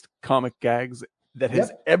greatest comic gags that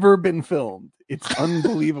has ever been filmed. It's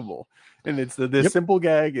unbelievable. And it's the simple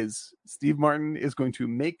gag is Steve Martin is going to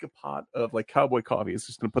make a pot of like cowboy coffee. He's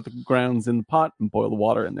just going to put the grounds in the pot and boil the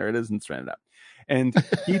water, and there it is, and strain it out. And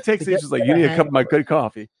he takes it, he's just like, you need a cup of my good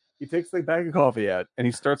coffee. He takes the bag of coffee out, and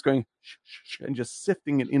he starts going and just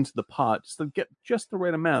sifting it into the pot just to get just the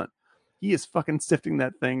right amount. He is fucking sifting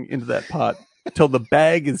that thing into that pot till the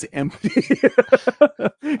bag is empty.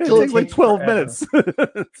 It takes like 12 minutes.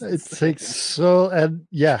 It takes and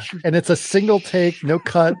it's a single take, no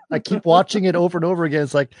cut. I keep watching it over and over again.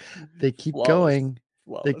 It's like they keep going.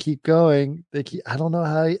 They keep going. I don't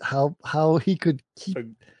know how he could keep.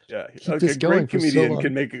 A great comedian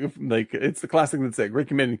can make it's the classic that say great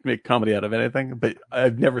comedian can make comedy out of anything, but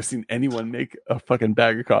I've never seen anyone make a fucking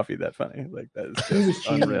bag of coffee that funny. Like that is just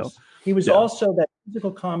unreal. He was also that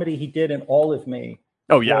physical comedy he did in All of Me.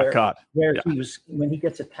 Oh yeah, God. Where he was when he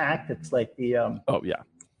gets attacked, it's like the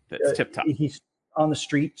that's tip top. He's on the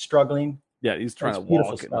street struggling. Yeah, he's trying to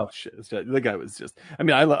walk and shit. The guy was just. I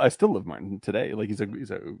mean, I still love Martin today. Like he's a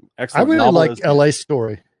excellent. I really like LA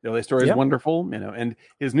Story. The LA Story is wonderful, and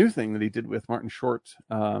his new thing that he did with Martin Short.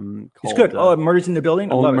 Called, it's good. Murders in the Building.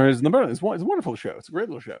 Murders in the Building. It's a wonderful show. It's a great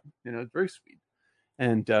little show. It's very sweet.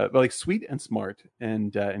 And like sweet and smart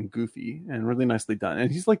and goofy and really nicely done.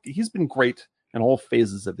 And he's been great in all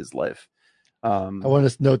phases of his life. I want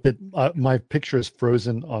to note that my picture is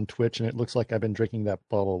frozen on Twitch, and it looks like I've been drinking that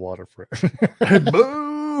bottle of water forever.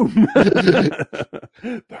 Boom!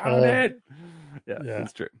 Found it. Yeah,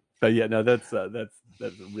 that's true. But yeah, no, that's a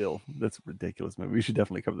ridiculous movie. We should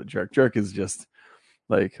definitely cover The Jerk. Jerk is just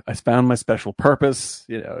like I found my special purpose.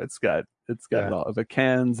 It's got all the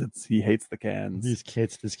cans. He hates the cans. He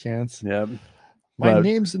hates his cans. Yeah. My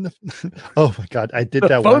name's in the. Oh my God! I did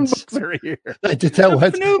that phone once. Books are here. I did that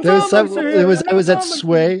once. I was at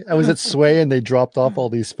Sway. I was at Sway, and they dropped off all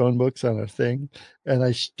these phone books on a thing, and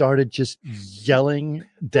I started just yelling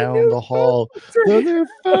down the hall. The new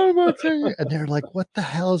phone books are here. And they're like, "What the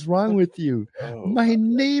hell is wrong with you? My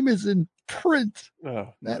name is in print.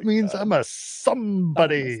 That means I'm a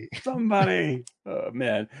somebody. Somebody. Oh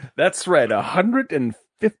man, that's right.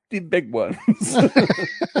 150 big ones."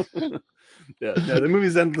 Yeah, no, the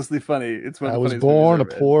movie's endlessly funny. It's one. I was born a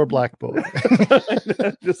poor black boy.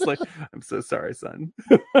 Just like I'm so sorry, son.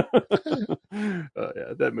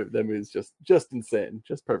 That movie is just insane,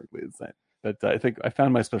 just perfectly insane. But I think I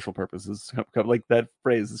found my special purposes. Like that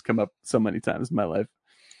phrase has come up so many times in my life,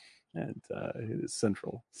 and it is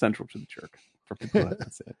central to The Jerk for people that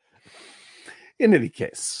can say it. In any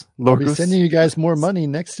case, I'll be sending you guys more money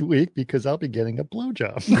next week because I'll be getting a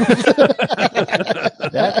blowjob.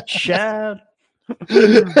 That Chad.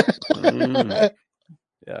 Yeah.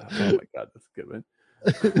 Oh my God, that's a good one.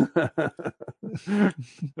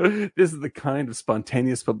 This is the kind of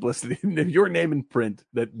spontaneous publicity. Your name in print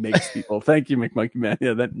that makes people. Thank you, McMonkey Man.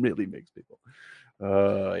 Yeah, that really makes people.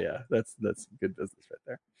 Yeah, that's good business right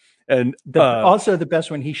there. And also the best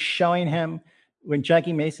when he's showing him. When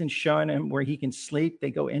Jackie Mason's showing him where he can sleep, they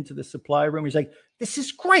go into the supply room. He's like, "This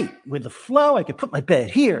is great with the flow. I could put my bed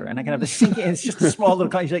here, and I can have the sink. And it's just a small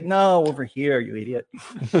little." He's like, "No, over here, you idiot."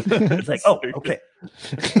 It's like, "Oh, okay."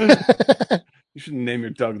 You shouldn't name your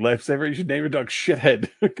dog Lifesaver. You should name your dog Shithead.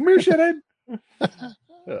 Come here, Shithead.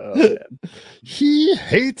 Oh, man. He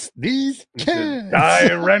hates these cans.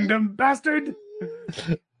 Die, random bastard.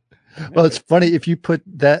 Well, it's funny if you put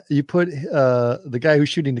the guy who's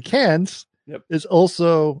shooting the cans. Yep. Is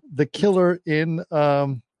also the killer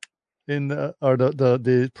the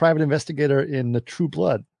private investigator in the True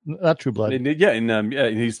Blood. not True Blood. Yeah,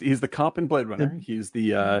 he's the cop in Blade Runner. He's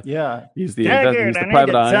the he's the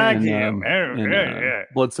private eye in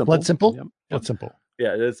Blood Simple. Blood Simple. Yep. Blood Simple.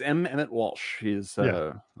 Yeah, it's Emmett Walsh. He's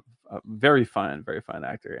a very fine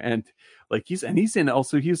actor, and like he's in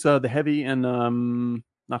also he's the heavy in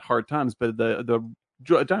not Hard Times, but the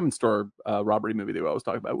Diamond Store robbery movie that we always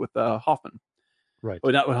talk about with Hoffman. Right. Oh,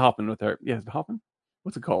 not with Hoffman. With her. Yeah, Hoffman.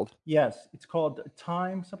 What's it called? Yes, it's called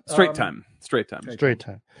Time. Straight Time.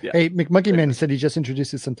 Yeah. Yeah. Hey, McMonkey Man said he just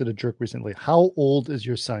introduced his son to the Jerk recently. How old is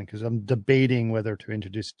your son? Because I'm debating whether to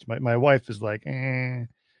introduce it. My wife is like, eh.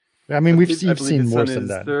 I mean, we've seen more than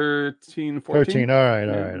that. 13, 14. 13. All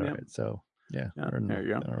right. So yeah, there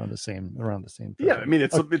you go. Around the same. Yeah, I mean,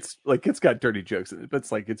 it's like it's got dirty jokes in it, but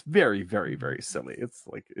it's like it's very, very, very silly. It's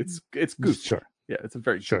like it's goofy. Sure. Yeah, it's a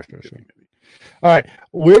very sure. movie. All right,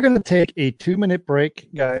 we're going to take a 2-minute break,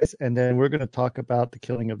 guys, and then we're going to talk about the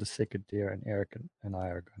killing of the sacred deer. And Eric and I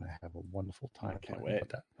are going to have a wonderful time. I can't wait. About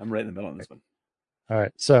that. I'm right in the middle on this one. All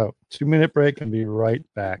right, so 2-minute break and be right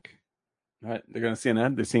back. All right, they're going to see an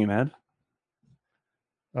ad. They're seeing an ad.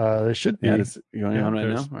 There should be. Yeah, it's going on right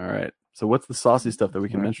now. All right. So what's the saucy stuff that we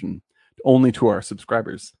can mention only to our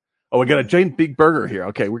subscribers? Oh, we got a giant big burger here.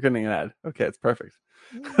 Okay, we're getting an ad. Okay, it's perfect.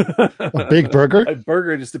 A big burger? A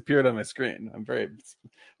burger just appeared on my screen.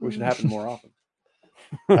 We should happen more often.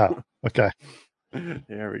 Oh, okay.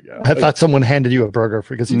 There we go. I thought someone handed you a burger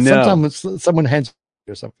because sometimes someone hands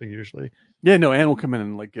you something usually. Yeah, no, Anne will come in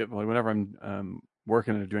and whenever I'm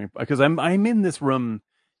working and doing, because I'm in this room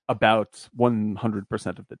about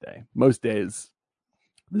 100% of the day. Most days,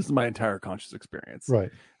 this is my entire conscious experience. Right.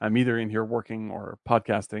 I'm either in here working or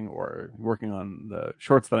podcasting or working on the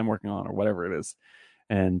shorts that I'm working on or whatever it is.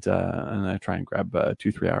 And I try and grab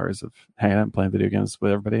 2-3 hours of hanging out and playing video games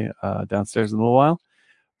with everybody downstairs in a little while.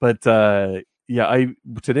 But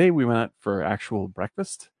today we went out for actual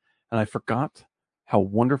breakfast, and I forgot how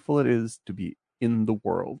wonderful it is to be in the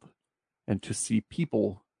world and to see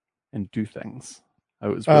people and do things. I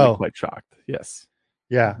was really quite shocked. Yes.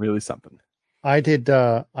 Yeah. Really something. I did.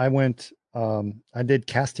 I did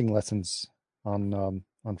casting lessons on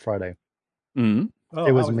Friday. Mm-hmm.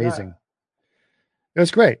 It was amazing. It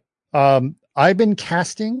was great. I've been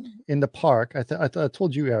casting in the park. I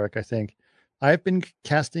told you, Eric. I think I've been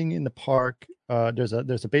casting in the park. There's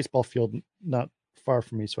a baseball field not far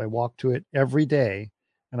from me, so I walk to it every day,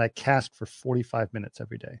 and I cast for 45 minutes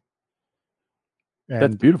every day. And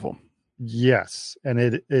that's beautiful. Yes, and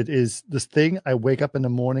it is this thing I wake up in the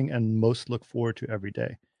morning and most look forward to every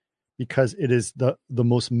day, because it is the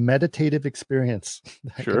most meditative experience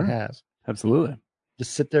that I can have. Absolutely.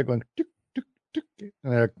 Just sit there going, tuk, tuk, tuk.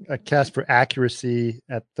 And I cast for accuracy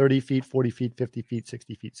at 30 feet, 40 feet, 50 feet,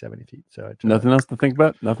 60 feet, 70 feet. So nothing else to think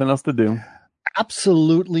about, nothing else to do.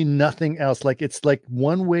 Absolutely nothing else. Like it's like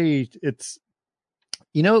one way. It's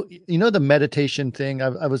you know the meditation thing.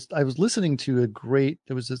 I was listening to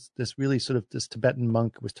there was this really sort of this Tibetan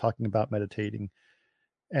monk was talking about meditating,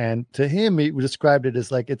 and to him he described it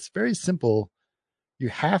as like it's very simple. You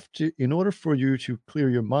have to, in order for you to clear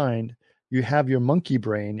your mind, you have your monkey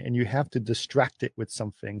brain and you have to distract it with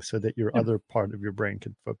something so that your other part of your brain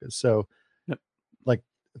can focus. So like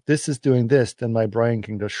if this is doing this, then my brain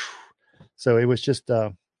can go. So it was just,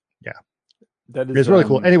 That is, it was really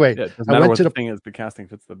cool. Anyway, I went to the thing is the casting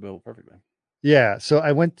fits the bill perfectly. Yeah. So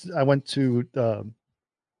I went to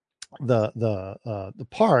the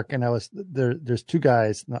park, and I was there. There's two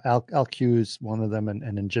guys, Al Q's one of them, and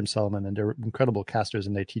then Jim Solomon, and they're incredible casters,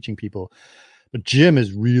 and they're teaching people. But Jim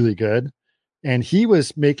is really good, and he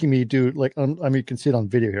was making me do like, I mean, you can see it on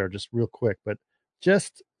video here, just real quick, but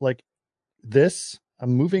just like this,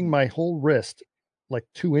 I'm moving my whole wrist like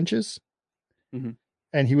 2 inches. Mm-hmm.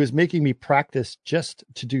 And he was making me practice just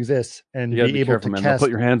to do this and be able to cast. Don't put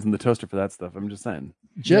your hands in the toaster for that stuff. I'm just saying.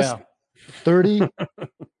 30.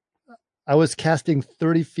 I was casting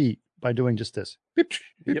 30 feet by doing just this. Beep,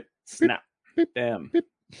 beep, yep. Snap. Beep, bam. Beep.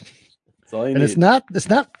 That's all you need. It's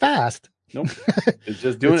not fast. Nope. It's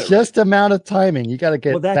just doing it's just amount of timing. You got to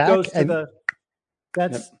get that back. Goes to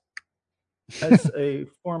that's as a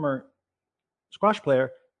former squash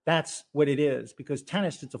player. That's what it is, because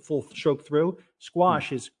tennis, it's a full stroke through.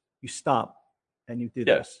 Squash is you stop and you do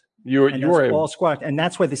this. You are all squash. And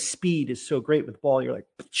that's why the speed is so great with the ball. You're like,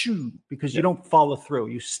 because you don't follow through.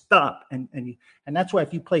 You stop. And that's why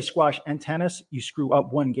if you play squash and tennis, you screw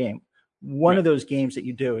up one game. One of those games that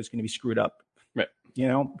you do is going to be screwed up. Right.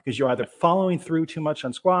 Because you're either following through too much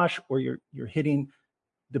on squash or you're hitting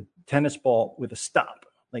the tennis ball with a stop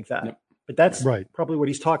like that. Yep. But that's probably what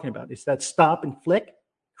he's talking about. It's that stop and flick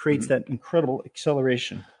creates that incredible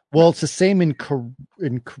acceleration. Well, it's the same in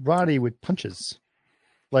karate with punches.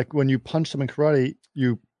 like when you punch someone in karate,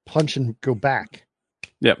 you punch and go back.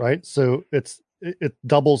 Yep. Right. So it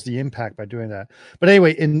doubles the impact by doing that. But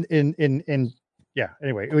anyway, anyway,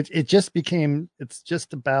 it just became, it's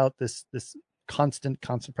just about this constant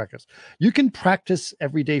practice. You can practice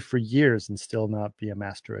every day for years and still not be a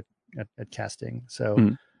master at casting.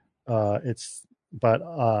 So but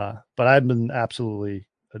I've been absolutely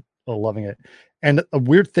loving it. And a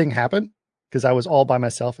weird thing happened because I was all by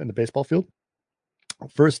myself in the baseball field.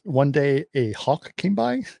 First, one day a hawk came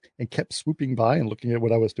by and kept swooping by and looking at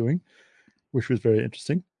what I was doing, which was very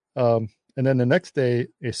interesting. And then the next day,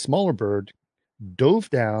 a smaller bird dove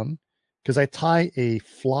down because I tie a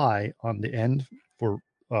fly on the end for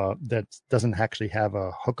that doesn't actually have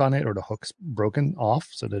a hook on it, or the hook's broken off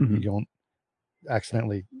so that you don't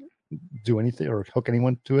accidentally do anything or hook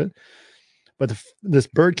anyone to it. But this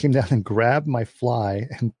bird came down and grabbed my fly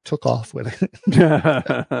and took off with it.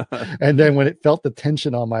 And then when it felt the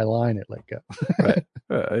tension on my line, it let go. Right.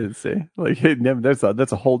 I see. Like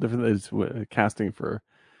that's a whole different casting for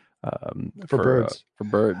birds. For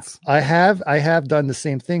birds. I have done the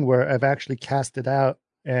same thing where I've actually cast it out,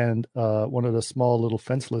 and one of the small little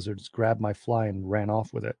fence lizards grabbed my fly and ran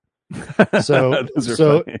off with it. So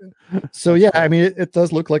yeah, I mean it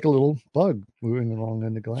does look like a little bug moving along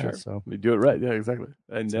in the glass. Sure. So we do it right. Yeah, exactly.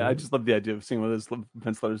 And I just love the idea of seeing one of those little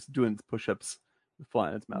fence lizards doing push-ups with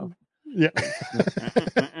fly in its mouth. Yeah.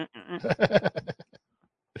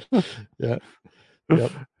 Yeah. Yep.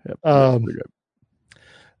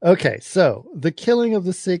 Okay, so the killing of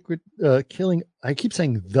the sacred I keep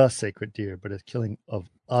saying the sacred deer, but it's killing of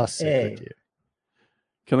a sacred deer.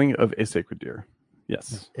 Killing of a sacred deer.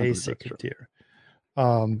 Yes. A sacred deer.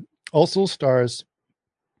 Also stars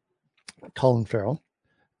Colin Farrell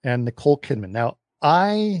and Nicole Kidman. Now,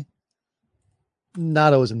 I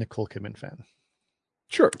not always a Nicole Kidman fan.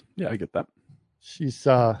 Sure. Yeah, I get that. She's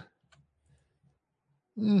not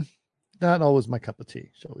always my cup of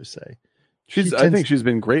tea, shall we say. I think she's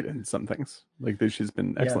been great in some things. Like she's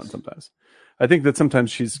been excellent sometimes. I think that sometimes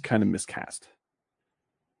she's kind of miscast.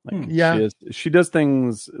 Like she does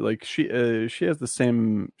things like she has the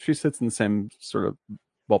same, she sits in the same sort of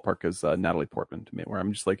ballpark as Natalie Portman to me, where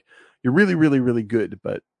I'm just like, you're really, really, really good,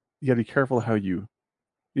 but you got to be careful how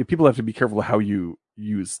people have to be careful how you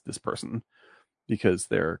use this person, because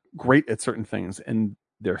they're great at certain things and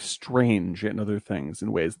they're strange in other things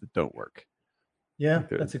in ways that don't work. Yeah,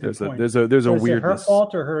 that's a good point. There's a weirdness. Is it her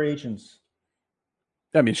fault or her agents?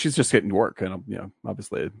 I mean, she's just getting work, and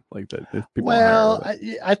obviously, like the people. Well,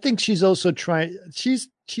 I think she's also trying. She's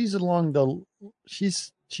along the.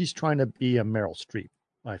 She's trying to be a Meryl Streep.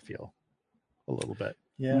 I feel a little bit.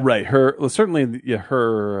 Yeah. Right. Certainly,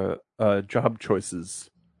 her job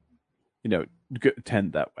choices,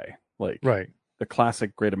 tend that way. Like the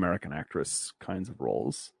classic great American actress kinds of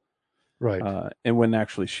roles. Right. And when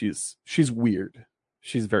actually she's weird,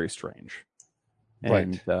 she's very strange.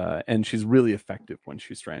 And she's really effective when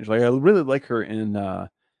she's strange. Like I really like her in talking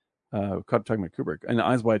about Kubrick and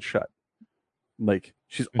Eyes Wide Shut. Like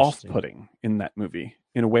she's off-putting in that movie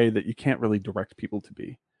in a way that you can't really direct people to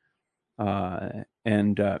be, and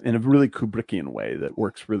in a really Kubrickian way that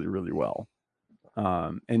works really, really well.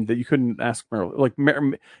 And that you couldn't ask Meryl,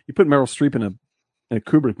 you put Meryl Streep in a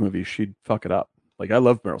Kubrick movie, she'd fuck it up. Like I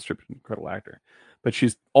love Meryl Streep, an incredible actor, but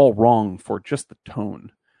she's all wrong for just the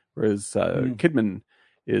tone. Whereas Kidman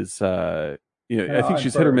is, I think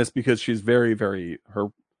she's hit or miss because she's very, very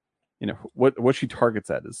what she targets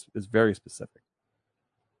at is very specific.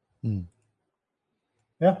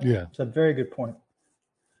 Yeah, it's a very good point.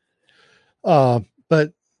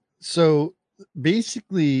 But so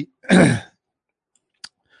basically,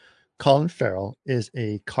 Colin Farrell is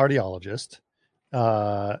a cardiologist,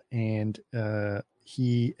 and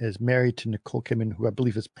he is married to Nicole Kidman, who I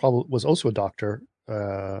believe was also a doctor.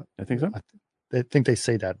 I think so. I think they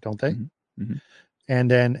say that, don't they? Mm-hmm. And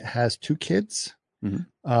then has two kids,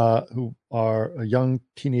 who are a young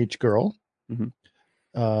teenage girl,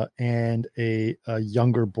 and a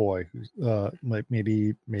younger boy who's like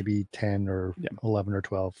maybe 10 or 11 or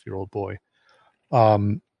 12-year-old boy.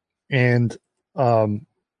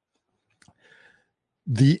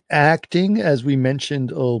 The acting, as we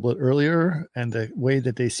mentioned a little bit earlier, and the way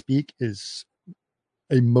that they speak is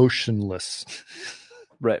emotionless.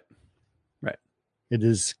 Right. It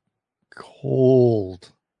is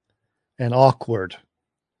cold and awkward.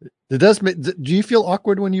 Do you feel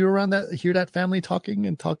awkward when you're around hear that family talking?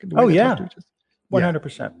 Oh yeah,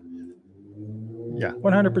 100%. Yeah,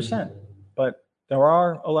 100%. But there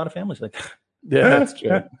are a lot of families like that. Yeah, that's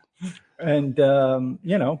true. And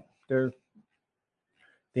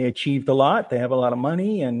they achieved a lot. They have a lot of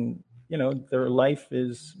money, and their life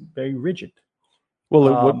is very rigid.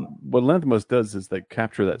 Well, what Lanthimos does is they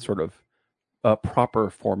capture that sort of proper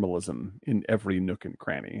formalism in every nook and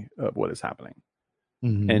cranny of what is happening,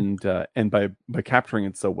 and by capturing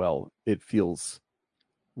it so well, it feels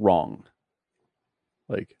wrong.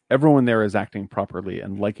 Like everyone there is acting properly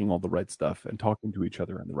and liking all the right stuff and talking to each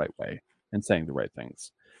other in the right way and saying the right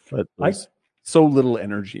things, but there's so little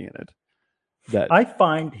energy in it that I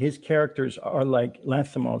find his characters are like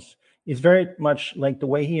Lanthimos is very much like the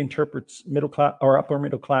way he interprets middle class or upper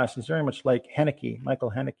middle class is very much like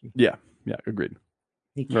Michael Haneke. Yeah, agreed.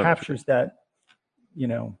 He captures that,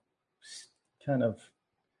 kind of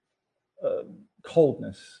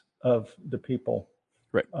coldness of the people,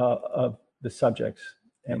 right? Of the subjects,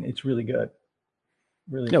 and it's really good.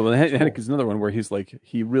 Really, yeah. Well, Haneke is another one where he's like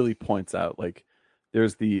he really points out like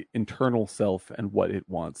there's the internal self and what it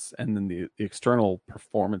wants, and then the external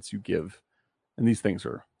performance you give, and these things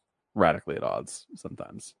are radically at odds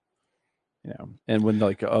sometimes, and when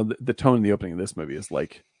like the tone in the opening of this movie is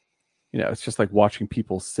like, it's just like watching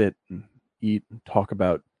people sit and eat and talk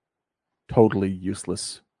about totally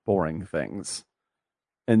useless, boring things,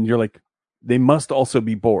 and you're like, they must also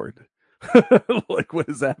be bored. Like what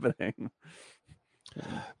is happening?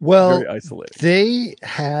 Well, very isolated. They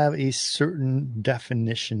have a certain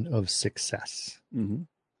definition of success,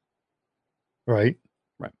 right?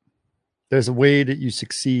 There's a way that you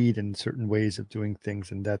succeed in certain ways of doing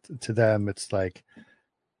things. And that to them, it's like,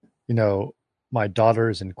 my daughter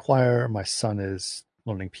is in choir, my son is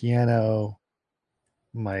learning piano,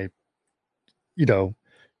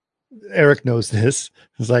 Eric knows this.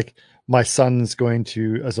 It's like my son's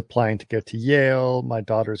is applying to get to Yale. My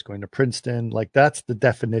daughter's going to Princeton. Like that's the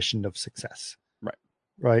definition of success.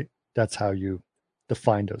 Right. That's how you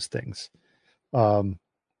define those things. And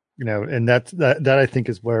that I think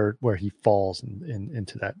is where he falls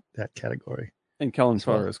into that category. And Kellen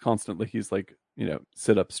Farr is constantly, he's like,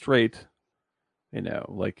 sit up straight,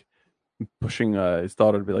 like pushing his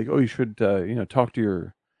daughter to be like, oh, you should, talk to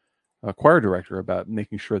your choir director about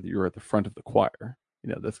making sure that you're at the front of the choir,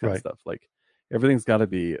 this kind of stuff. Like everything's got to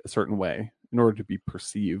be a certain way in order to be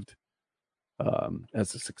perceived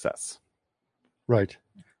as a success. Right.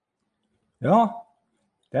 Yeah,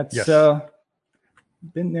 that's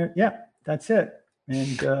been there. Yeah, that's it.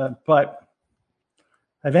 And but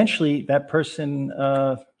eventually that person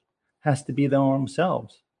has to be their own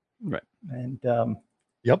themselves. Right. And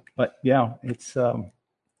yep. But yeah, it's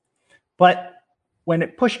but when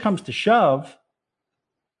push comes to shove,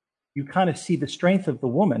 you kind of see the strength of the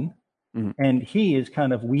woman, and he is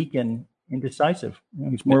kind of weak and indecisive.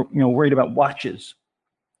 He's more, worried about watches.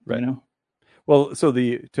 Right. Well, so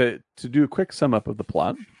to do a quick sum up of the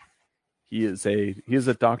plot, he is a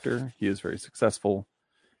doctor. He is very successful,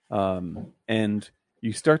 and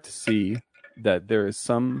you start to see that there is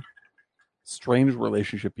some strange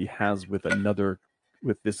relationship he has with his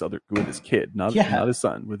kid, not his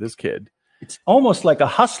son, with his kid. It's almost like a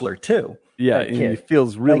hustler too. Yeah, and he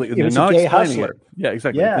feels really. Like they're not explaining it. Yeah,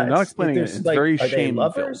 exactly. Yeah, they're not explaining it. It's like, very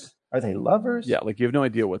shame-filled. Are they lovers? Yeah, like you have no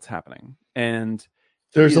idea what's happening, and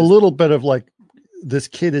there's a little bit of like this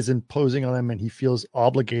kid is imposing on him, and he feels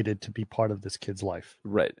obligated to be part of this kid's life.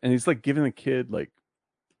 Right, and he's like giving the kid like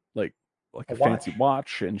a fancy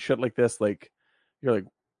watch and shit like this. Like you're like,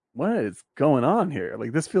 what is going on here?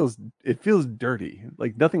 Like this feels dirty.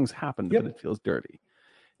 Like nothing's happened, but it feels dirty.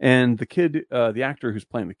 And the kid, the actor who's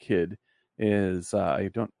playing the kid is I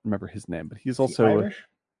don't remember his name, but he's also Irish?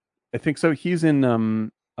 I think so. He's in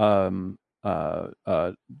Dunkirk,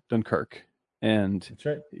 and that's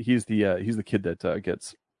right. He's the kid that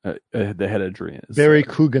gets the head injury. Barry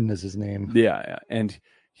Coogan is his name. Yeah, and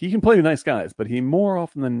he can play nice guys, but he more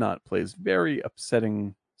often than not plays very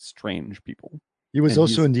upsetting, strange people. He was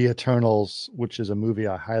also in The Eternals, which is a movie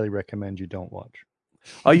I highly recommend you don't watch.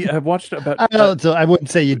 I've watched about. I wouldn't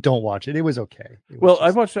say you don't watch it. It was okay.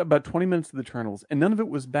 I've watched about 20 minutes of The Eternals, and none of it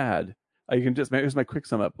was bad. Here's my quick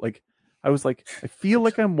sum up. Like, I was like, I feel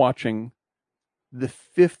like I'm watching the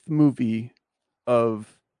 5th movie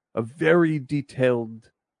of a very detailed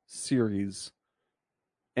series,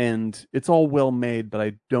 and it's all well made, but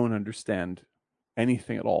I don't understand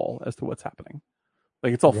anything at all as to what's happening.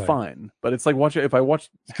 Like it's all fine, but it's like if I watch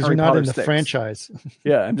because you're not in the franchise.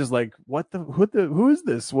 Yeah, I'm just like, who is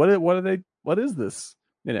this? What is this?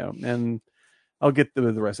 And I'll get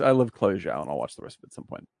the rest. I love Chloe Zhao, and I'll watch the rest of it at some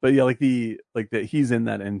point. But yeah, he's in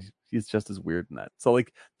that, and he's just as weird in that. So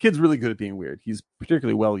like, kid's really good at being weird. He's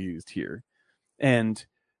particularly well used here, and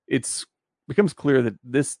it's becomes clear that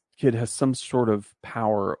this kid has some sort of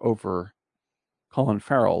power over Colin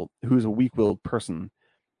Farrell, who's a weak-willed person.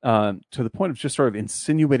 to the point of just sort of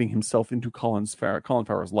insinuating himself into Colin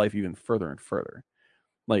Farrell's life even further and further.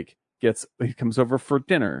 Like, he comes over for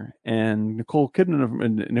dinner, and Nicole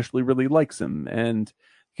Kidman initially really likes him, and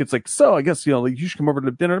the kid's like, so I guess, like, you should come over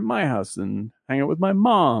to dinner at my house and hang out with my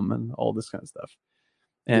mom and all this kind of stuff.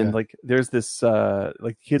 And like, there's this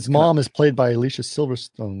like, his mom is played by Alicia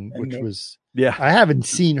Silverstone, which was I haven't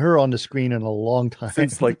seen her on the screen in a long time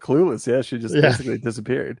since like Clueless. Yeah, she just basically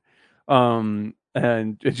disappeared. And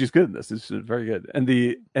she's good in this. It's very good.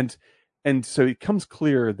 And so it becomes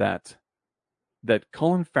clear that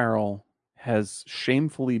Colin Farrell has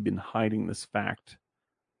shamefully been hiding this fact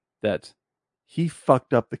that he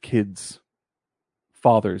fucked up the kid's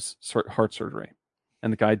father's heart surgery,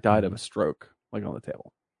 and the guy died of a stroke, like, on the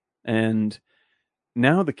table. And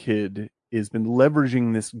now the kid has been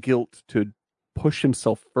leveraging this guilt to push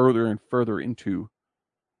himself further and further into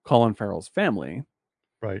Colin Farrell's family.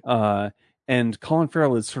 Right. And Colin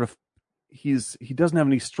Farrell is sort of, he doesn't have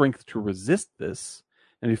any strength to resist this.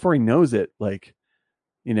 And before he knows it, like,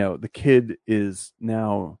 the kid is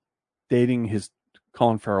now dating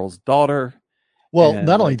Colin Farrell's daughter. Well,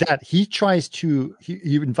 not only that, he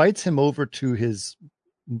invites him over to his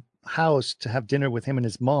house to have dinner with him and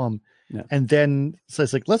his mom. Yeah. And then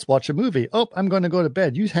says, like, let's watch a movie. Oh, I'm going to go to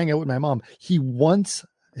bed. You hang out with my mom. He wants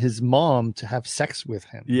his mom to have sex with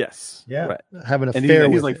him. Yes. Yeah. Right. Have an affair.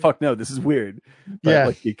 And he's like, fuck no, this is weird. But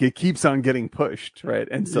like, it keeps on getting pushed. Right.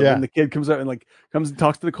 And so then the kid comes out and like comes and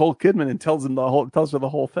talks to Nicole Kidman and tells her the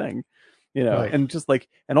whole thing, right. And just like,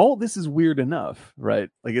 and all this is weird enough. Right.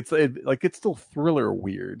 Like, it's still thriller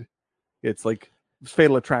weird. It's like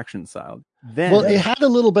Fatal Attraction style. Then it had a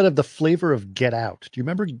little bit of the flavor of Get Out. Do you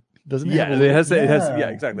remember? Doesn't it? Yeah, it has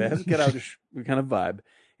exactly. It has a Get Out-ish kind of vibe.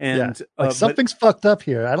 And something's fucked up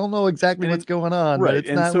here. I don't know exactly what's going on, but it's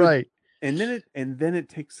not right. And then it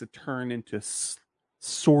takes a turn into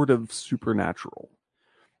sort of supernatural,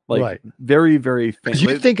 like very, very faint.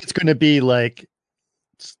 You think it's going to be like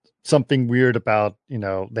something weird about,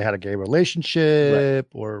 they had a gay relationship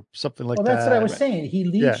or something like that. Well, that's what I was saying. He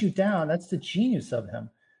leads you down. That's the genius of him.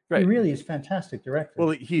 Right. He really is fantastic director. Well,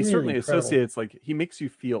 he really certainly associates, like, he makes you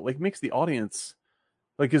feel like, makes the audience,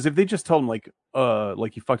 like, because if they just told him like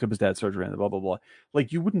he fucked up his dad's surgery and blah blah blah,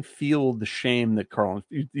 like, you wouldn't feel the shame that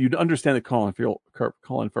you'd understand that Colin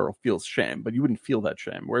Farrell feels shame, but you wouldn't feel that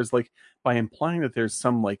shame. Whereas, like, by implying that there's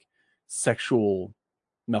some like sexual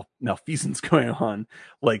malfeasance going on,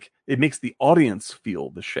 like, it makes the audience feel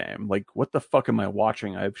the shame. Like, what the fuck am I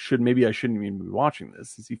watching? Maybe I shouldn't even be watching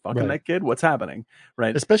this. Is he fucking that kid? What's happening?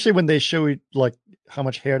 Right. Especially when they show like how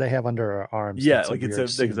much hair they have under our arms. Yeah, like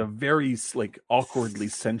it's a very like awkwardly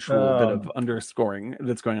sensual bit of underscoring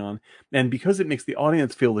that's going on. And because it makes the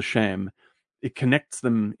audience feel the shame, it connects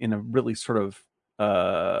them in a really sort of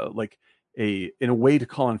in a way to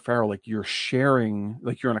Colin Farrell, like you're sharing,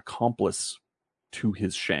 like you're an accomplice to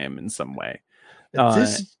his shame in some way.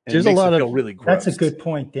 There's a lot of really gross. That's a good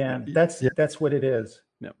point, Dan. That's what it is.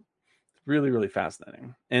 Yeah, really, really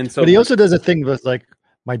fascinating. And so, but he also does a thing with like,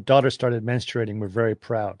 my daughter started menstruating. We're very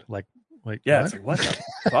proud. Like yeah, what? it's like, what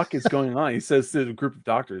the fuck is going on? He says to a group of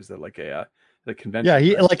doctors at like a convention. Yeah,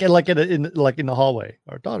 he in the hallway.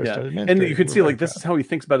 Our daughter started menstruating. And you can see like this is how he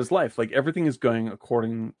thinks about his life. Like, everything is going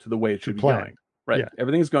according to the way it should be going. Right. Yeah.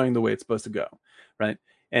 Everything is going the way it's supposed to go. Right.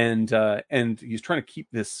 And he's trying to keep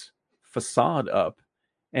this facade up,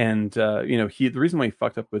 and the reason why he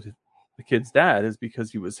fucked up with the kid's dad is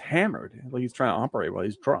because he was hammered. Like, he's trying to operate while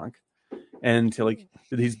he's drunk, and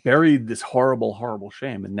he's buried this horrible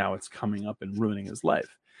shame, and now it's coming up and ruining his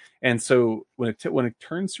life. And so when it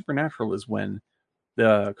turns supernatural is when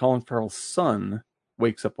the Colin Farrell's son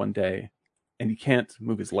wakes up one day and he can't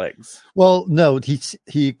move his legs. Well, no, he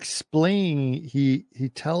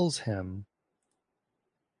tells him.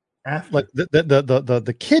 After. Like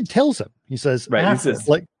the kid tells him, he says, right, he says,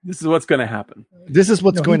 like, this is what's going to happen. This is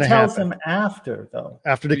what's going to happen. He tells him after, though.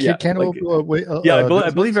 After the kid can't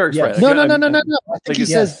I believe Eric's right. No. I think he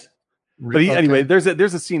says. But anyway, there's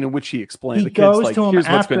a scene in which he explains, the kid's like, here's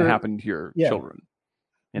what's going to happen to your children.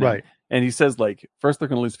 Right. And he says, like, first they're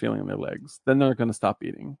going to lose feeling in their legs, then they're going to stop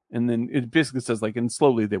eating, and then it basically says, like, and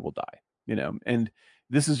slowly they will die. And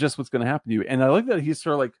this is just what's going to happen to you. And I like that he's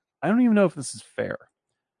sort of like, I don't even know if this is fair.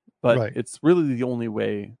 But it's really the only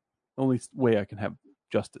way I can have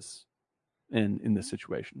justice in this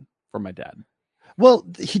situation for my dad. Well,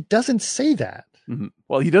 he doesn't say that. Mm-hmm.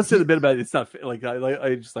 Well, he does say a bit about it's not like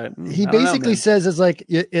I just like he basically says it's like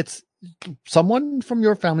it's someone from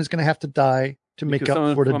your family is going to have to die to make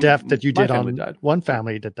up for the death that you did on one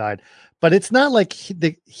family that died. But it's not like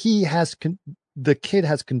he has the kid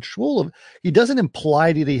has control of. He doesn't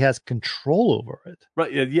imply that he has control over it.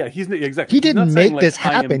 Right? Yeah. He's exactly. He didn't make this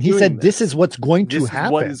happen. He said, "This is what's going to happen. This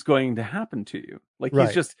is what is going to happen to you." Like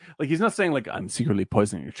he's just like he's not saying like I'm secretly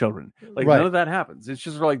poisoning your children. Like none of that happens. It's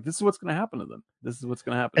just like this is what's going to happen to them. This is what's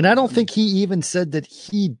going to happen. And I don't think he even said that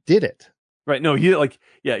he did it. Right? No, he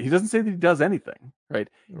doesn't say that he does anything. Right?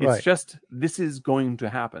 It's just this is going to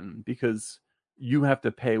happen because you have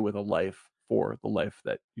to pay with a life for the life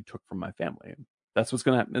that you took from my family. That's what's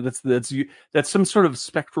going to happen. That's some sort of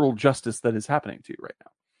spectral justice that is happening to you right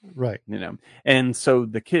now. Right. You know, and so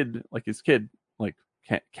the kid, his kid,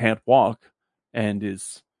 can't walk and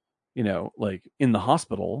is, like in the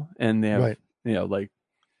hospital, and they have,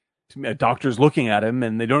 doctors looking at him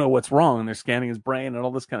and they don't know what's wrong, and they're scanning his brain and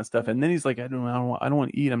all this kind of stuff. And then he's like, I don't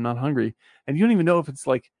want to eat. I'm not hungry. And you don't even know if it's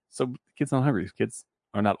like, so the kid's not hungry. Kids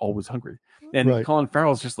are not always hungry. And Colin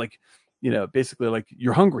Farrell's just like, basically like,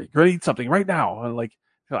 you're hungry, you're gonna eat something right now. And like,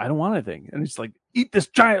 I don't want anything. And it's like, eat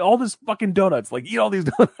all this fucking donuts, like eat all these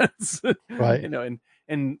donuts. Right.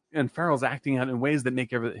 And Farrell's acting out in ways that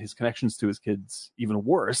make his connections to his kids even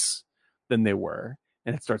worse than they were.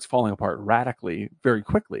 And it starts falling apart radically, very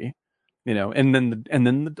quickly, and then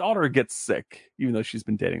the daughter gets sick, even though she's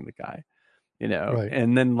been dating the guy.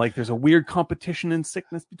 And then like there's a weird competition and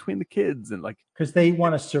sickness between the kids, and like because they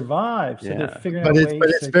want to survive, so they're figuring out ways.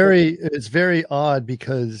 But it's very odd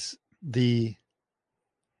because he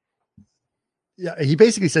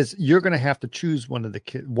basically says you're going to have to choose one of the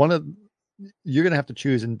kids. You're going to have to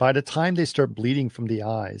choose, and by the time they start bleeding from the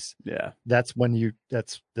eyes, that's when you're going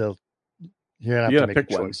to have to make a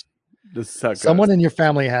choice. Someone in your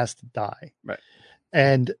family has to die, right?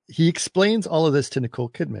 And he explains all of this to Nicole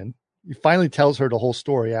Kidman. He finally tells her the whole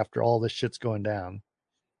story after all this shit's going down.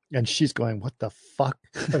 And she's going, what the fuck?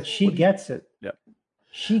 But she gets it. Yep.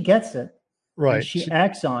 She gets it. Right. She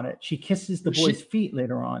acts on it. She kisses the boy's feet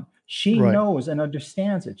later on. She knows and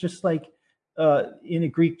understands it, just like in a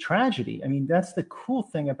Greek tragedy. I mean, that's the cool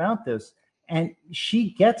thing about this. And she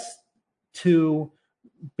gets to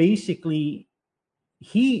basically,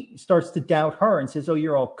 he starts to doubt her and says, oh,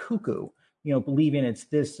 you're all cuckoo, believing it's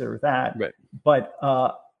this or that. Right. But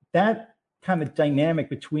that kind of dynamic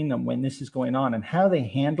between them when this is going on and how they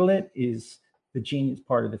handle it is the genius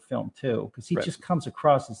part of the film too, because he just comes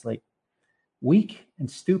across as like weak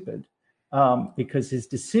and stupid because his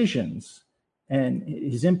decisions and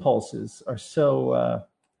his impulses are so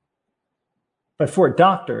but for a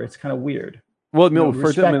doctor it's kind of weird. Well, no,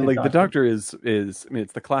 the doctor is it's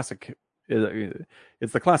the classic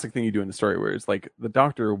thing you do in the story where it's like the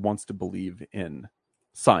doctor wants to believe in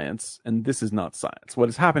science, and this is not science. What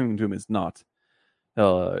is happening to him is not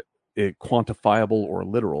quantifiable or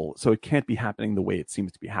literal, so it can't be happening the way it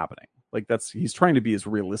seems to be happening. Like he's trying to be as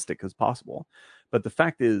realistic as possible, but the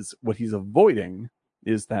fact is what he's avoiding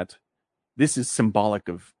is that this is symbolic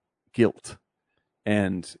of guilt,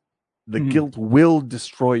 and the guilt will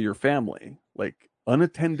destroy your family. Like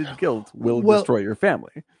unattended guilt will destroy your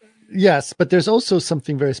family. Yes, but there's also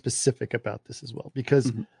something very specific about this as well,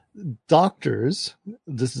 because doctors,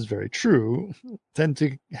 this is very true, tend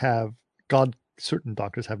to have certain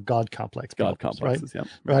doctors have God complexes, right? Yeah.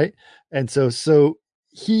 Right. And so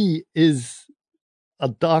he is a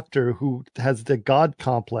doctor who has the God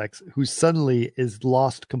complex, who suddenly is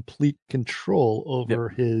lost complete control over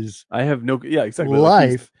his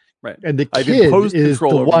life. Right. And the kid is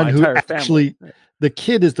the one who actually, the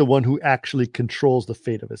kid is the one who actually controls the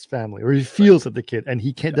fate of his family, or he feels that the kid, and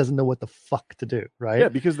he doesn't know what the fuck to do. Right. Yeah.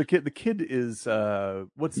 Because the kid is,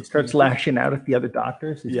 he starts lashing out at the other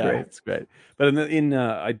doctors. It's great. But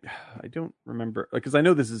I don't remember, because I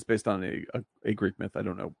know this is based on a Greek myth. I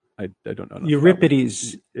don't know. I don't know.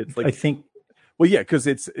 Euripides. It's like, I think. Well, yeah, because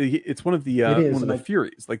it's one of the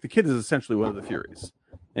Furies. Like the kid is essentially one of the Furies,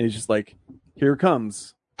 and he's just like, here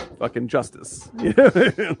comes fucking justice.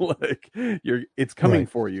 Like it's coming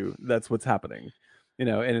for you. That's what's happening. And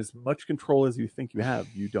as much control as you think you have,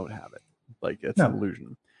 you don't have it. Like it's an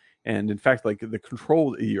illusion. And in fact, like the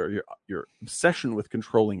control, your obsession with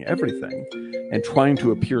controlling everything and trying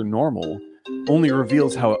to appear normal only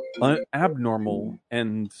reveals how abnormal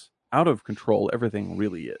and out of control everything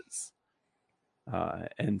really is.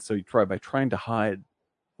 And so by trying to hide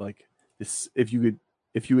like this, if you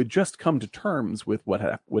had just come to terms with what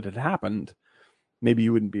had happened, maybe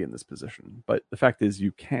you wouldn't be in this position. But the fact is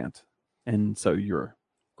you can't. And so you're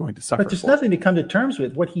going to suffer. But there's nothing to come to terms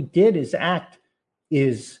with. What he did, his act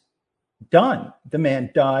is done. The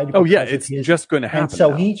man died. Oh yeah, it's just going to happen. And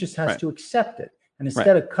so he just has to accept it. And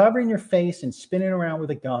instead of covering your face and spinning around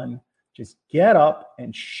with a gun, just get up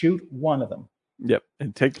and shoot one of them. Yep.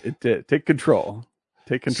 And take control.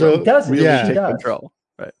 take control. He doesn't. Really Yeah. She take does. control.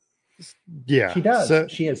 Right. Yeah. She does. So,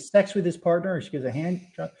 She has sex with his partner. She gives a hand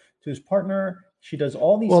to his partner. She does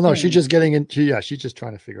all these well, no, things. she's just getting into. Yeah, she's just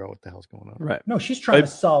trying to figure out what the hell's going on. Right. No, she's trying to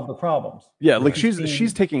solve the problems. Yeah, like Right.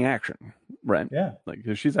 she's taking action. Right. Yeah. Like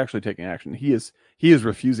she's actually taking action. He is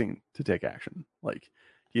refusing to take action. Like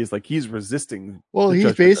he's resisting. Well, the he's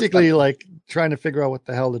judgment that's basically coming. like trying to figure out what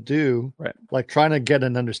the hell to do. Right. Like trying to get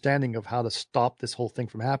an understanding of how to stop this whole thing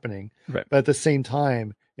from happening. Right. But at the same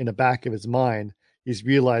time, in the back of his mind, he's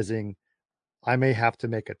realizing I may have to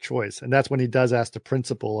make a choice. And that's when he does ask the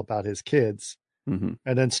principal about his kids, Mhm.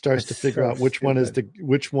 and then starts That's to figure so out which one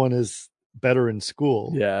is better in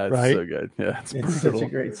school. Yeah, it's right? so good. Yeah, it's It's brutal. such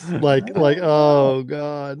a great. Like oh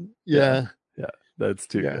god, yeah. That's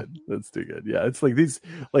too Yeah. good. That's too good. Yeah, it's like these,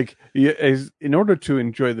 like, in order to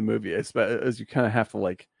enjoy the movie, as you kind of have to,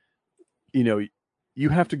 like, you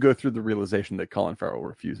have to go through the realization that Colin Farrell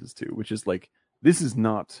refuses to, which is like, this is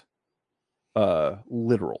not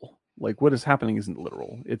literal. Like, what is happening isn't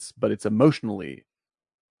literal. But it's emotionally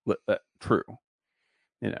true.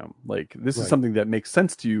 Like, this is Right. something that makes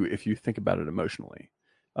sense to you if you think about it emotionally.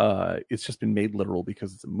 It's just been made literal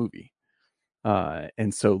because it's a movie.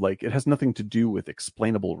 And so, like, it has nothing to do with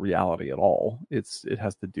explainable reality at all. It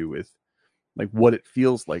has to do with, like, what it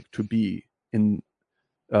feels like to be in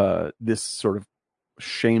this sort of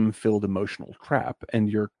shame-filled emotional trap, and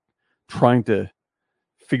you're trying to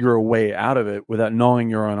figure a way out of it without gnawing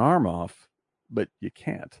your own arm off, but you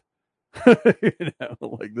can't.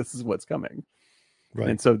 Like, this is what's coming. Right.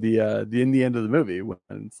 And so in the end of the movie, when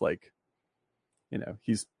it's like,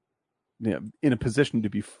 he's in a position to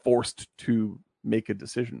be forced to make a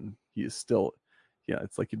decision, he is still,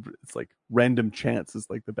 it's like random chance is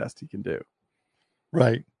like the best he can do.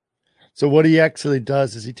 Right. So what he actually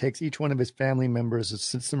does is he takes each one of his family members and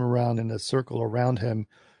sits them around in a circle around him.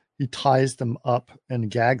 He ties them up and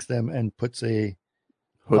gags them and puts a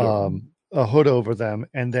hood over them,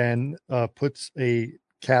 and then puts a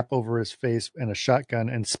cap over his face and a shotgun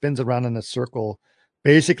and spins around in a circle,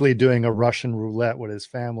 basically doing a Russian roulette with his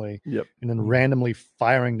family. Yep. And then randomly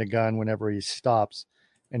firing the gun whenever he stops.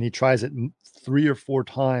 And he tries it 3 or 4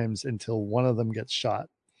 times until one of them gets shot.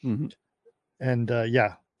 Mm-hmm. And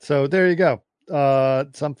yeah, so there you go.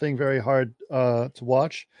 Something very hard to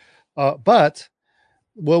watch. But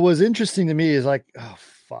what was interesting to me is like, oh,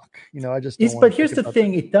 fuck. I just don't But here's the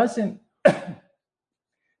thing. It doesn't,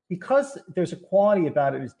 because there's a quality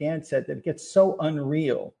about it, as Dan said, that it gets so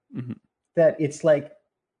unreal that it's like,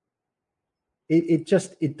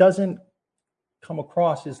 it doesn't come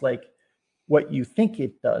across as like what you think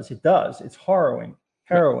it does. It does. It's harrowing.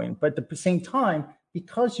 But at the same time,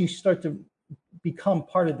 because you start to become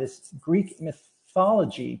part of this Greek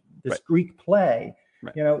mythology, this Greek play,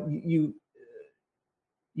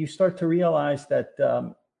 you start to realize that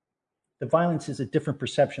the violence is a different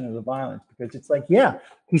perception of the violence, because it's like, yeah,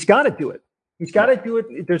 he's got to do it. He's got to do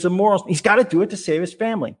it. There's a moral. He's got to do it to save his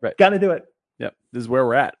family. Right. Got to do it. Yeah. This is where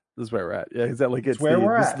we're at. Yeah. Is that like It's where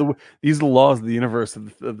we're at. These are the laws of the universe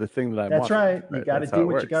of the thing that I'm That's watching. right. You got to do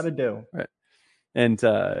what you got to do. Right. And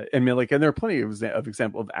I mean, like, and there are plenty of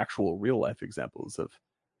example of actual real life examples of,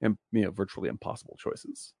 virtually impossible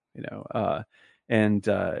choices. And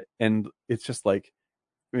it's just like,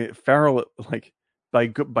 Farrell, like, by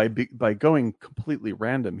going completely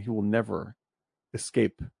random, he will never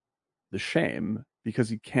escape the shame, because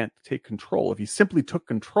he can't take control. If he simply took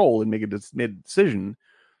control and made a decision,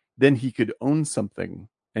 then he could own something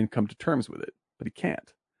and come to terms with it. But he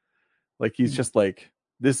can't. Like, he's just like,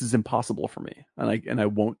 this is impossible for me, and I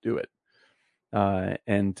won't do it.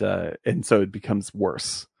 And so it becomes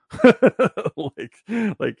worse.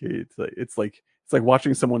 It's like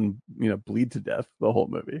watching someone bleed to death the whole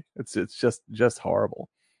movie. It's just horrible.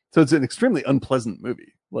 So it's an extremely unpleasant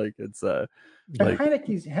movie. Like, it's like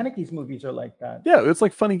Haneke's movies are like that. Yeah, it's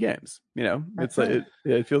like funny games. That's It's like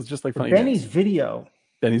it feels just like funny. Benny's games. Video.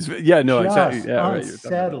 Exactly. Yeah,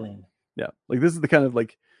 unsettling. Right. Yeah, like this is the kind of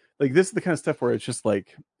like this is the kind of stuff where it's just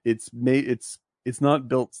like it's not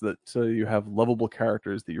built so you have lovable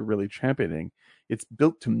characters that you're really championing. It's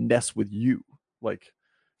built to mess with you. Like,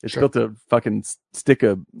 it's built to fucking stick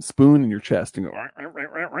a spoon in your chest and go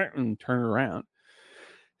and turn it around.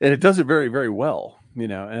 And it does it very, very well,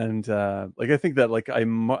 and like, I think that, like,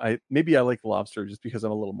 maybe I like The Lobster just because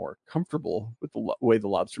I'm a little more comfortable with the way The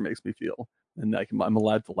Lobster makes me feel, and I'm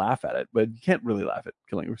allowed to laugh at it, but you can't really laugh at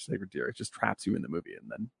Killing of a Sacred Deer. It just traps you in the movie, and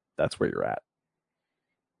then that's where you're at.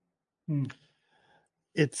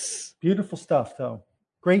 It's beautiful stuff, though.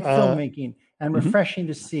 Great filmmaking and refreshing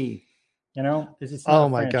to see. Because it's not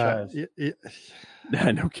my franchise.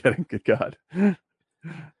 God. No kidding. Good God.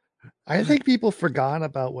 I think people forgot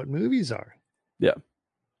about what movies are. Yeah.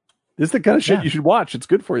 This is the kind of shit Yeah. you should watch. It's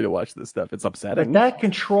good for you to watch this stuff. It's But upsetting. that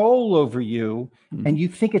control over you, Mhm. and you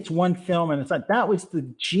think it's one film, and it's like that was the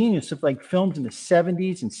genius of like films in the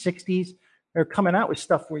 70s and 60s. They're coming out with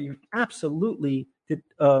stuff where you're absolutely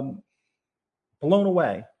blown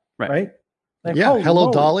away, Right. right? Like, Yeah, holy Hello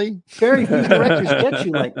moly. Dolly. Very few directors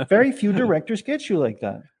get you like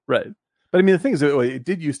that. Right. But I mean, the thing is, it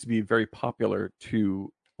did used to be very popular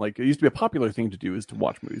to like. It used to be a popular thing to do is to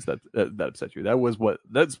watch movies that upset you.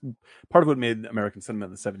 That's part of what made American cinema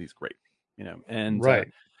in the '70s great, you know. And Right.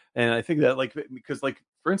 and I think that like because like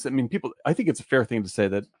for instance, I mean, people. I think it's a fair thing to say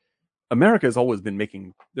that America has always been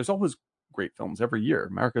making. There's always great films every year.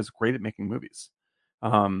 America is great at making movies.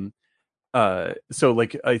 So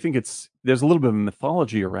like I think there's a little bit of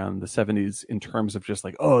mythology around the 70s in terms of just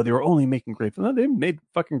like, oh, they were only making great films. No, they made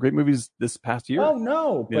fucking great movies this past year. Oh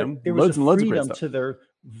no, You but know, there loads was a and loads of great freedom stuff. to their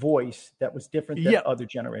voice that was different than Yeah. other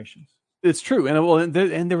generations. It's true, and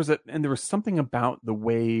there was something about the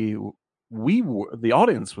way the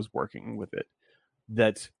audience was working with it,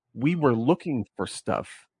 that we were looking for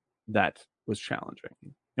stuff that was challenging,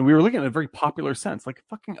 and we were looking at a very popular sense, like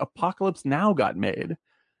fucking Apocalypse Now got made.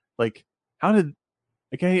 Like, how did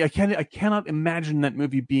I cannot imagine that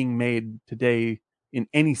movie being made today in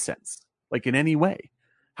any sense, like in any way.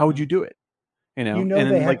 How would you do it? You know, You know, and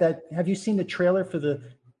they had like, that. Have you seen the trailer for the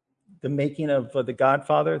making of The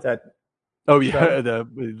Godfather? That oh yeah, show?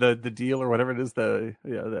 the deal or whatever it is.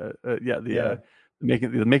 Yeah.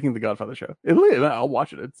 Making the Godfather show. I'll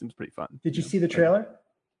watch it. It seems pretty fun. Did you see the trailer?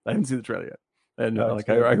 I haven't seen the trailer yet, and Oh, like it's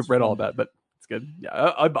good. I It's read all fun. about it, but it's good.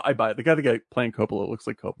 Yeah, I buy it. The guy playing Coppola looks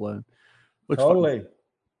like Coppola. Looks fun. Totally.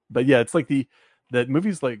 But yeah, it's like the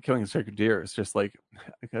movies like Killing a Sacred Deer is just like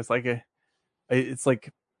it's like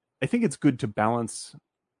I think it's good to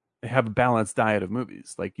have a balanced diet of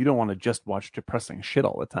movies. Like you don't want to just watch depressing shit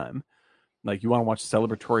all the time. Like you want to watch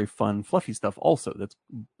celebratory, fun, fluffy stuff also.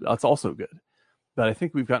 That's also good. But I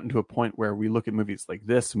think we've gotten to a point where we look at movies like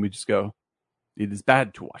this and we just go, it is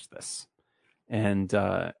bad to watch this. And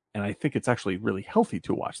I think it's actually really healthy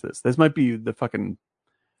to watch this. This might be the fucking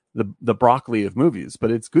the broccoli of movies,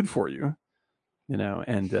 but it's good for you, you know.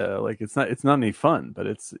 And like it's not any fun, but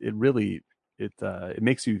it really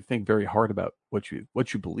makes you think very hard about what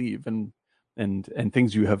you believe and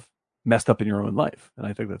things you have messed up in your own life. And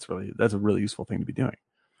I think that's a really useful thing to be doing.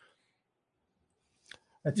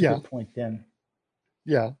 That's a Yeah. good point, Dan.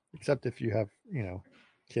 Yeah, except if you have,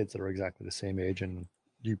 kids that are exactly the same age and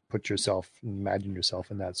you imagine yourself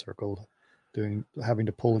in that circle having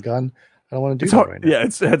to pull a gun. I don't want to do that right now. Yeah,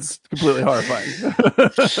 it's completely horrifying.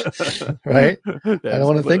 Right? Yeah, I don't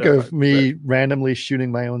want to think of me Right. randomly shooting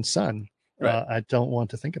my own son. Right. I don't want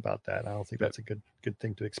to think about that. I don't think that's a good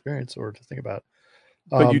thing to experience or to think about.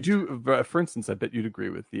 But you do, for instance, I bet you'd agree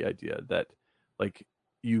with the idea that, like,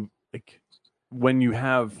 when you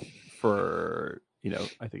have, I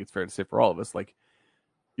think it's fair to say for all of us, like,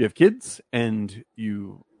 you have kids and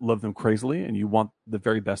you love them crazily and you want the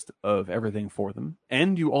very best of everything for them,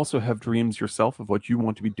 and you also have dreams yourself of what you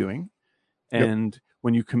want to be doing. And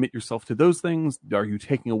when you commit yourself to those things, are you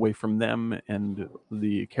taking away from them and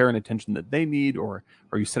the care and attention that they need, or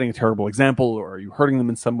are you setting a terrible example, or are you hurting them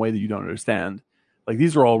in some way that you don't understand? Like,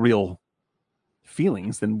 these are all real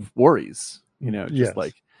feelings and worries, just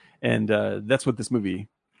Yes. and that's what this movie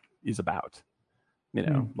is about.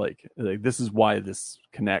 Like this is why this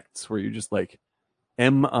connects, where you're just like,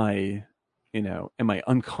 am I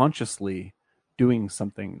unconsciously doing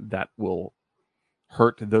something that will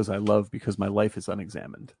hurt those I love because my life is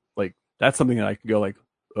unexamined? Like, that's something that I can go like,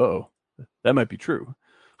 oh, that might be true.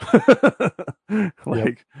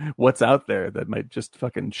 Like, what's out there that might just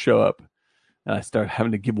fucking show up and I start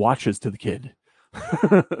having to give watches to the kid.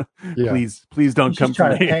 Please don't come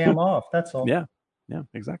try for to me. pay him off. That's all. Yeah,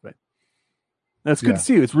 exactly. That's good to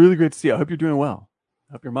see you. It's really great to see you. I hope you're doing well.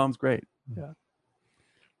 I hope your mom's great. Yeah.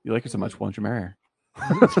 You like her so much, why don't you marry her?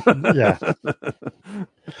 Yeah.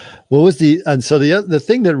 So the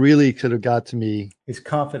thing that really could have got to me His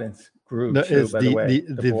confidence grew is by the way.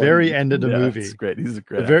 the very end of the movie. It's great. He's a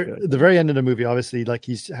great the very end of the movie, obviously, like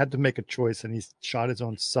he's had to make a choice and he's shot his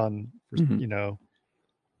own son,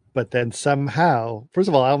 but then somehow, first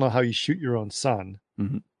of all, I don't know how you shoot your own son,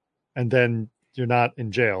 and then you're not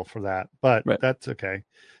in jail for that, but that's okay.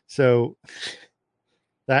 So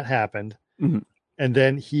that happened. And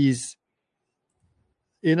then he's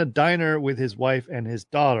in a diner with his wife and his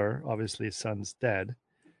daughter. Obviously his son's dead.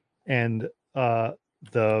 And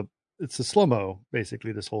it's a slow-mo,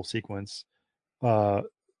 basically, this whole sequence.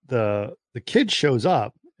 The kid shows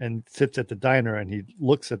up and sits at the diner and he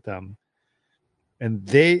looks at them, and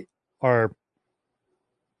are,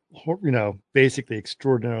 basically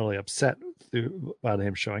extraordinarily upset about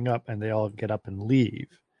him showing up, and they all get up and leave.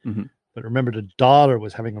 Mhm. But remember, the daughter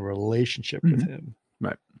was having a relationship with him.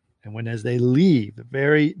 Right. And as they leave, the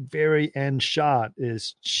very, very end shot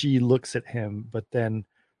is she looks at him, but then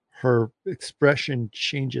her expression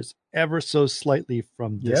changes ever so slightly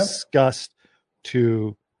from disgust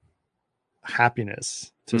to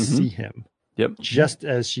happiness to see him. Yep. Just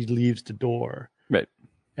as she leaves the door. Right.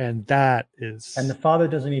 And that is. And the father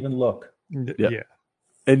doesn't even look. Yeah.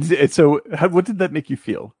 And so, what did that make you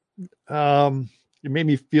feel? It made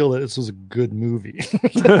me feel that this was a good movie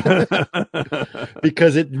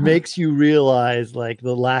because it makes you realize like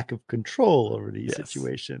the lack of control over these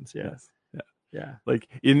situations. Yeah. Yes. Yeah. Like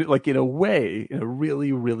in a way, in a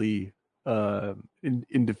really, really,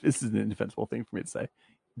 this is an indefensible thing for me to say.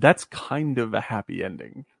 That's kind of a happy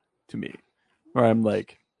ending to me, where I'm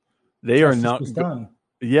like, they are not done.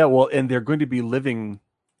 Yeah. Well, and they're going to be living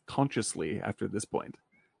consciously after this point.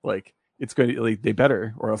 Like, it's going to, like, they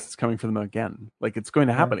better, or else it's coming for them again. Like, it's going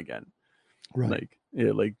to happen again. Right. Like,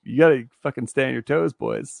 like, you gotta fucking stay on your toes,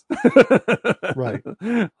 boys. Right.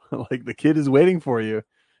 Like, the kid is waiting for you.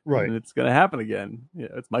 Right. And it's gonna happen again. Yeah,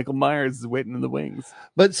 it's Michael Myers is waiting in the wings.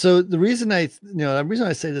 But so the reason I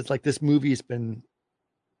say this, like, this movie's been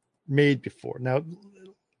made before. Now,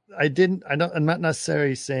 I'm not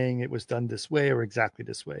necessarily saying it was done this way or exactly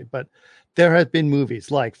this way, but there have been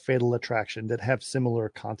movies like Fatal Attraction that have similar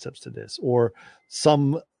concepts to this, or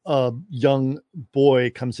some young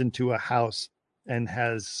boy comes into a house and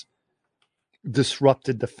has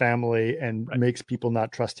disrupted the family and makes people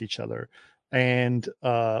not trust each other. And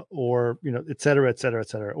or et cetera, et cetera, et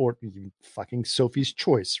cetera, or even fucking Sophie's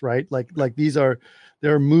Choice, right? Like there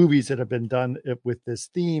are movies that have been done with this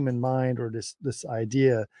theme in mind, or this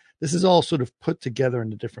idea. This is all sort of put together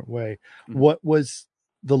in a different way. Mm-hmm. What was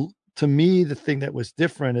to me the thing that was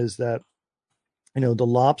different is that The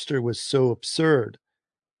Lobster was so absurd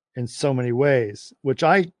in so many ways, which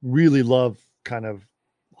I really love, kind of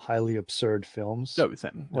highly absurd films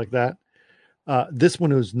like that. This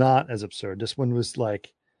one was not as absurd. This one was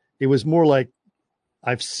like, it was more like,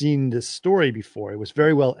 I've seen this story before. It was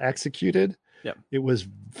very well executed. Yeah. It was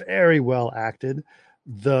very well acted.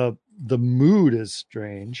 The mood is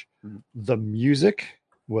strange. Mm-hmm. The music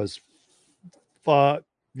was that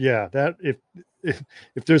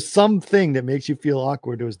if there's something that makes you feel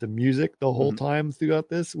awkward, it was the music the whole time throughout.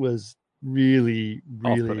 This was really,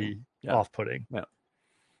 really off-putting. Yeah.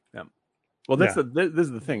 Well, this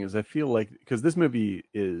is the thing, is I feel like, because this movie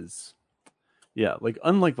is, like,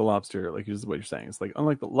 unlike The Lobster, like, this is what you're saying. It's like,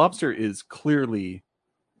 unlike The Lobster is clearly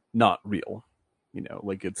not real.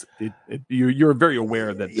 Like, you're very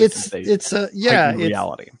aware that it's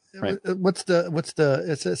reality. Right?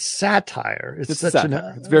 It's a satire. It's such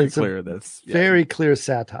satire. It's very clear that's very clear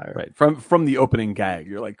satire. Right. From the opening gag,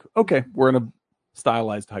 you're like, okay, we're in a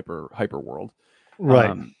stylized hyper world.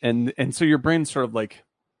 Right. And so your brain sort of like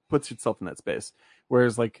puts itself in that space,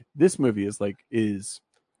 whereas like this movie is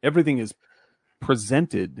everything is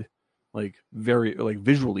presented like very, like,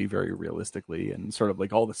 visually very realistically, and sort of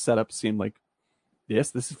like all the setups seem like,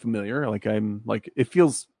 yes, this is familiar. Like, I'm like, it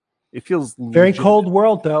feels very legitimate. cold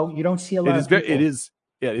world, though. You don't see a lot of people. It is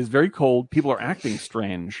very cold. People are acting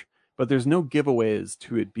strange, but there's no giveaways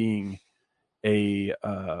to it being anything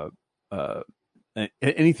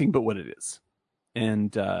but what it is.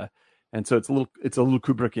 And so it's a little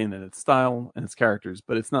Kubrickian in its style and its characters,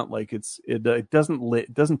 but it's not like it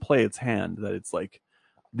doesn't play its hand that it's like,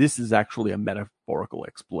 this is actually a metaphorical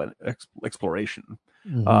exploration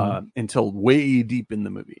until way deep in the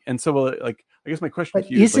movie. And so, like, I guess my question to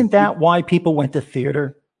you isn't is, that why people went to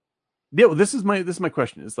theater? Yeah, well, this is my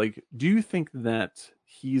question. Is like, do you think that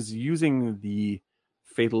he's using the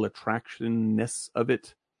Fatal Attraction-ness of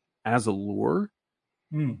it as a lure?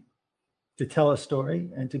 To tell a story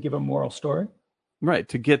and to give a moral story, right?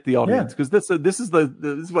 To get the audience, because this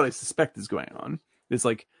is what I suspect is going on. It's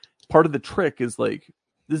like, part of the trick is like,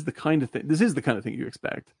 this is the kind of thing you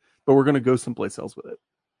expect, but we're going to go someplace else with it.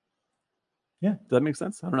 Yeah, does that make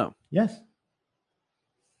sense? I don't know. Yes,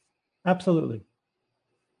 absolutely.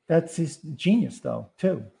 That's his genius, though,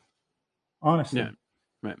 too. Honestly, yeah,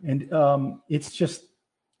 right. And it's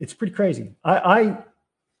pretty crazy. I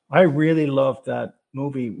really love that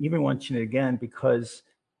movie, even watching it again, because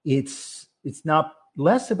it's not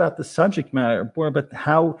less about the subject matter, more about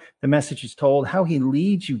how the message is told, how he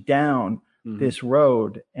leads you down this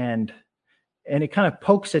road, and it kind of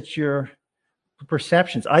pokes at your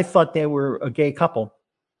perceptions. I thought they were a gay couple,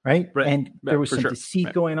 right? And there was some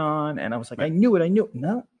deceit going on, and I was like, I knew it.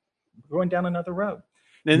 No, we're going down another road.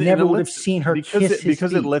 And never it would have lets- seen her because kiss it, his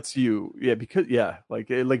because it feet. lets you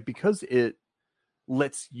because it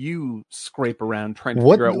lets you scrape around trying to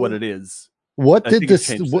What- figure out what it is. What I did think it this?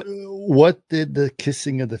 changes What did the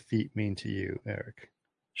kissing of the feet mean to you, Eric?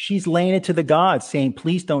 She's laying it to the gods, saying,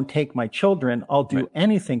 please don't take my children. I'll do Right.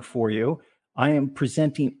 anything for you. I am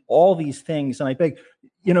presenting all these things. And I beg,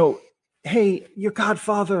 hey, your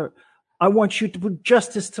godfather, I want you to do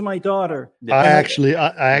justice to my daughter. Yeah. I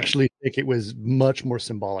And actually think it was much more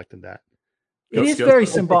symbolic than that. it is Goes very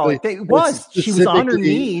to- symbolic. It was. She was on her specifically-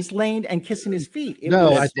 knees, laying and kissing his feet. It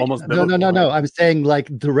No, was, I It's think almost no. biblical, right? I'm saying like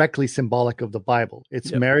directly symbolic of the Bible.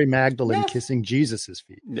 It's Yep. Mary Magdalene Yes. kissing Jesus's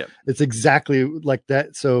feet. Yeah. It's exactly like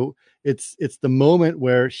that. So it's the moment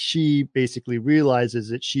where she basically realizes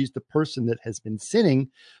that she's the person that has been sinning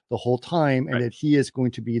the whole time, and Right. that he is going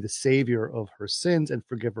to be the savior of her sins and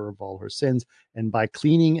forgive her of all her sins. And by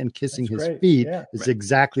cleaning and kissing That's his great. feet Yeah. is Right.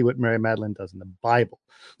 exactly what Mary Magdalene does in the Bible.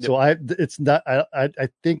 So I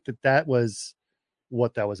think that was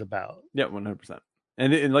what that was about. Yeah, 100%.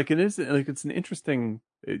 And it's an interesting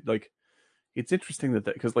it's interesting that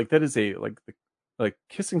because that is a like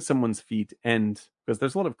kissing someone's feet, and because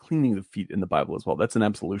there's a lot of cleaning of feet in the Bible as well. That's an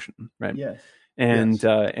absolution, right? yes. And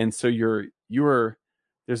so you're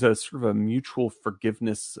there's a sort of a mutual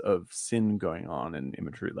forgiveness of sin going on in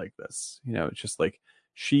imagery like this. It's just like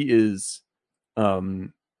she is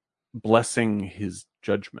blessing his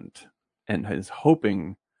judgment and is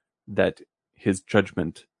hoping that his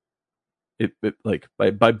judgment,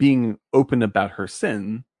 by being open about her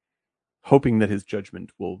sin, hoping that his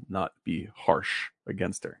judgment will not be harsh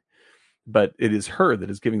against her. But it is her that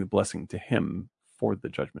is giving the blessing to him for the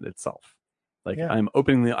judgment itself. Yeah. I'm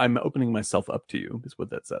opening myself up to you, is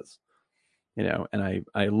what that says. And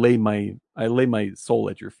I lay my soul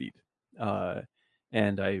at your feet.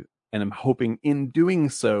 And I'm hoping in doing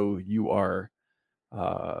so you are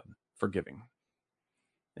forgiving.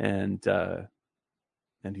 And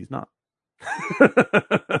he's not.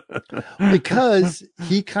 Because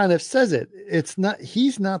he kind of says it.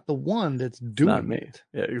 He's not the one that's doing Not me. it.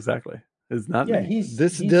 Yeah, exactly. It's not Yeah, me. he's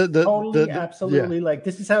the absolutely like,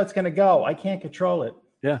 this is how it's going to go. I can't control it.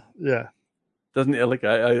 Yeah. Doesn't I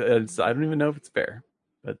don't even know if it's fair,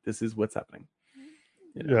 but this is what's happening.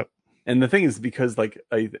 Yep. And the thing is, because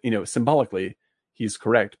symbolically, he's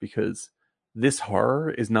correct, because this horror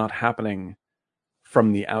is not happening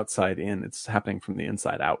from the outside in; it's happening from the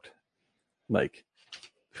inside out. Like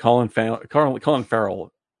Colin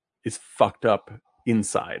Farrell is fucked up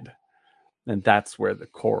inside, and that's where the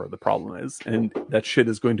core of the problem is. And that shit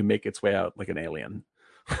is going to make its way out like an alien.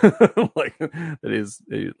 Like that is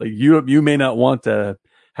like you may not want to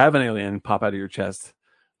have an alien pop out of your chest,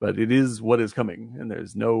 but it is what is coming, and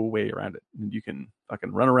there's no way around it. And you can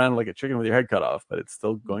fucking run around like a chicken with your head cut off, but it's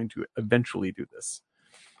still going to eventually do this.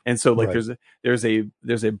 And so like Right.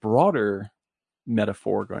 there's a broader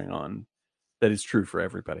metaphor going on that is true for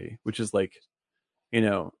everybody, which is like,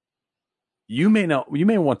 you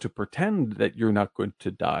may want to pretend that you're not going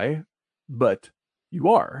to die, but you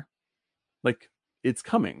are. Like, it's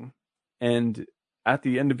coming, and at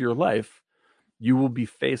the end of your life you will be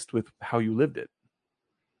faced with how you lived it,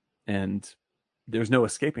 and there's no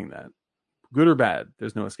escaping that, good or bad.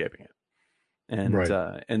 There's no escaping it. And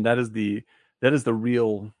Right. And that is the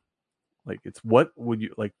real, like, it's what would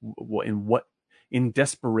you like, in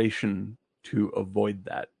desperation to avoid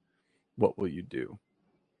that, what will you do?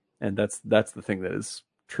 And that's the thing that is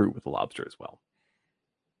true with the lobster as well.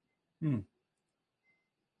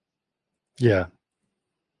 Yeah.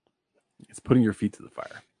 It's putting your feet to the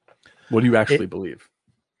fire. What do you actually believe?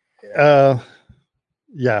 Yeah.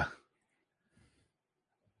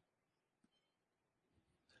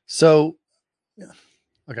 So,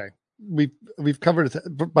 okay, we've covered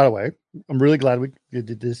it. By the way, I'm really glad we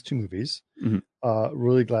did these two movies. Mhm.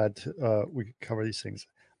 Really glad we could cover these things.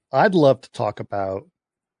 I'd love to talk about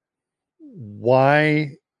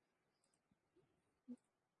why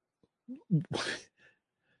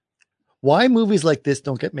movies like this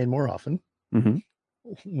don't get made more often. Mm-hmm.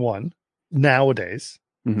 One, nowadays.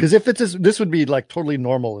 Mhm. Because if this would be like totally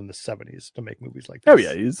normal in the 70s to make movies like this. Oh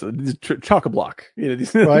yeah, it's chock-a-block.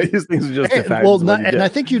 These, Right. these things are just a fact. And I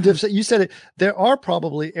think you said it. There are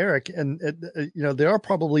probably, Eric, and there are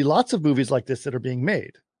probably lots of movies like this that are being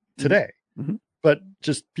made today, Mhm. but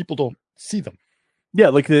just people don't see them. Yeah,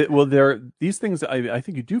 like there are these things. I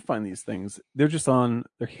think you do find these things. They're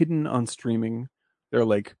hidden on streaming. They're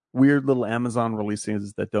like weird little Amazon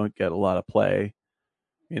releases that don't get a lot of play.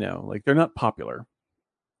 Like they're not popular.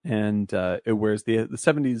 And whereas the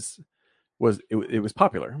 70s was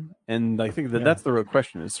popular, and I think that's the real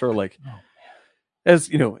question, is sort of like, as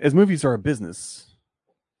movies are a business,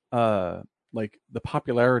 like the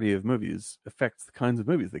popularity of movies affects the kinds of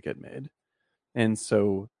movies that get made. And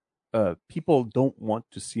so people don't want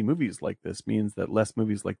to see movies like this means that less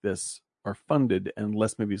movies like this are funded, and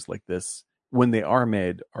less movies like this, when they are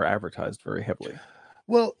made, are advertised very heavily.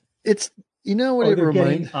 Well, it's, you know what Or it they're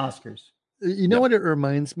getting reminds Oscars. you know what it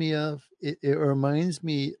reminds me of? It reminds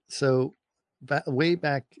me, so way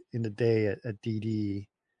back in the day at DD,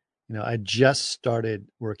 you know, I just started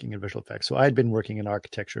working in visual effects. So I'd been working in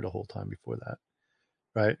architecture the whole time before that.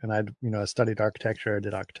 Right. And I'd, you know, I studied architecture, I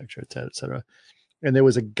did architecture, et cetera, et cetera. And there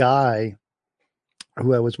was a guy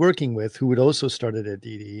who I was working with who had also started at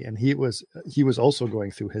DD, and he was also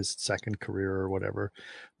going through his second career or whatever,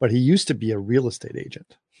 but he used to be a real estate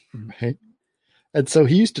agent. Right. And so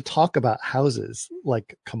he used to talk about houses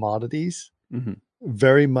like commodities,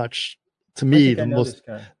 very much, to me, the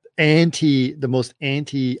most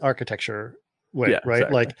anti-architecture way, right?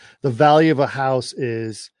 Exactly. Like the value of a house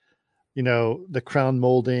is, you know, the crown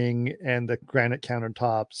molding and the granite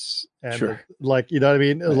countertops and you know what I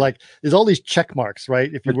mean? Right. Like there's all these check marks,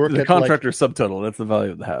 right? If you work the at contractor subtotal, that's the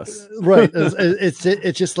value of the house. Right.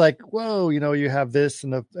 It's just like, whoa, you know, you have this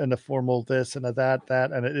and a formal this and a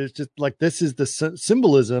that, and it's just like, this is the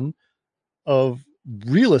symbolism of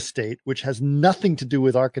real estate, which has nothing to do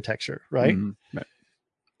with architecture. Right. Right.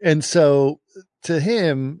 And so to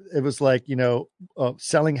him, it was like, you know,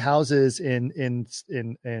 selling houses in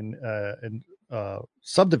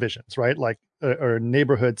subdivisions, right? Like, or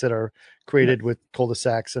neighborhoods that are created with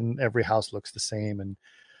cul-de-sacs and every house looks the same, and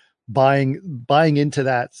buying into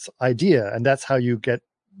that idea. And that's how you get,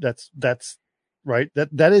 that's right.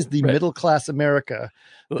 That is the middle class America.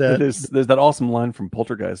 There's that awesome line from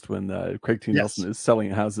Poltergeist when Craig T. Nelson is selling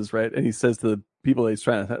houses, right? And he says to the people that he's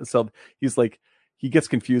trying to sell, he's like, he gets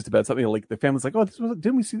confused about something, like the family's like, oh,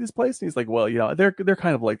 didn't we see this place? And he's like, well, yeah, they're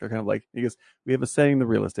kind of like, he goes, we have a saying in the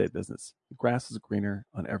real estate business: the grass is greener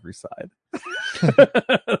on every side.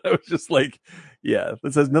 I was just like, yeah,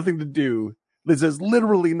 this has nothing to do. This has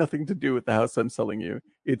literally nothing to do with the house I'm selling you.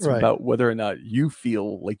 It's about whether or not you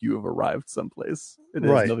feel like you have arrived someplace. It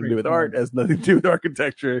has nothing to do with art. It has nothing to do with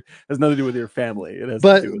architecture. It has nothing to do with your family. It has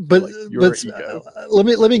to do with your ego.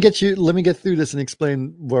 Let me get through this and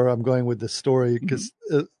explain where I'm going with this story. Because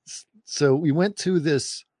so we went to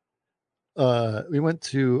this. We went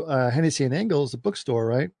to Hennessy and Engels, a bookstore,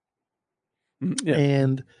 right? Yeah.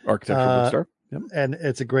 And architecture bookstore. Yep. And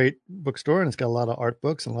it's a great bookstore, and it's got a lot of art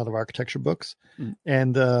books and a lot of architecture books.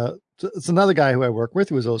 And it's another guy who I work with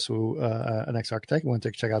who is also an ex-architect. Went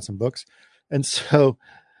to check out some books. And so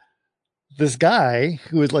this guy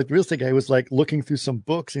who was like the real estate guy was like looking through some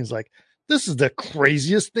books, and he's like, this is the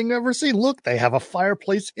craziest thing I've ever seen. Look, they have a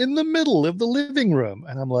fireplace in the middle of the living room.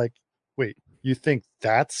 And I'm like, wait, you think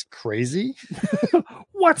that's crazy?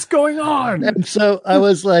 What's going on? And so I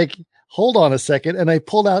was like, hold on a second. And I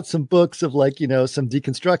pulled out some books of, like, you know, some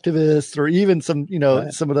deconstructivists, or even some, you know,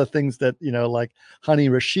 some of the things that, you know, like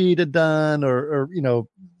Hani Rashid had done, or you know,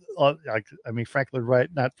 I mean, Frank Gehry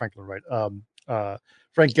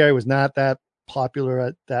was not that popular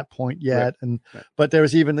at that point yet. But there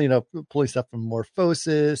was even, you know, pulling stuff from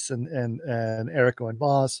Morphosis and Eric Owen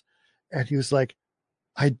Voss. And he was like,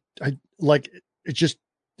 I like, it just,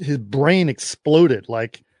 his brain exploded.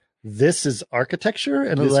 Like, this is architecture,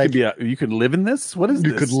 and this like, could be you could live in this. What is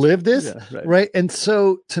you this? could live this, yeah, right? And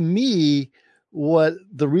so, to me, what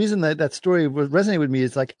the reason that story resonated with me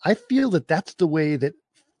is, like, I feel that that's the way that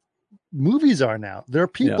movies are now. There are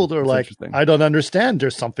people that are like, I don't understand.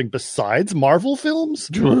 There's something besides Marvel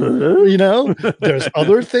films, you know. There's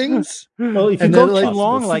other things. Well, if you go too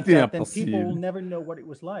long like that, then people will never know what it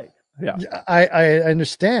was like. Yeah, I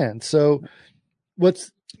understand. So,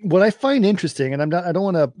 what I find interesting, and I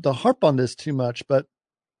don't want to harp on this too much, but,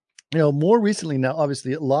 you know, more recently now,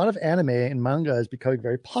 obviously, a lot of anime and manga is becoming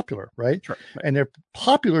very popular, right? Sure. And they're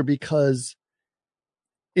popular because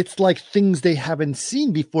it's like things they haven't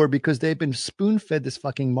seen before, because they've been spoon-fed this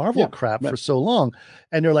fucking Marvel crap for so long.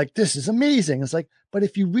 And they're like, this is amazing. It's like, but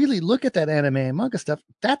if you really look at that anime and manga stuff,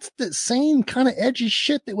 that's the same kind of edgy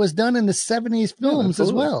shit that was done in the 70s films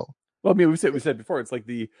as well. Well, I mean, we said before, it's like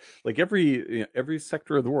every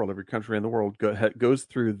sector of the world, every country in the world goes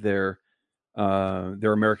through their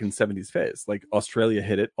American 70s phase. Like Australia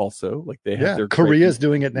hit it also. Like they have their Korea's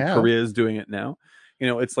doing it now. Korea is doing it now. You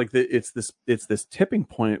know, it's like it's this tipping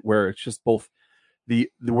point where it's just both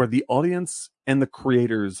where the audience and the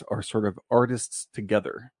creators are sort of artists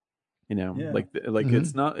together. You know,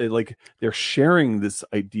 it's not like they're sharing this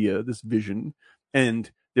idea, this vision, and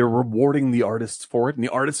they're rewarding the artists for it, and the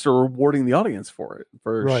artists are rewarding the audience for it,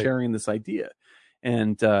 for sharing this idea.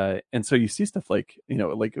 And so you see stuff like,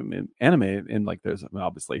 like in anime, and like there's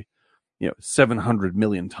obviously 700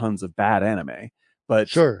 million tons of bad anime, but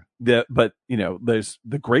Sure. there's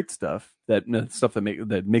the great stuff that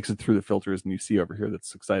makes it through the filters, and you see over here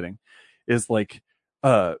that's exciting is like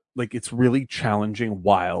it's really challenging,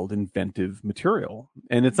 wild, inventive material,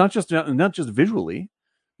 and it's not just visually,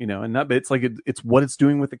 and not, but it's like it's what it's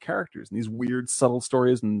doing with the characters and these weird subtle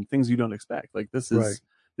stories and things you don't expect. Like this is Right.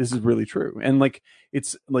 this is really true, and like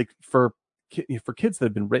it's like for kids that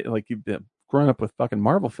have been like you've been growing up with fucking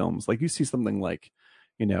Marvel films, like you see something like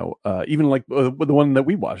even like the one that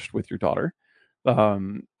we watched with your daughter,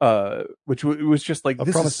 which was just like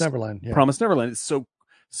Promise Neverland. Yeah. Promise Neverland is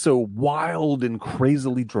so wild and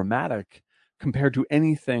crazily dramatic compared to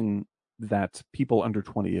anything that people under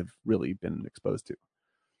 20 have really been exposed to.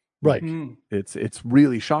 Right. It's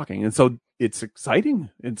really shocking, and so it's exciting.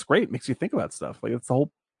 It's great. It makes you think about stuff. Like it's the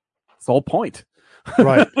whole point.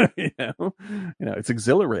 Right. It's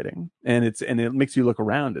exhilarating, and it makes you look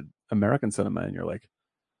around at American cinema, and you're like,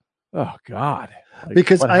 oh God. Like,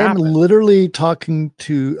 because I am happened? literally talking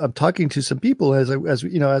to some people as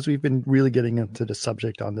we've been really getting into the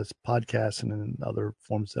subject on this podcast and in other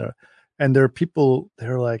forms there, and there are people that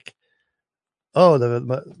are like,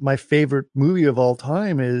 oh, my favorite movie of all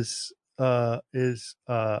time is Pirates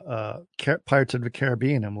of the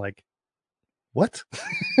Caribbean. I'm like, what?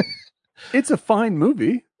 It's a fine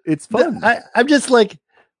movie. It's fun. I'm just like,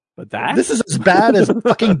 but this is as bad as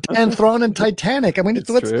fucking Dan Thrawn and Titanic. I mean, it's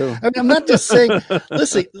true. I mean, I'm not just saying.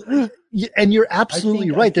 Listen, and you're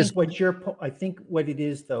absolutely right. I think what it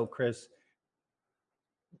is, though, Chris,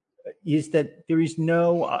 is that there is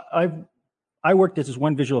no. I worked at this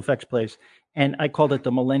one visual effects place, and I called it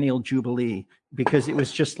the Millennial Jubilee because it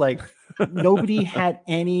was just like nobody had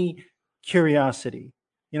any curiosity.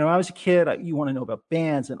 I was a kid. You want to know about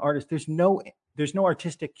bands and artists. There's no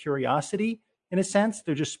artistic curiosity in a sense.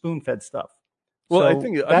 They're just spoon-fed stuff. Well, so I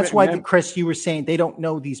think that's why, Chris, you were saying they don't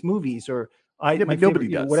know these movies, or nobody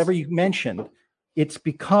does. Whatever you mentioned. It's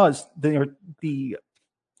because the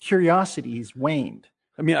curiosity is waned.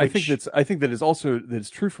 I mean, I think that it's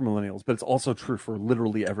true for millennials, but it's also true for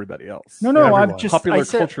literally everybody else. No, everyone. I'm just. Popular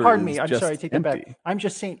culture. Pardon me. I'm sorry. I take that empty. back. I'm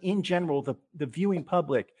just saying, in general, the viewing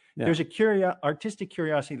public, Yeah. there's a artistic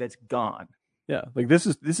curiosity that's gone. Yeah, like this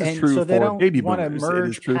is And true so they for don't baby wanna boomers. It merge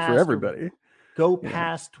is true for past or- everybody. Go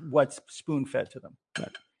past what's spoon-fed to them.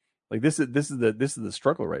 Right. Like this is the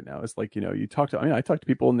struggle right now. It's like I talk to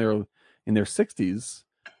people in their 60s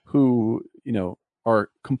who are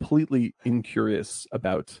completely incurious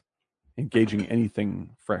about engaging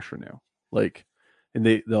anything fresh or new. Like, and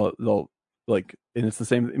they'll like, and it's the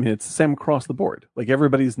same. I mean, it's the same across the board. Like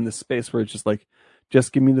everybody's in this space where it's just like,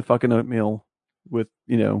 just give me the fucking oatmeal with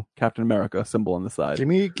Captain America symbol on the side. Give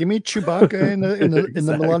me Chewbacca in the Exactly.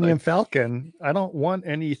 Millennium Falcon. I don't want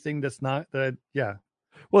anything that's not that. Yeah.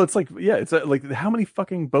 Well, it's like, it's like, how many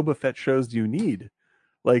fucking Boba Fett shows do you need?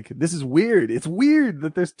 Like, this is weird. It's weird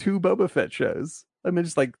that there's 2 Boba Fett shows. I mean,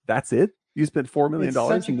 just like, that's it. You spent $4 million,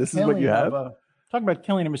 and this is what you have. Talking about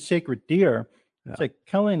killing of a sacred deer. Yeah. It's like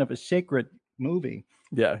killing of a sacred movie.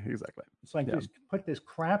 Yeah, exactly. It's like just put this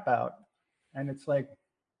crap out, and it's like.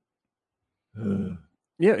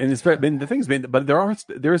 Yeah, and it's the thing is, but there is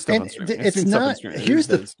stuff on streaming. It's not. Here's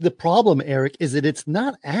the problem, Eric, is that it's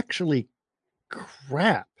not actually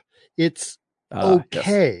crap. It's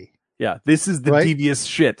okay. Yes. Yeah, this is the devious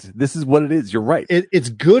shit. This is what it is. You're right. It's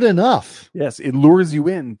good enough. Yes, it lures you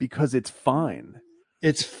in because it's fine.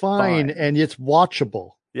 It's fine. And it's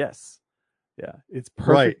watchable. Yes. Yeah, it's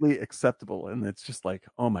perfectly acceptable, and it's just like,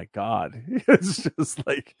 oh my God, it's just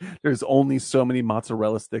like there's only so many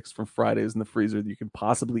mozzarella sticks from Fridays in the freezer that you can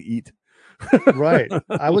possibly eat. Right.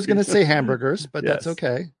 I was going to say hamburgers, but that's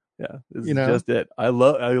okay. Yeah, this is just it. I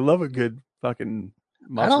love a good fucking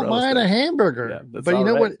mozzarella. I don't mind stick. A hamburger, Yeah, but you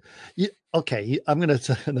know what? I'm going to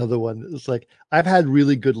say another one. It's like I've had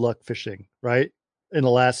really good luck fishing, right, in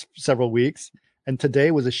the last several weeks, and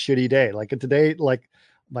today was a shitty day. Like today,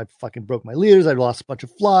 I fucking broke my leaders. I lost a bunch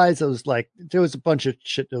of flies. I was like, there was a bunch of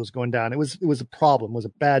shit that was going down. It was a problem. It was a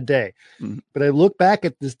bad day. Mm-hmm. But I look back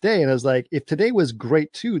at this day and I was like, if today was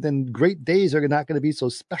great too, then great days are not going to be so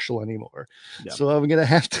special anymore. Yeah. So I'm going to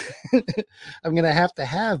have to,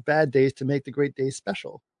 have bad days to make the great days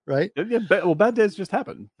special. Right. Yeah. Well, bad days just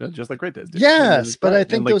happen, just like great days do. Yes. But I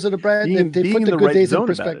think those are the bad. They put the good days in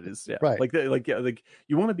perspective. Right. Like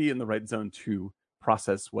you want to be in the right zone to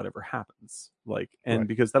process whatever happens,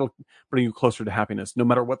 because that'll bring you closer to happiness no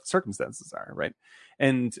matter what the circumstances are, right?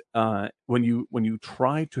 And when you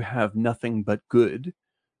try to have nothing but good,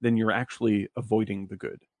 then you're actually avoiding the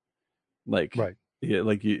good. Yeah,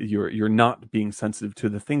 like you're not being sensitive to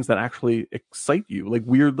the things that actually excite you, like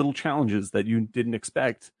weird little challenges that you didn't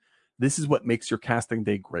expect. This is what makes your casting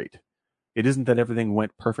day great. It isn't that everything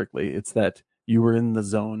went perfectly. It's that you were in the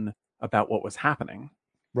zone about what was happening.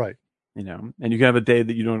 Right. You know, and you can have a day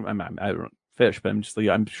that you don't. I don't fish, but I'm just like,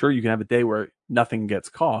 I'm sure you can have a day where nothing gets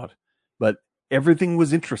caught, but everything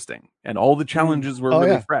was interesting and all the challenges were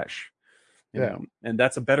really fresh. You know, and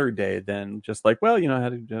that's a better day than just like, well, you know, I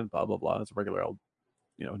had to blah blah blah. It's a regular old,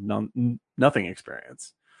 you know, nothing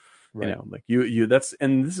experience. Right. You know, like you that's,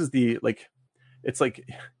 and this is the, like, it's like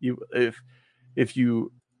you, if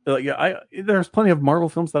you like, there's plenty of Marvel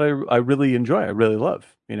films that I really enjoy, I really love,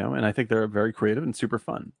 you know, and I think they're very creative and super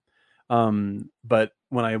fun. But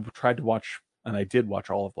when I tried to watch, and I did watch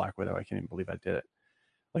all of Black Widow, I can't even believe I did it.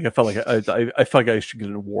 Like, I felt like I felt like I should get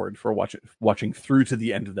an award for watching through to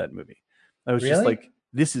the end of that movie. I was just like,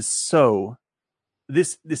 this is so,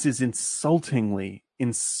 this is insultingly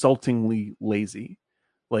lazy.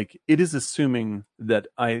 Like, it is assuming that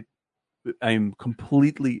I'm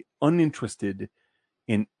completely uninterested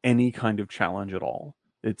in any kind of challenge at all.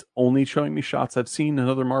 It's only showing me shots I've seen in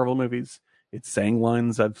other Marvel movies. It's saying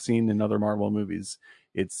lines I've seen in other Marvel movies.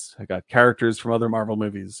 I got characters from other Marvel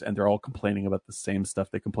movies, and they're all complaining about the same stuff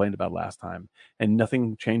they complained about last time, and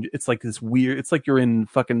nothing changed. It's like this weird. It's like you're in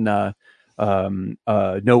fucking No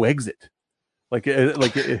Exit. Like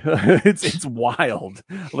it's wild.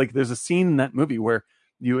 Like, there's a scene in that movie where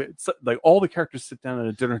it's like all the characters sit down at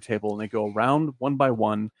a dinner table and they go around one by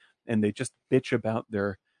one and they just bitch about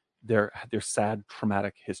their sad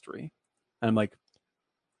traumatic history. And I'm like,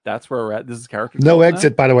 that's where we're at. This is character. No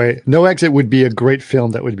Exit, by the way. No Exit would be a great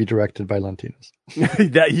film that would be directed by Lanthimos.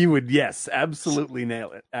 That he would, yes, absolutely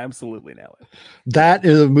nail it. Absolutely nail it. That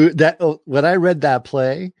is a movie that when I read that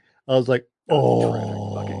play, I was like,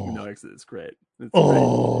 oh, fucking No Exit is great. It's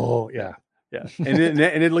great. Yeah. Yeah, and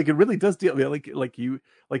it like, it really does deal like you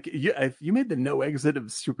if you made the No Exit of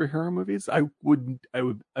superhero movies, I would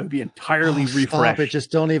be entirely refreshed. Stop it!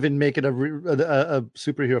 Just don't even make it a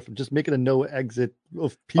superhero film. Just make it a No Exit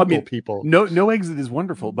of people. I mean, people. No Exit is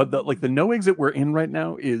wonderful, but the No Exit we're in right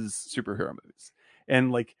now is superhero movies,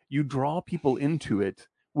 and like, you draw people into it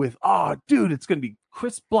with, oh, dude, it's gonna be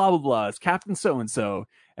Chris blah blah blah, it's Captain so and so,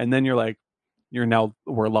 and then you're like,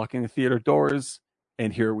 we're locking the theater doors.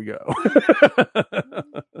 And here we go.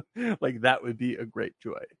 Like, that would be a great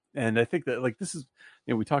joy. And I think that, like, this is,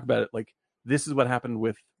 you know, we talk about it, like, this is what happened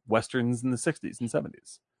with Westerns in the 60s and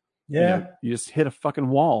 70s. Yeah. You know, you just hit a fucking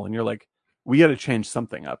wall and you're like, we got to change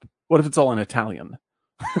something up. What if it's all in Italian?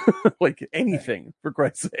 Like, anything, for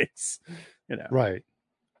Christ's sakes, you know? Right.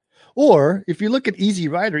 Or if you look at Easy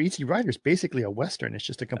Rider is basically a Western. It's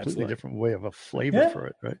just a completely different way of a flavor for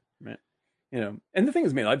it, right? Right. You know, and the thing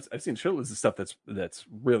is, man, I've seen shitloads of stuff that's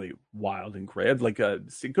really wild and great. Like,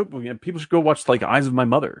 people should go watch, like, Eyes of My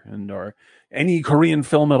Mother or any Korean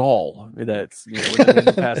film at all that's, you know, within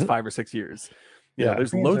the past 5 or 6 years. You know,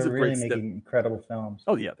 there's loads of really great stuff. Incredible films.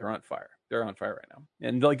 Oh yeah, they're on fire. They're on fire right now,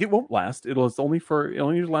 and like, it won't last. It only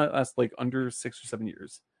last like under 6 or 7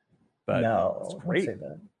 years. But no, it's great. Don't say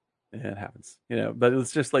that. Yeah, it happens, you know. But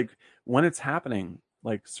it's just like, when it's happening,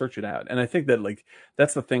 like, search it out. And I think that, like,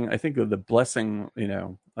 that's the thing. I think of the blessing, you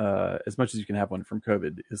know, as much as you can have one from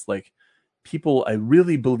COVID, is like, I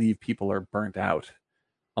really believe people are burnt out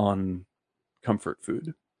on comfort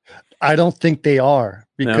food. I don't think they are,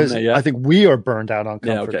 because I think we are burned out on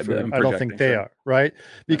comfort food. I don't think they are, right?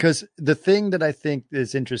 Because the thing that I think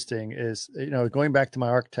is interesting is, you know, going back to my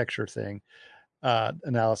architecture thing,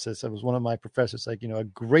 analysis, it was one of my professors, like, you know, a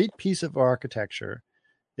great piece of architecture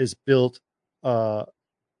is built through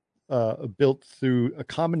a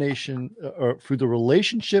combination, or through the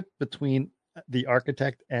relationship between the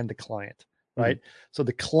architect and the client, right? Mm-hmm. So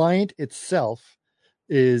the client itself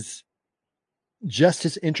is just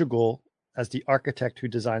as integral as the architect who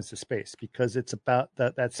designs the space, because it's about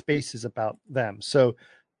that space is about them. So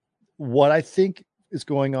what I think is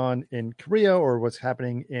going on in Korea, or what's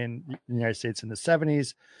happening in the United States in the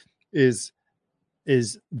 70s, is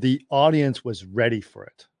the audience was ready for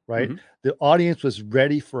it. Right. Mm-hmm. The audience was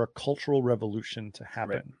ready for a cultural revolution to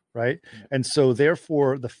happen. Right. Yeah. And so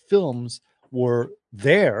therefore the films were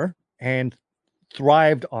there and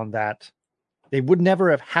thrived on that. They would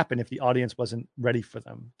never have happened if the audience wasn't ready for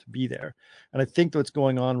them to be there. And I think what's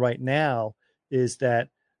going on right now is that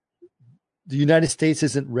the United States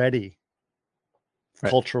isn't ready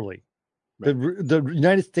culturally. Right. The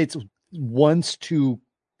United States wants to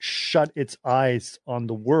shut its eyes on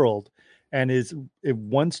the world. And it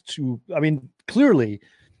wants to, I mean, clearly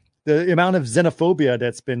the amount of xenophobia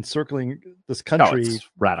that's been circling this country it's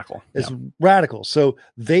radical. is radical. So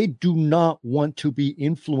they do not want to be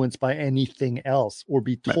influenced by anything else or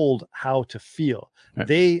be told how to feel. Right.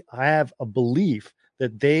 They have a belief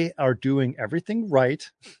that they are doing everything right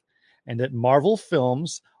and that Marvel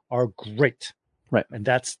films are great. Right. And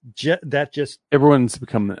that's just everyone's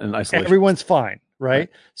become an isolation. Everyone's fine. Right.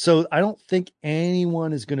 So I don't think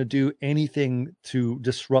anyone is going to do anything to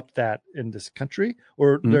disrupt that in this country,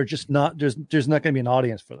 or they're just not, there's not going to be an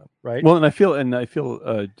audience for them. Right. Well, and I feel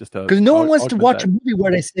just because no one wants to watch a movie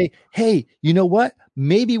where they say, hey, you know what?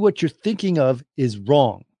 Maybe what you're thinking of is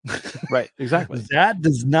wrong. Right. Exactly. That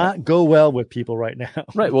does not go well with people right now.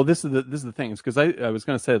 Right. Well, this is the thing, because I was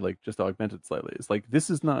going to say, like, just to augment it slightly, it's like,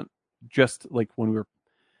 this is not just like when we were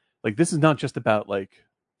like, this is not just about like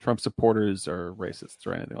Trump supporters or racists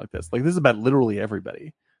or anything like this. Like, this is about literally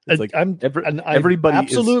everybody. It's like everybody.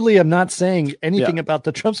 Absolutely, I'm not saying anything about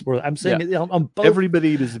the Trump supporters. I'm saying on both.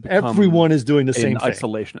 Everyone is doing the same thing.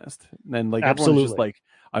 Isolationist, and like everyone's just like,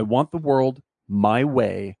 I want the world my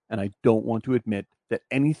way, and I don't want to admit that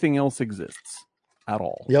anything else exists at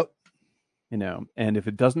all. Yep. You know, and if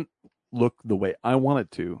it doesn't look the way I want it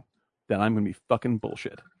to, then I'm going to be fucking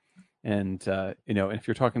bullshit. And you know, if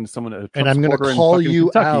you're talking to someone, and I'm going to call you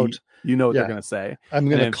Kentucky, out. You know what they're going to say. I'm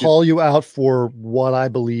going to call you out for what I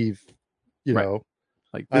believe. You know,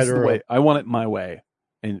 like, this is the way I want it my way,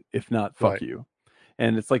 and if not, fuck you.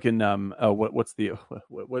 And it's like in what's the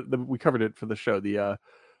we covered it for the show. The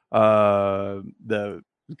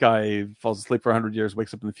guy falls asleep for 100 years,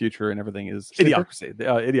 wakes up in the future, and everything is Idiocracy.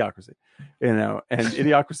 Idiocracy, you know, and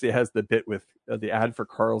Idiocracy has the bit with the ad for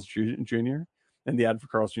Carl's Jr. And the ad for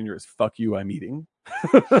Carl's Jr. is "fuck you, I'm eating."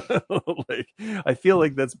 Like, I feel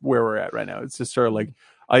like that's where we're at right now. It's just sort of like,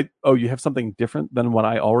 you have something different than what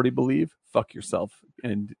I already believe. Fuck yourself,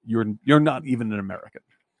 and you're not even an American.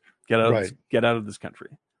 Get out. Get out of this country.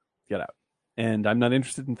 Get out. And I'm not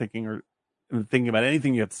interested in thinking about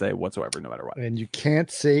anything you have to say whatsoever, no matter what. And you can't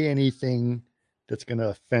say anything that's going to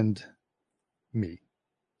offend me.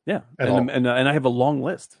 Yeah, and I have a long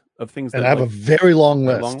list of things. And I have a very long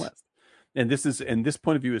list. And this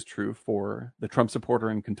point of view is true for the Trump supporter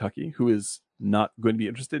in Kentucky, who is not going to be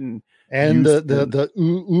interested in, and the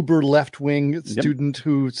uber left wing student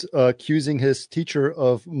who's accusing his teacher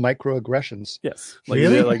of microaggressions. Yes, like,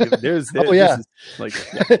 really? There's this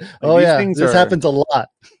happens a lot.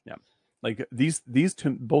 Yeah, like these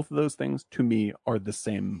two, both of those things to me are the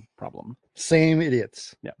same problem. Same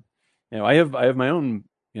idiots. Yeah, you know, I have my own.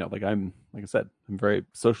 You know, like I said, I'm very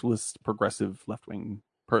socialist, progressive, left wing.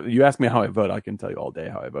 You ask me how I vote, I can tell you all day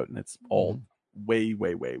how I vote, and it's all way,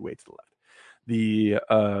 way, way, way to the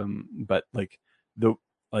left. But like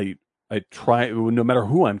I try, no matter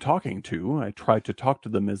who I'm talking to, I try to talk to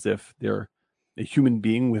them as if they're a human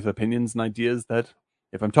being with opinions and ideas that,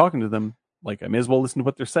 if I'm talking to them, like, I may as well listen to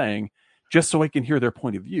what they're saying, just so I can hear their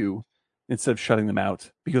point of view instead of shutting them out.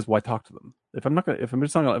 Because why talk to them? If I'm not going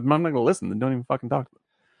to listen, then don't even fucking talk to them.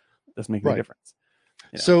 It doesn't make any difference.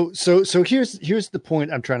 Yeah. So here's the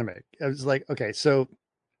point I'm trying to make. I was like, okay, so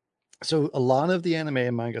a lot of the anime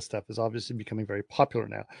and manga stuff is obviously becoming very popular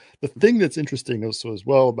now. The thing that's interesting also as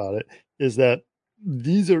well about it is that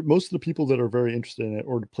these are most of the people that are very interested in it,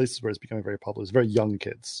 or the places where it's becoming very popular, is very young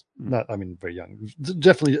kids. Very young,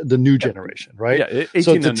 definitely the new generation, right? Yeah,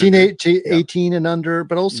 so it's a teenage, 18 and under,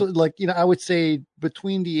 but also like, you know, I would say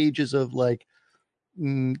between the ages of like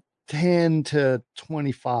 10 to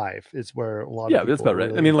 25 is where a lot of people that's about right.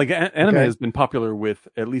 Really, I mean, like, anime has been popular with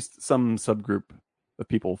at least some subgroup of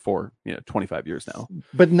people for 25 years now,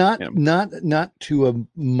 but not to a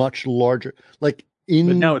much larger, like,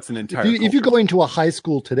 but now it's an entire if you go into a high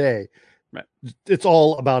school today, right, it's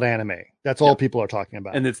all about anime. That's all people are talking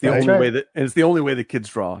about, and it's the only way that kids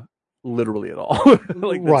draw, literally at all.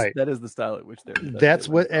 Like, that is the style at which that's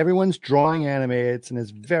what everyone's drawing animates, and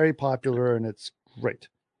it's very popular and it's great.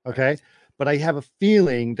 Okay. But I have a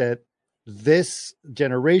feeling that this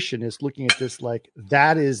generation is looking at this like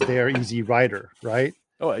that is their easy rider, right?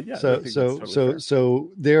 Oh yeah. So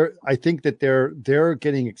I think that they're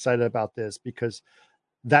getting excited about this because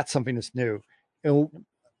that's something that's new. And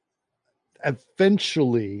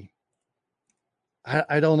eventually,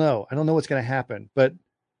 I don't know what's going to happen, but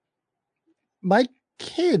my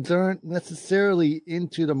kids aren't necessarily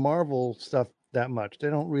into the Marvel stuff that much. They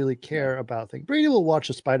don't really care about things. Brady will watch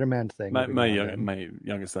a Spider-Man thing. My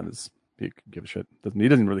youngest son he could give a shit. He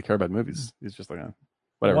doesn't really care about movies. He's just like,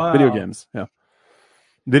 whatever. Wow. Video games. Yeah.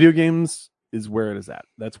 Video games is where it is at.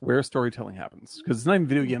 That's where storytelling happens. Because it's not even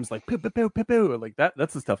video games like pew, pew, pew, pew, pew. Like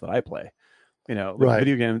that's the stuff that I play. You know, like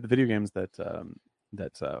the video games that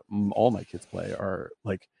all my kids play are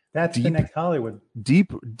like That's the next Hollywood.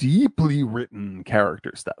 deeply written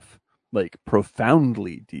character stuff, like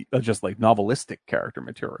profoundly deep, just like novelistic character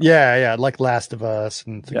material. Yeah, like Last of Us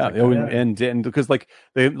and things like that. And because like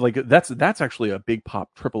they like that's actually a big pop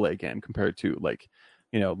AAA game compared to like,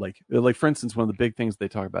 like for instance, one of the big things they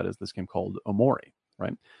talk about is this game called Omori,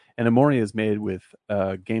 right? And Omori is made with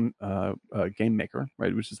Game Maker,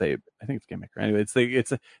 right? Which is I think it's Game Maker. Anyway,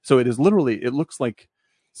 so it is literally, it looks like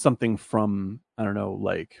something from, I don't know,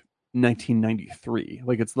 like 1993.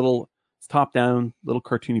 Like it's top down, little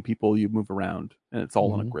cartoony people, you move around and it's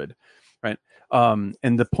all on a grid, right?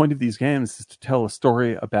 And the point of these games is to tell a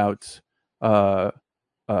story about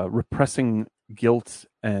repressing guilt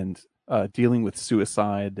and dealing with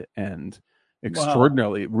suicide and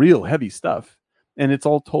extraordinarily real heavy stuff. And it's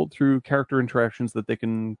all told through character interactions that they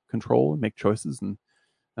can control and make choices and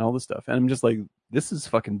all this stuff. And I'm just like, this is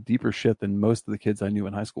fucking deeper shit than most of the kids I knew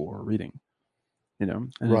in high school were reading,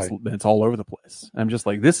 and it's all over the place. I'm just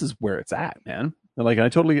like, this is where it's at, man. And like, I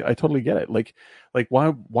totally get it. Like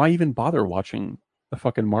why even bother watching a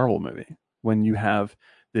fucking Marvel movie when you have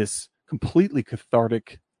this completely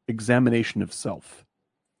cathartic examination of self?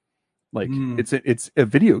 Like it's a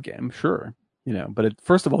video game, sure, but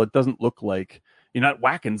first of all, it doesn't look like you're not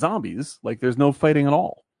whacking zombies. Like there's no fighting at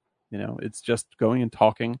all. It's just going and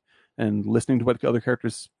talking and listening to what other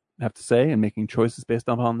characters have to say and making choices based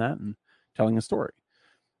upon that and telling a story.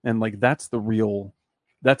 And like, that's the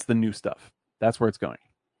new stuff. That's where it's going.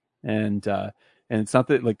 And it's not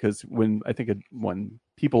that, like, because when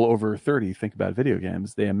people over 30 think about video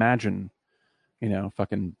games, they imagine,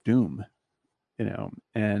 fucking Doom,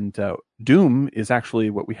 and Doom is actually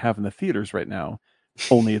what we have in the theaters right now.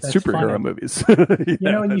 Only it's superhero movies.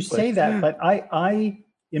 And you say that, but I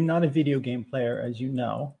am not a video game player, as you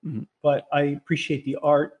know, but I appreciate the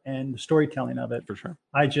art and the storytelling of it. For sure.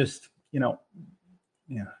 I just,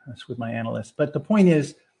 that's with my analyst. But the point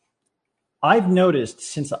is, I've noticed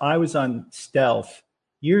since I was on Stealth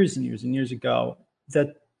years and years and years ago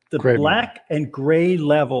that the black and gray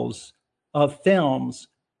levels of films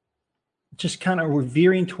just kind of were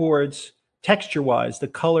veering towards, texture-wise, the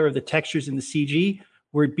color of the textures in the CG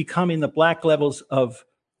were becoming the black levels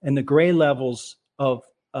and the gray levels of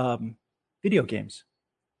video games.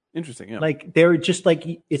 Interesting, yeah. Like they're just like,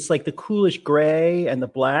 it's like the coolish gray and the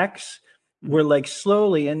blacks were like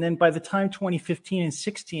slowly, and then by the time 2015 and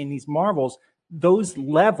 16, these Marvels, those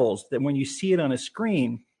levels that when you see it on a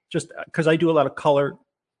screen, just because I do a lot of color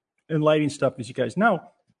and lighting stuff, as you guys know,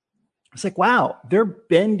 it's like, wow, they're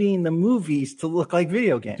bending the movies to look like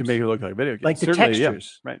video games. To make it look like video games. Like the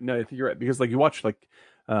textures. Yeah. Right. No, I think you're right. Because like you watch like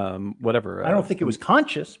whatever. I don't think it was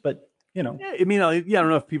conscious, but Yeah, I mean, I don't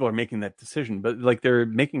know if people are making that decision, but like they're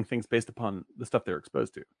making things based upon the stuff they're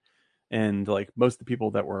exposed to. And like most of the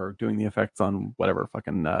people that were doing the effects on whatever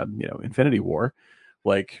fucking Infinity War,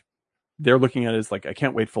 like they're looking at it as like, I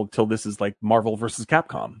can't wait till this is like Marvel versus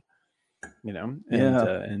Capcom,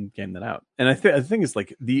 and game that out. And I think it's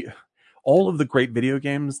like all of the great video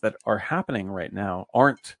games that are happening right now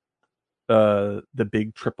aren't the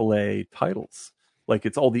big AAA titles. Like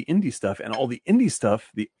it's all the indie stuff, and all the indie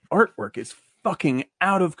stuff, the artwork is fucking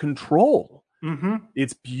out of control.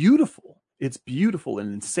 It's beautiful. It's beautiful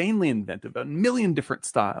and insanely inventive, a million different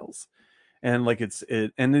styles. And like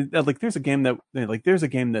like there's a game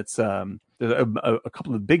that's there's a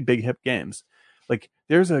couple of big hip games. Like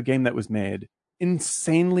there's a game that was made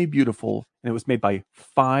insanely beautiful, and it was made by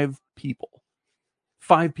 5 people.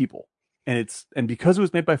 And because it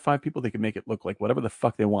was made by 5 people, they could make it look like whatever the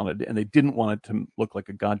fuck they wanted, and they didn't want it to look like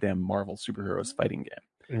a goddamn Marvel superheroes fighting game.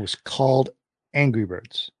 It was called Angry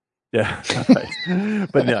Birds. Yeah, right.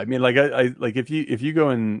 But yeah, I mean, like I like if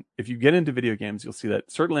you get into video games, you'll see that.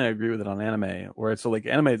 Certainly, I agree with it on anime. Where it's so like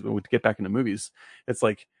anime, to get back into movies, it's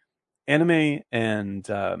like anime and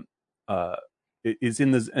is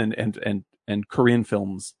in this and Korean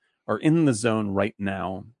films are in the zone right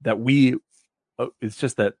now that we. It's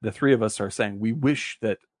just that the 3 of us are saying we wish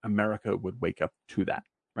that America would wake up to that,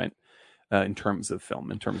 right? In terms of film,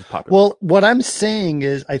 in terms of popular. Well, what I'm saying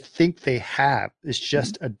is I think they have. It's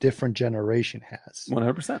just a different generation has.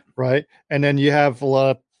 100%. Right? And then you have a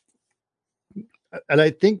lot of, and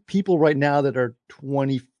I think people right now that are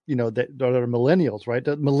 20, that are millennials, right?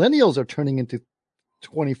 The millennials are turning into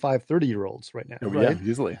 25, 30-year-olds right now. Oh, right? Yeah,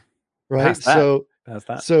 easily. Right? Past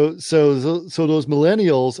that. So those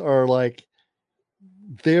millennials are like,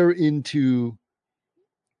 they're into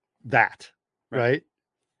that, right?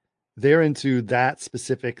 They're into that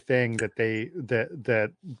specific thing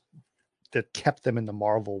that kept them in the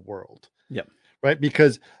Marvel world. Yep. Right?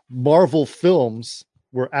 Because Marvel films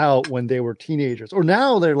were out when they were teenagers, or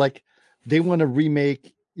now they're like, they want to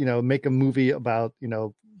remake make a movie about,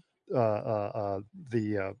 the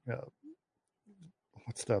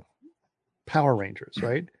what's the Power Rangers,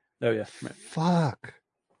 right? Oh yeah, right. Fuck.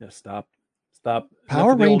 Yeah, stop.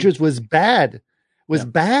 Power Rangers was bad. Yeah.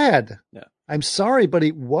 Bad. Yeah. I'm sorry, but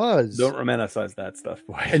it was. Don't romanticize that stuff,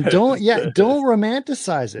 boy. And don't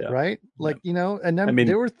romanticize it, Yeah. right? Like, and then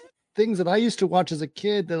there were things that I used to watch as a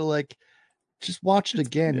kid that are like, just watch it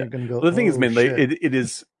again. You're going to go. Well, the thing is, man, like, shit. it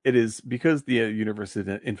is because the universe is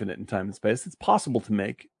infinite in time and space. It's possible to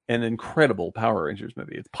make an incredible Power Rangers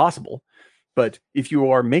movie. It's possible, but if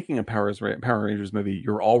you are making a Power Rangers movie,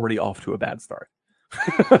 you're already off to a bad start.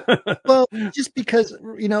 Well, just because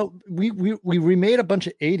we remade a bunch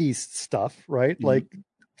of 80s stuff, right? Mm-hmm. Like,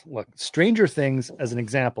 look, Stranger Things as an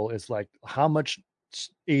example is like, how much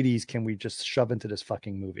 80s can we just shove into this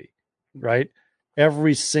fucking movie, right?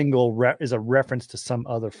 Every single is a reference to some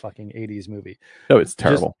other fucking 80s movie. No, it's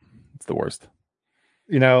terrible. It's the worst.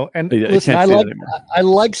 And listen, I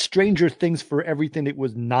like Stranger Things for everything it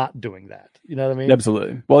was not doing that. You know what I mean?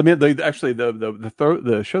 Absolutely. Well, I mean,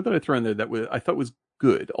 the show that I threw in there that I thought was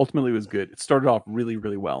good, ultimately was good. It started off really,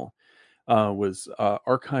 really well. Was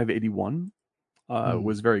Archive 81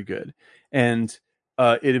 was very good. And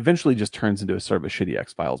it eventually just turns into a sort of a shitty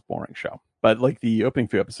X-Files boring show. But like the opening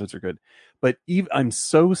few episodes are good. But I'm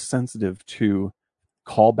so sensitive to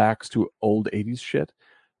callbacks to old 80s shit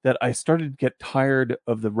that I started to get tired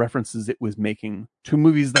of the references it was making to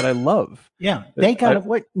movies that I love. Yeah.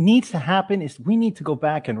 What needs to happen is we need to go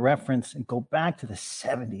back and reference and go back to the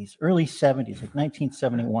 70s, early 70s, like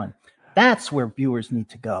 1971. That's where viewers need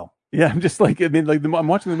to go. Yeah, I'm just like, I'm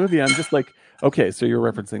watching the movie. I'm just like, okay, so you're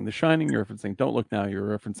referencing The Shining, you're referencing Don't Look Now,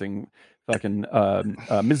 you're referencing fucking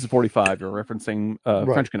Mrs. 45, you're referencing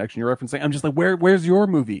French Connection, you're referencing. I'm just like, where's your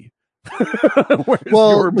movie?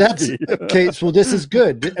 That's okay. So this is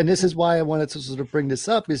good, and this is why I wanted to sort of bring this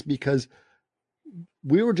up, is because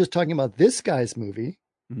we were just talking about this guy's movie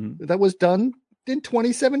that was done in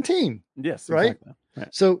 2017. Yes, right. Exactly. Right.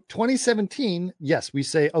 So 2017, yes, we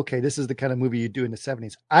say, okay, this is the kind of movie you do in the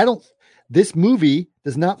 70s. This movie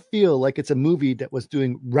does not feel like it's a movie that was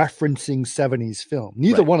referencing 70s film.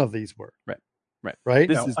 Neither one of these were. Right. I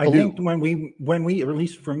think when we, at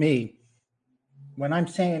least for me, when I'm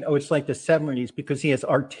saying, it's like the 70s, because he has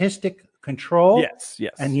artistic control. Yes.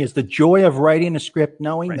 And he has the joy of writing a script,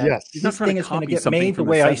 knowing that this thing is going to get made the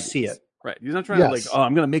way I see it. Right. He's not trying to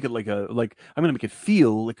I'm going to make it I'm going to make it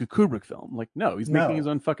feel like a Kubrick film. Like, no, he's making his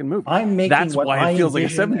own fucking movie. That's why it feels like a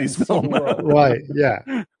 70s film. Right.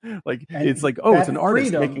 Yeah. Like, it's like, it's an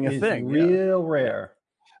artist making a thing. Real rare.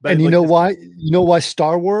 But and why? You know why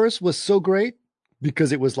Star Wars was so great?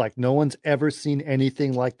 Because it was like no one's ever seen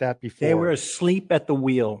anything like that before. They were asleep at the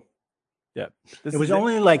wheel. Yeah. It was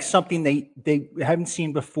only like something they haven't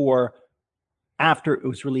seen before. After it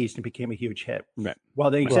was released and became a huge hit. Right. While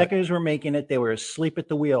the executives were making it, they were asleep at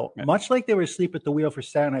the wheel. Right. Much like they were asleep at the wheel for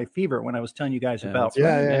Saturday Night Fever when I was telling you guys about.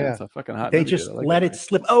 Yeah. It's a fucking hot they movie, just let it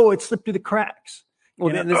slip. Oh, it slipped through the cracks.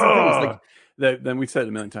 Well, then the thing is, like, then we said it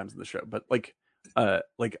a million times in the show, but like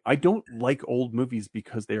I don't like old movies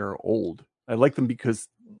because they are old. I like them because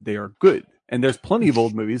they are good. And there's plenty of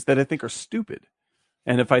old movies that I think are stupid.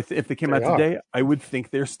 And if they came out today, I would think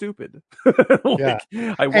they're stupid.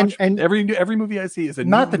 I watch every movie I see is a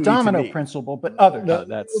not new the domino principle, but others.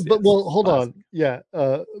 Hold on. Yeah.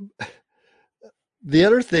 The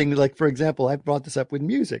other thing, like for example, I brought this up with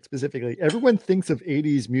music specifically. Everyone thinks of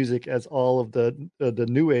 80s music as all of the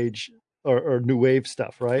new age or new wave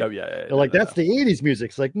stuff, right? Oh yeah. They're like, that's the 80s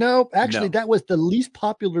music. It's like, no, actually, that was the least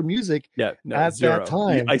popular music at that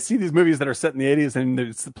time. I see these movies that are set in the 80s and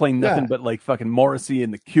they're playing nothing but like fucking Morrissey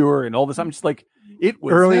and The Cure and all this. I'm just like, it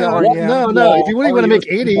was early on. No. If you really want to make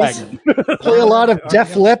 80s, play a lot of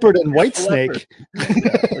Def Leppard and Whitesnake.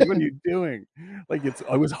 What are you doing? Like it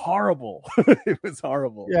was horrible. It was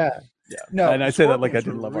horrible. Yeah. No, and I say that like I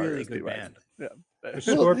didn't love RSD good band. Yeah. The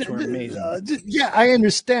Scorps were amazing. I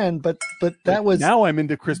understand, but that was now I'm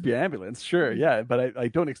into Crispy Ambulance, sure, yeah, but I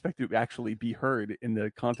don't expect it to actually be heard in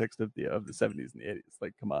the context of the 70s and the 80s.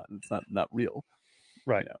 Like, come on, it's not real,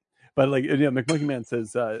 right? But like, McMonkey Man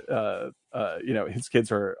says, his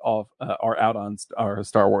kids are out on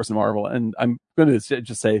Star Wars and Marvel, and I'm going to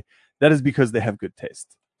just say that is because they have good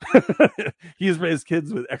taste. He has raised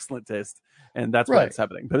kids with excellent taste, and that's why it's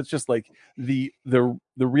happening. But it's just like the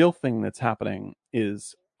real thing that's happening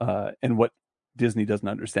is and what Disney doesn't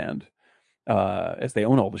understand, as they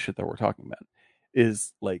own all the shit that we're talking about,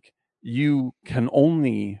 is like you can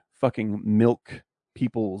only fucking milk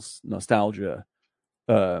people's nostalgia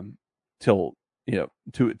till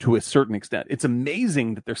to a certain extent. It's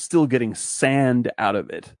amazing that they're still getting sand out of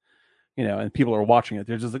it and people are watching it.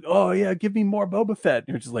 They're just like, oh yeah, give me more Boba Fett. And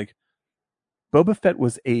you're just like, Boba Fett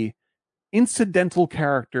was a incidental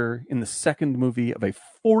character in the second movie of a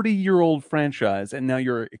 40-year-old franchise, and now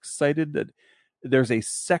you're excited that there's a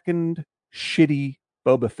second shitty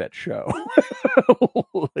Boba Fett show.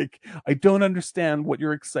 Like, I don't understand what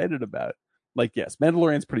you're excited about. Like, yes,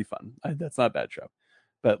 Mandalorian's pretty fun. That's not a bad show.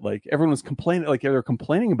 But like, everyone was complaining, like they're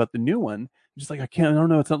complaining about the new one. Just like, I don't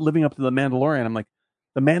know, it's not living up to the Mandalorian. I'm like,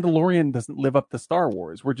 the Mandalorian doesn't live up to Star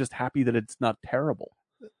Wars. We're just happy that it's not terrible.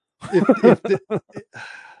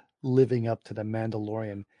 Living up to the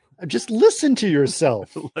Mandalorian. Just listen to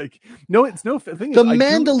yourself. Like, no, it's no thing. The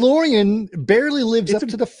Mandalorian barely lives up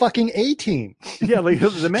to the fucking A-Team. Yeah, like the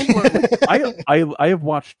Mandalorian. Like, I have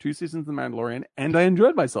watched 2 seasons of the Mandalorian, and I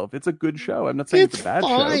enjoyed myself. It's a good show. I'm not saying it's a bad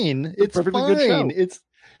fine. show. It's perfectly fine.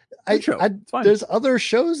 Good show. It's fine. There's other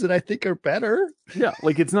shows that I think are better. Yeah,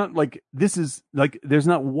 like it's not like this is like there's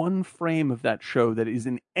not one frame of that show that is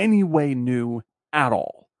in any way new at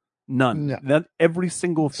all. None. No. That every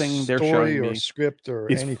single thing they're showing me or script or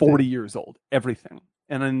is anything. 40 years old. Everything.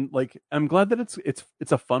 And then like I'm glad that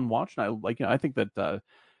it's a fun watch. And I like I think that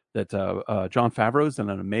Jon Favreau's done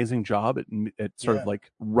an amazing job at sort of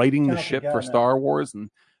like writing the ship for Star Wars, and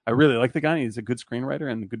I really like the guy. He's a good screenwriter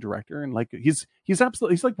and a good director, and like he's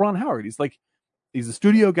like Ron Howard. He's a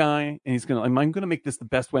studio guy, and I'm gonna make this the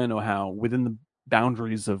best way I know how within the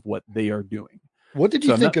boundaries of what they are doing. What did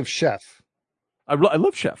you think of Chef? I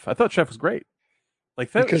love Chef. I thought Chef was great.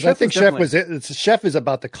 Like because I think Chef is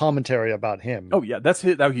about the commentary about him. Oh yeah, that's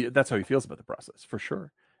how he feels about the process for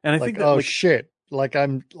sure. And I think that, shit, like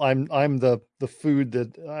I'm the food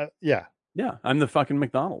that yeah, I'm the fucking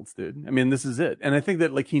McDonald's dude. I mean, this is it. And I think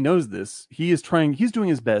that like he knows this. He's doing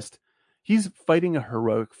his best. He's fighting a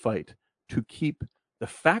heroic fight to keep the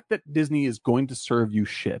fact that Disney is going to serve you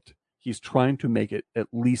shit. He's trying to make it at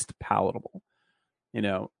least palatable.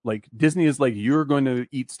 Like Disney is like, you're going to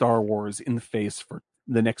eat Star Wars in the face for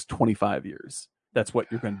the next 25 years. That's what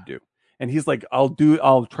you're going to do. And he's like, I'll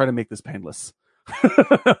try to make this painless.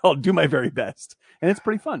 I'll do my very best. And it's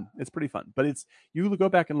pretty fun. But you go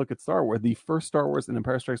back and look at Star Wars, the first Star Wars and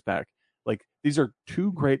Empire Strikes Back. Like, these are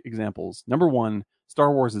 2 great examples. Number one,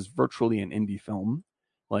 Star Wars is virtually an indie film,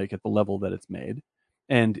 like at the level that it's made.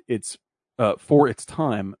 And it's, for its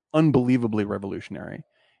time, unbelievably revolutionary.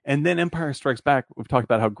 And then Empire Strikes Back, we've talked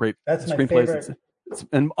about how great screenplays. It's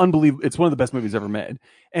an unbelievable. It's one of the best movies ever made,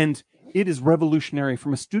 and it is revolutionary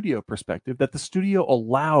from a studio perspective that the studio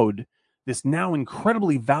allowed this now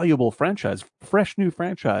incredibly valuable franchise, fresh new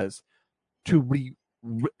franchise, to be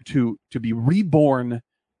reborn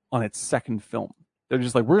on its second film. They're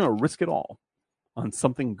just like, we're going to risk it all on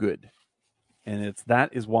something good, and that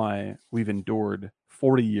is why we've endured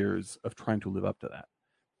 40 years of trying to live up to that.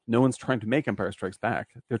 No one's trying to make Empire Strikes Back.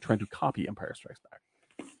 They're trying to copy Empire Strikes Back.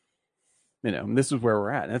 And this is where we're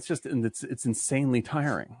at. And it's insanely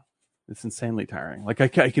tiring. It's insanely tiring. Like I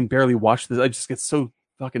can barely watch this. I just get so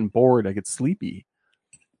fucking bored. I get sleepy,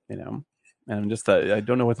 and I'm just, I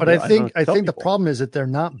don't know what to do. But I think the problem is that they're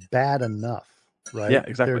not bad enough, right? Yeah,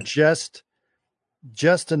 exactly. They're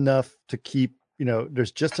just enough to keep,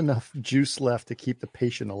 there's just enough juice left to keep the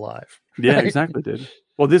patient alive. Right? Yeah, exactly, dude.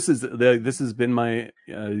 Well, this has been my,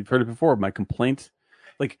 you've heard it before, my complaint.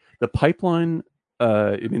 Like the pipeline,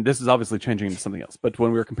 I mean, this is obviously changing into something else, but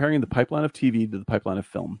when we were comparing the pipeline of TV to the pipeline of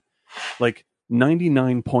film, like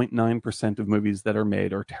 99.9% of movies that are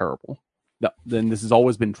made are terrible. No, then this has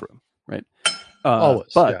always been true, right?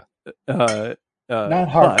 Always, but, yeah. Not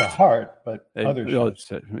Heart to Heart, but other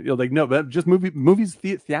shows. Like, no, but just movies,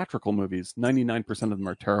 theatrical movies, 99% of them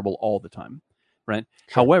are terrible all the time, right?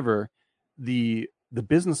 Sure. However, the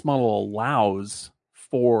business model allows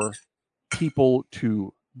for people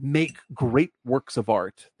to make great works of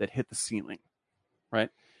art that hit the ceiling, right?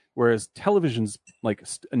 Whereas television's, like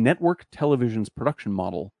a network television's production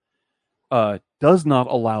model, does not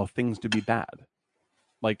allow things to be bad.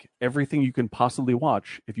 Like everything you can possibly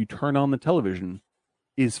watch, if you turn on the television,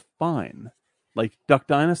 is fine. Like Duck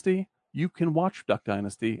Dynasty, you can watch Duck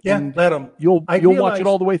Dynasty. Yeah, and let them. You'll watch it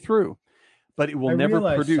all the way through, but it will never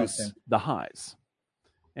produce the highs.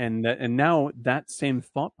 And now that same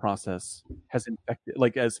thought process has infected,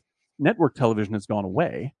 like as network television has gone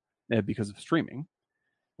away because of streaming,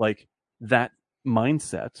 like that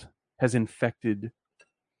mindset has infected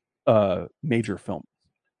major films.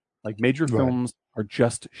 Like major films are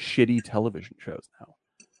just shitty television shows now.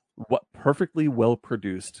 What perfectly well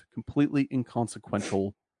produced, completely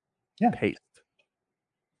inconsequential paste.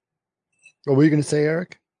 What were you going to say,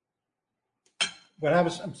 Eric?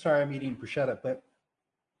 I'm sorry, I'm eating bruschetta, but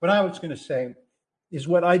what I was going to say is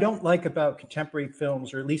what I don't like about contemporary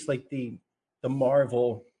films, or at least like the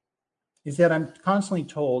Marvel, is that I'm constantly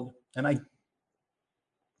told,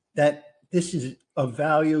 that this is of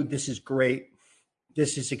value, this is great,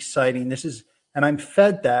 this is exciting, and I'm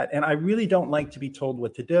fed that, and I really don't like to be told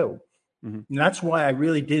what to do. And that's why I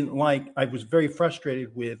really I was very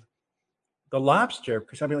frustrated with The Lobster,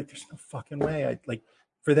 because I'd be like, there's no fucking way I'd like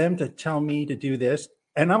for them to tell me to do this.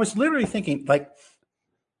 And I was literally thinking, like,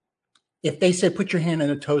 if they said, put your hand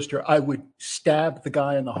in a toaster, I would stab the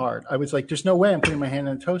guy in the heart. I was like, there's no way I'm putting my hand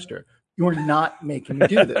in a toaster. You are not making me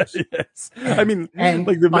do this. Yes. I mean, and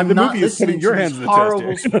like the movie is putting your hands in the horrible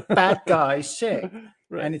toaster. fat guy sing.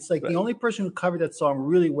 Right, and it's like the only person who covered that song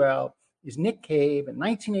really well is Nick Cave in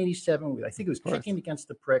 1987 with, I think it was Kicking Against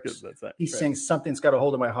the Pricks. He sings Something's Got a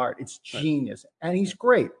Hold of My Heart. It's genius. And he's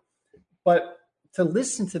great. But to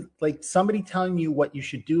listen to like somebody telling you what you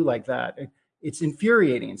should do like that, it's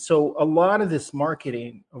infuriating. So a lot of this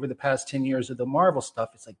marketing over the past 10 years of the Marvel stuff,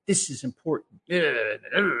 it's like, this is important.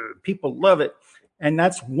 People love it. And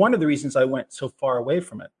that's one of the reasons I went so far away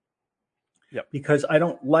from it. Yep. Because I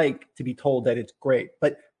don't like to be told that it's great.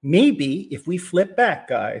 But maybe if we flip back,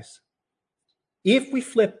 guys, if we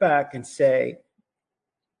flip back and say,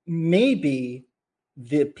 maybe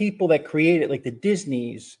the people that create it, like the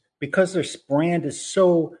Disneys, because their brand is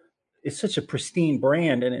such a pristine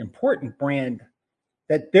brand and an important brand,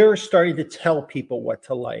 that they're starting to tell people what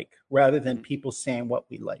to like rather than people saying what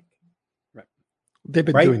we like. Right. They've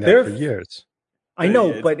been doing that for years. I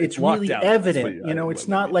know, but it's really evident. It's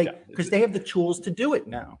not like, because they have the tools to do it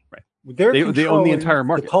now. Right. They own the entire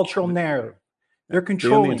market. The cultural narrative. They're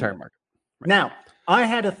controlling the entire market. Right. Now, I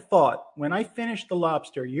had a thought when I finished The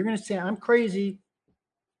Lobster. You're going to say I'm crazy,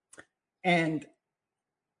 and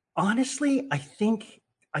honestly, I think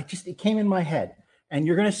it came in my head, and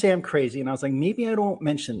you're going to say I'm crazy, and I was like, maybe I don't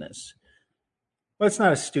mention this. Well, it's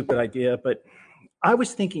not a stupid idea, but I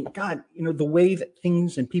was thinking, God, the way that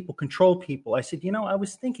things and people control people. I said, I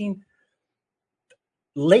was thinking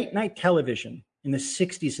late night television in the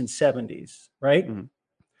 60s and 70s, right? Mm-hmm.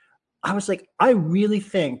 I was like, I really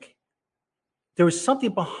think there was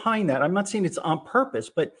something behind that. I'm not saying it's on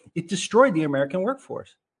purpose, but it destroyed the American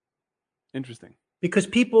workforce. Interesting. Because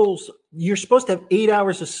you're supposed to have 8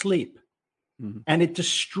 hours of sleep, and it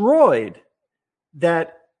destroyed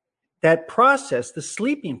that process, the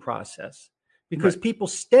sleeping process, because people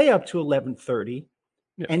stay up to 11:30,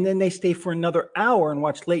 and then they stay for another hour and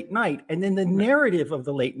watch late night, and then the narrative of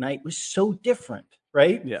the late night was so different,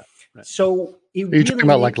 right? Yeah. Right. So are you talking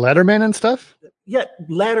about like Letterman and stuff? Yeah,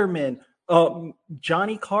 Letterman.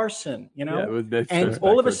 Johnny Carson, and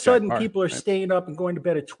all of a sudden people are staying up and going to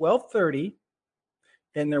bed at 12:30,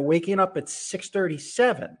 and they're waking up at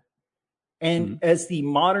 6:37. And as the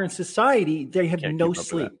modern society, they have no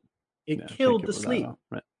sleep. It killed the sleep.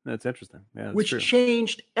 Right. That's interesting. Yeah, that's which true.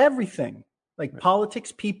 changed everything, like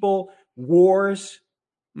politics, people, wars,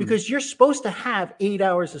 because you're supposed to have 8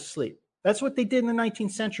 hours of sleep. That's what they did in the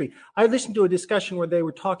 19th century. I listened to a discussion where they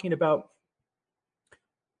were talking about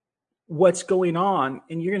what's going on,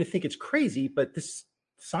 and you're going to think it's crazy, but this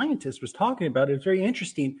scientist was talking about it. It was very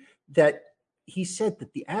interesting that he said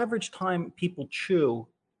that the average time people chew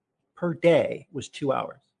per day was 2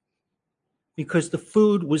 hours because the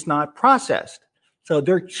food was not processed. So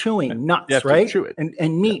they're chewing nuts, right? Chew it.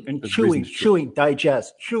 And meat and chewing,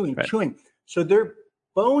 digest, chewing. So their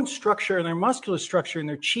bone structure and their muscular structure in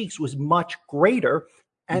their cheeks was much greater,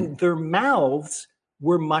 and their mouths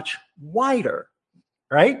were much wider,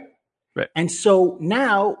 right? Right. And so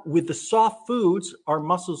now with the soft foods, our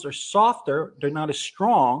muscles are softer. They're not as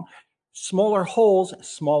strong. Smaller holes,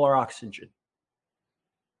 smaller oxygen.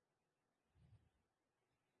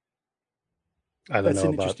 I don't know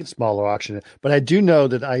about smaller oxygen, but I do know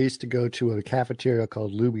that I used to go to a cafeteria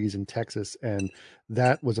called Luby's in Texas, and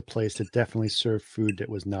that was a place that definitely served food that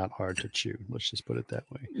was not hard to chew. Let's just put it that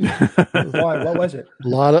way. Why? What was it? A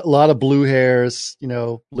lot of blue hairs,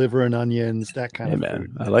 liver and onions, that kind of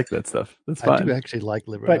food. I like that stuff. That's fine. I do actually like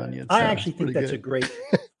liver and onions. I actually think that's a great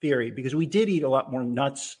theory, because we did eat a lot more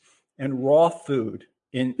nuts and raw food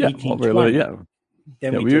in 1820.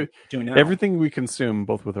 Than we do now. Everything we consume,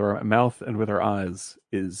 both with our mouth and with our eyes,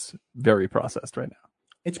 is very processed right now.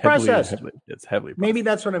 It's processed. It's heavily processed. Maybe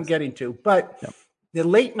that's what I'm getting to. But the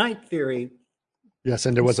late night theory. Yes,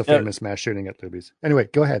 and there was a famous mass shooting at Luby's. Anyway,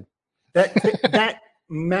 go ahead. That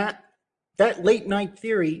late night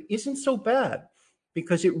theory isn't so bad,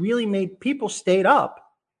 because it really made people stayed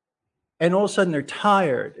up, and all of a sudden they're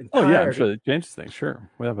tired. I'm sure it changes things. Sure,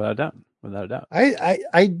 without a doubt. Without a doubt.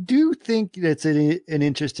 I do think it's an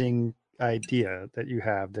interesting idea that you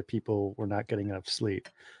have, that people were not getting enough sleep.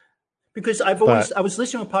 Because I was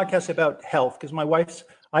listening to a podcast about health because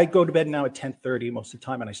I go to bed now at 10:30 most of the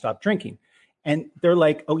time and I stop drinking. And they're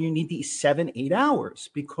like, oh, you need these 7-8 hours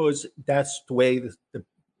because that's the way the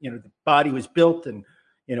body was built. And,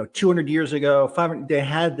 200 years ago, 500, they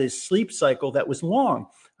had this sleep cycle that was long.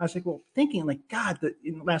 I was like, well, thinking like, God,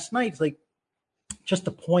 last night, it's like, just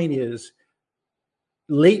the point is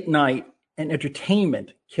late night and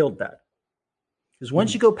entertainment killed that. Because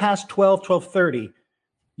once you go past 12:30,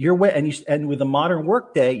 you're wet, and with a modern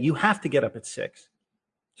work day, you have to get up at 6.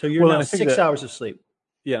 So you're now 6 hours of sleep.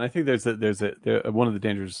 Yeah, and I think there's one of the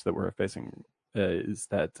dangers that we're facing is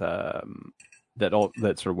that that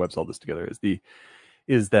sort of webs all this together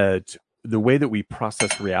is that the way that we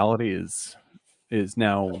process reality is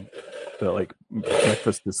now like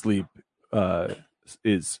breakfast to sleep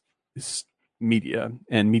is media,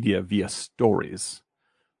 and media via stories.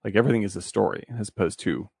 Like everything is a story as opposed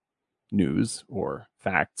to news or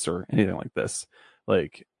facts or anything like this.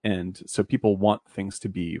 Like, and so people want things to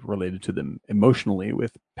be related to them emotionally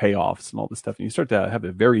with payoffs and all this stuff. And you start to have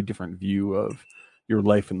a very different view of your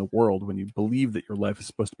life in the world when you believe that your life is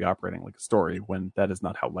supposed to be operating like a story, when that is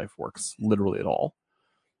not how life works literally at all.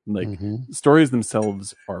 Like stories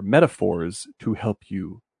themselves are metaphors to help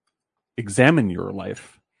you examine your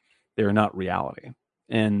life. They are not reality.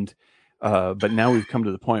 And but now we've come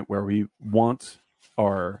to the point where we want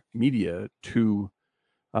our media to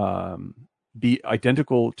be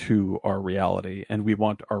identical to our reality, and we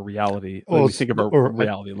want our reality. We think of our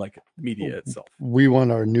reality like media itself. We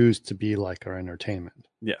want our news to be like our entertainment.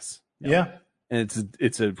 Yes. Yeah. And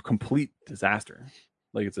it's a complete disaster.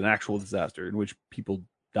 Like it's an actual disaster in which people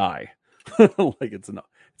die. Like it's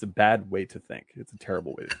a bad way to think. It's a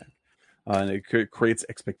terrible way to think. And it creates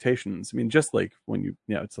expectations. I mean, just like when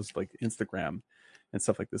it's just like Instagram and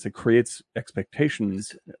stuff like this. It creates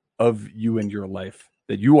expectations of you and your life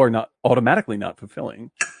that you are not automatically not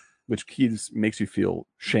fulfilling, which makes you feel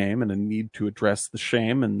shame and a need to address the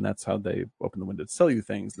shame. And that's how they open the window to sell you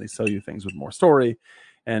things. They sell you things with more story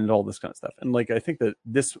and all this kind of stuff. And like, I think that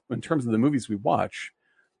this, in terms of the movies we watch,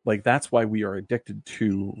 like that's why we are addicted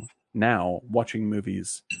to now watching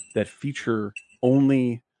movies that feature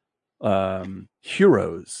only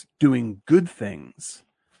heroes doing good things,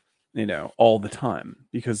 all the time.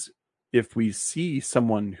 Because if we see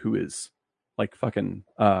someone who is like fucking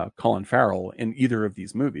Colin Farrell in either of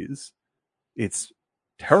these movies, it's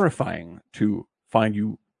terrifying to find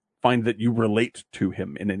that you relate to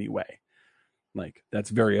him in any way. Like that's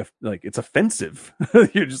very it's offensive.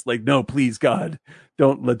 You're just like, no, please God,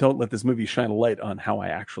 don't let this movie shine a light on how I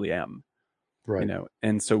actually am. Right.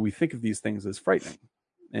 And so we think of these things as frightening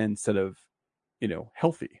instead of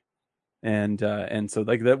healthy. And so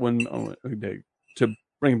like that one, to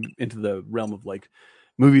bring into the realm of like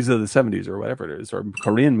movies of the 70s or whatever it is, or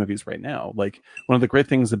Korean movies right now, like one of the great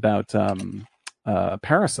things about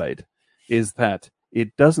Parasite is that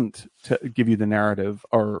it doesn't give you the narrative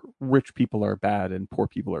or rich people are bad and poor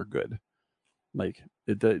people are good. Like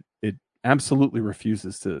it absolutely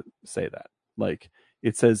refuses to say that. Like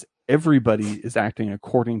it says everybody is acting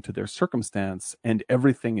according to their circumstance and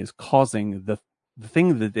everything is causing the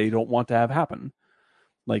thing that they don't want to have happen.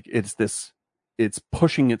 Like it's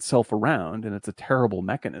pushing itself around, and it's a terrible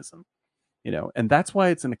mechanism, and that's why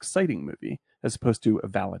it's an exciting movie as opposed to a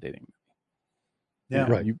validating movie. Yeah.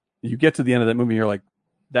 Right. You get to the end of that movie, you're like,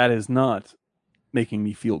 that is not making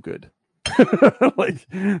me feel good. Like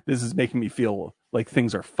this is making me feel like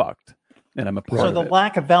things are fucked and I'm a part of it. So the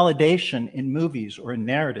lack of validation in movies or in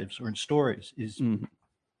narratives or in stories is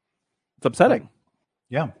it's upsetting.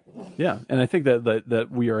 Yeah. Yeah. And I think that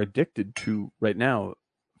we are addicted to right now,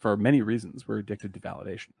 for many reasons, we're addicted to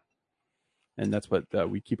validation. And that's what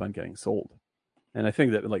we keep on getting sold. And I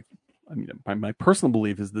think that my personal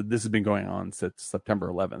belief is that this has been going on since September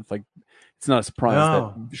 11th. Like, it's not a surprise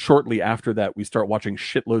that shortly after that, we start watching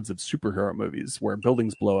shitloads of superhero movies where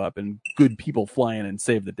buildings blow up and good people fly in and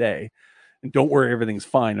save the day. And don't worry, everything's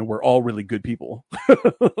fine. And we're all really good people.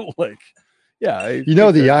 Like, yeah.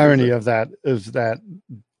 The irony of that is that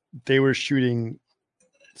they were shooting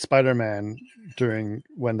Spider-Man during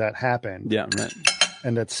when that happened. Yeah, right.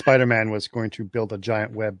 And that Spider-Man was going to build a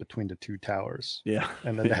giant web between the two towers. Yeah.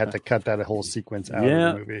 And then they had to cut that whole sequence out of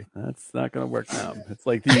the movie. That's not going to work now. It's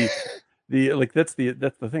like that's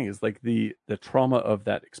the thing is like the trauma of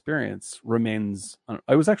that experience remains.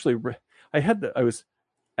 I was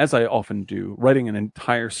as I often do, writing an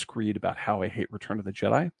entire screed about how I hate Return of the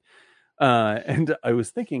Jedi. And I was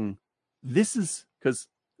thinking, this is because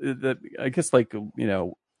I guess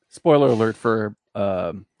spoiler alert for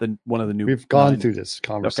one of the new. We've gone through this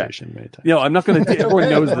conversation many times. I'm not going to. Everyone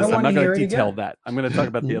knows this. I'm wanna not going hear to it detail again. that. I'm going to talk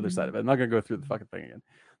about the other side of it. I'm not going to go through the fucking thing again.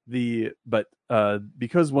 But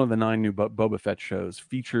because one of the 9 new Boba Fett shows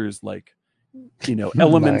features like,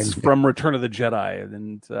 elements from Return of the Jedi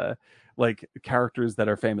and like characters that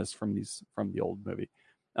are famous from the old movie,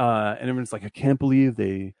 and everyone's like, I can't believe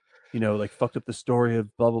they, like fucked up the story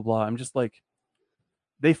of blah blah blah. I'm just like,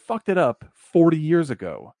 they fucked it up 40 years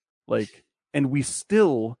ago, like, and we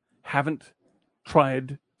still haven't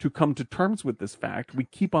tried to come to terms with this fact. We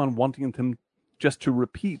keep on wanting them just to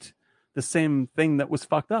repeat the same thing that was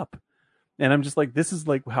fucked up. And I'm just like, this is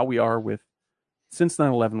like how we are since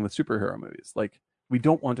 9/11 with superhero movies. Like, we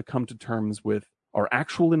don't want to come to terms with our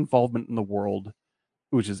actual involvement in the world,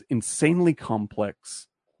 which is insanely complex,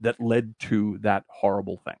 that led to that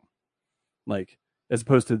horrible thing. Like, as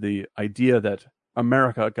opposed to the idea that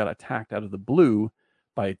America got attacked out of the blue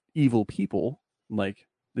by evil people. Like,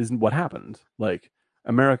 this isn't what happened. Like,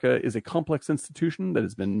 America is a complex institution that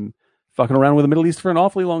has been fucking around with the Middle East for an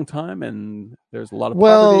awfully long time, and there's a lot of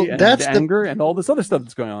poverty and anger and all this other stuff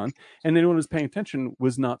that's going on, and anyone who's paying attention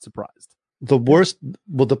was not surprised. The biggest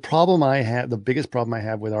problem I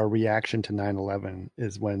have with our reaction to 9/11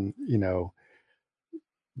 is when,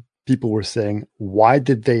 people were saying, why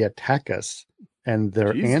did they attack us? And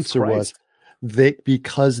their answer was,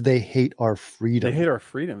 because they hate our freedom. They hate our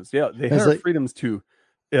freedoms. Yeah, they hate our freedoms to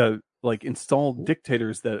like install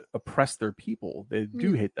dictators that oppress their people. They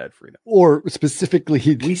do hate that freedom. Or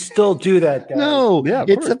specifically, we still do that, guys. No, yeah,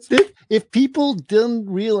 if people didn't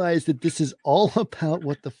realize that this is all about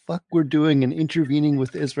what the fuck we're doing and intervening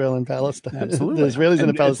with Israel and Palestine, absolutely, the Israelis and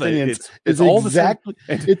the Palestinians, it's all exactly.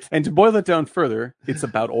 And to boil it down further, it's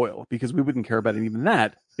about oil, because we wouldn't care about even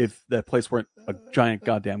that if that place weren't a giant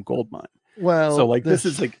goddamn gold mine. Well, so like this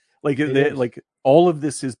is like all of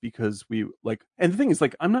this is because we like, and the thing is,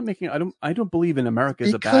 like, I'm not making, I don't believe in America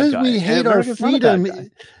as a bad guy. We hate our freedom.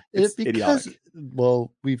 It's because idiotic.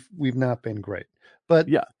 Well, we've not been great, but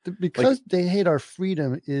yeah, because they hate our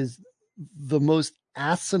freedom is the most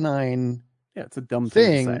asinine. Yeah, it's a dumb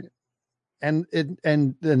thing to say. And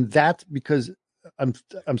that's because I'm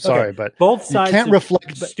sorry, but both sides you can't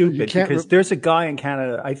reflect. Stupid, because there's a guy in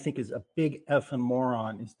Canada I think is a big effing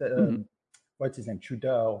moron. Is that what's his name,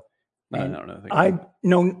 Trudeau? I don't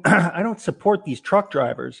know. I don't support these truck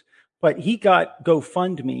drivers, but he got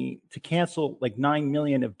GoFundMe to cancel like 9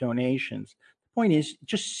 million of donations. The point is,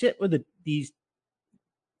 just sit with these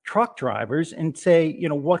truck drivers and say,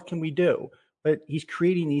 what can we do? But he's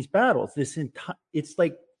creating these battles. It's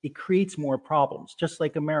like it creates more problems, just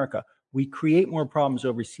like America. We create more problems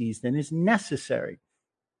overseas than is necessary.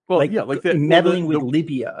 Well, meddling with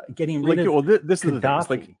Libya, getting rid of this is the thing.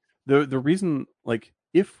 Like the reason, like,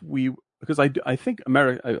 because I think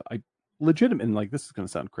America, I legitimate, and like, this is going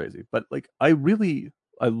to sound crazy, but like, I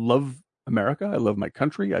love America. I love my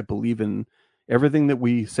country. I believe in everything that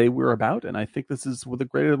we say we're about, and I think this is one of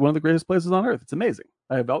the greatest places on earth. It's amazing.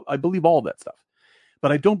 I believe all that stuff,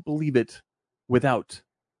 but I don't believe it without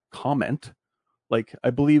comment. Like, I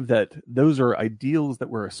believe that those are ideals that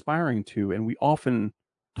we're aspiring to, and we often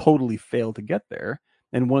totally fail to get there.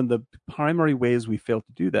 And one of the primary ways we fail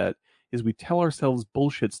to do that is we tell ourselves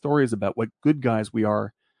bullshit stories about what good guys we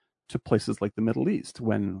are to places like the Middle East,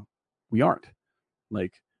 when we aren't.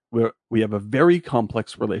 Like, we have a very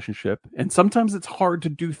complex relationship, and sometimes it's hard to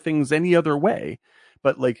do things any other way.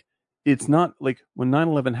 But like, it's not like when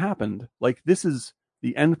 9/11 happened, like, this is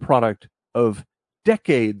the end product of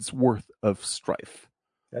decades worth of strife.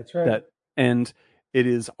 That's right. And it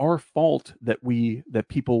is our fault that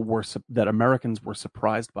Americans were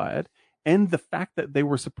surprised by it. And the fact that they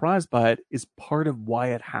were surprised by it is part of why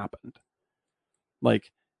it happened.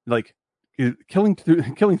 Like killing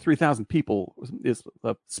 3,000 people is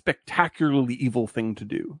a spectacularly evil thing to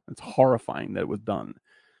do. It's horrifying that it was done.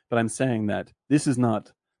 But I'm saying that this is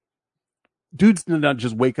not, dudes did not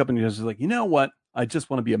just wake up and just like, you know what? I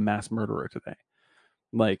just want to be a mass murderer today.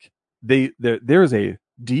 Like, there's a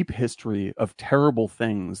deep history of terrible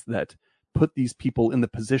things that put these people in the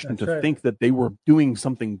position think that they were doing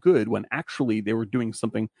something good when actually they were doing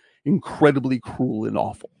something incredibly cruel and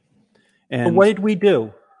awful. And but what did we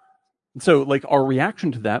do? So, like, our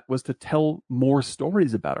reaction to that was to tell more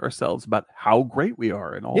stories about ourselves, about how great we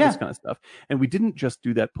are and all this kind of stuff. And we didn't just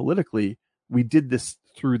do that politically. We did this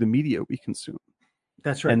through the media we consume.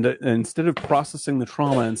 That's right. And instead of processing the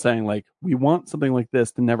trauma and saying, like, we want something like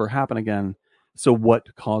this to never happen again, so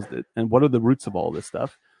what caused it? And what are the roots of all this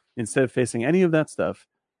stuff? Instead of facing any of that stuff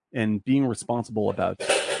and being responsible about,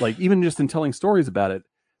 like, even just in telling stories about it,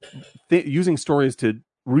 using stories to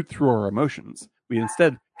root through our emotions, we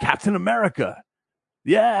instead, Captain America,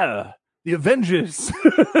 yeah, the Avengers.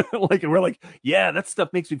 Like, and we're like, yeah, that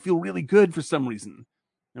stuff makes me feel really good for some reason.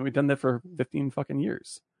 And we've done that for 15 fucking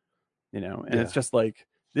years, and it's just like,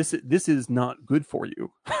 this is not good for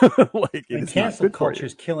you. Like, And it's not cancel good for culture you.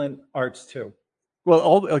 is killing arts too.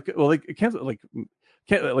 Well, cancel,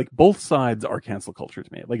 like both sides are cancel culture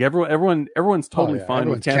to me. Like everyone's totally fine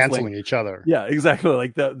Everyone's with canceling each other. Yeah, exactly.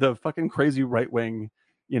 Like the fucking crazy right wing,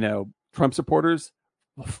 Trump supporters,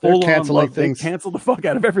 full canceling on things. They cancel the fuck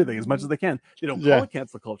out of everything as much as they can. They don't call it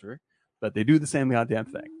cancel culture, but they do the same goddamn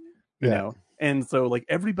thing. You know, and so like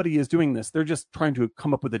everybody is doing this. They're just trying to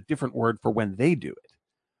come up with a different word for when they do it.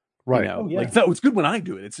 Right. You know, like, no, it's good when I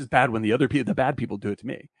do it. It's just bad when the bad people do it to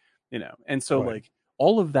me. And so like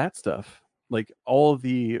all of that stuff, like all of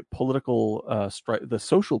the political strife, the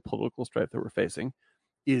social political strife that we're facing,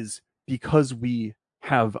 is because we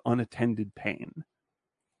have unattended pain.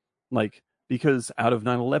 Like, because out of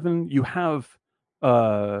 9/11, you have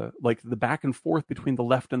like the back and forth between the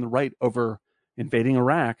left and the right over invading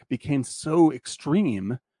Iraq became so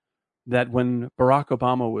extreme that when Barack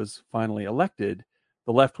Obama was finally elected,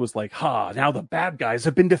 the left was like, ha, now the bad guys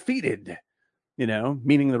have been defeated,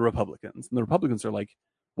 meaning the Republicans. And the Republicans are like,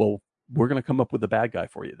 well, we're going to come up with a bad guy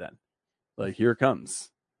for you then. Like, here it comes.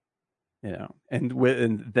 And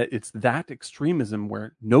that it's that extremism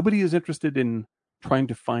where nobody is interested in trying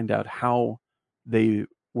to find out how they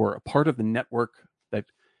were a part of the network that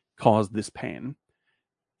caused this pain.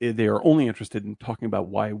 They are only interested in talking about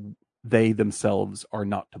why they themselves are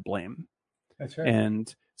not to blame. That's right.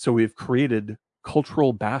 And so we've created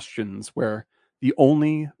cultural bastions where the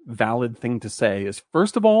only valid thing to say is,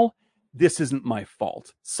 first of all, this isn't my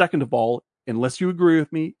fault. Second of all, unless you agree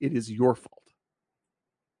with me, it is your fault.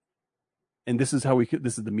 And this is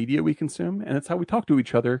this is the media we consume, and it's how we talk to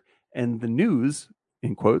each other. And the news,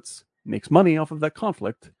 in quotes, makes money off of that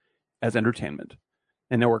conflict as entertainment.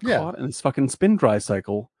 And now we're caught in this fucking spin dry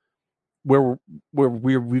cycle where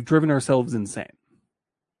we've driven ourselves insane.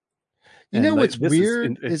 You know what's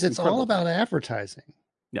weird is it's all about advertising.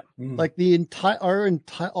 Yeah. Like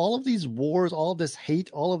all of these wars, all of this hate,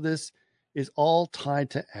 all of this is all tied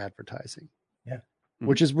to advertising. Yeah.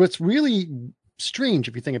 Which is what's really strange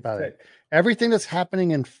if you think about it. Everything that's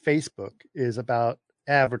happening in Facebook is about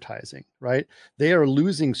advertising, right? They are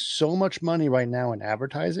losing so much money right now in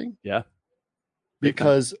advertising. Yeah.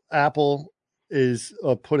 Because Apple is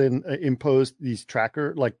imposed these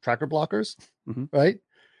tracker blockers, right?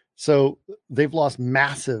 So they've lost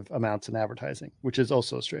massive amounts in advertising, which is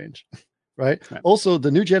also strange, right? Also,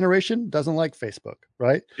 the new generation doesn't like Facebook,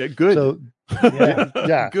 right? Yeah, good. So,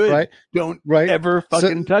 good. Right? Don't ever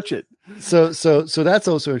fucking touch it. So that's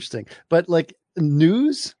also interesting. But like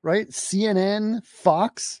news, right? CNN,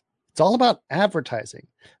 Fox, it's all about advertising.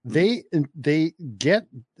 They get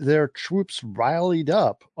their troops riled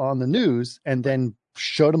up on the news and then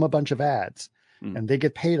show them a bunch of ads. And they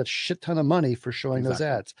get paid a shit ton of money for showing those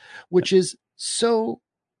ads, which is so.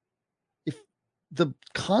 If the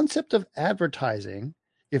concept of advertising,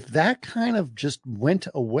 if that kind of just went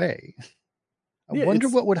away, I wonder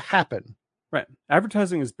what would happen. Right.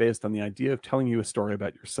 Advertising is based on the idea of telling you a story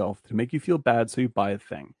about yourself to make you feel bad so you buy a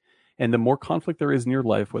thing. And the more conflict there is in your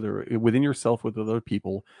life, whether within yourself, with other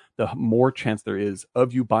people, the more chance there is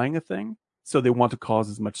of you buying a thing. So they want to cause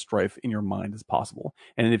as much strife in your mind as possible.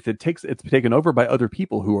 And if it's taken over by other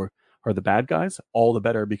people who are the bad guys, all the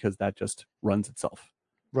better, because that just runs itself.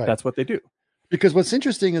 Right. That's what they do. Because what's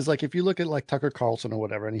interesting is, like, if you look at like Tucker Carlson or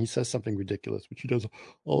whatever, and he says something ridiculous, which he does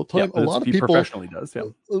all the time, a lot of people professionally does. Yeah.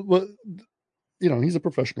 Well, he's a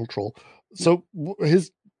professional troll. So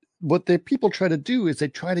what the people try to do is they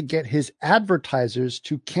try to get his advertisers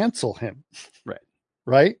to cancel him. Right.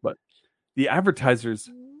 Right. But the advertisers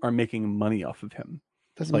are making money off of him.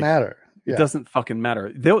 Doesn't matter. It doesn't fucking matter.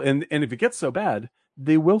 And if it gets so bad,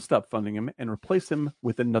 they will stop funding him and replace him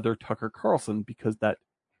with another Tucker Carlson, because that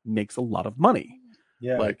makes a lot of money.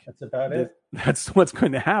 Yeah, like, that's about it. That's what's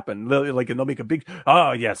going to happen. And they'll make a big,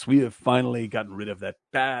 oh yes, we have finally gotten rid of that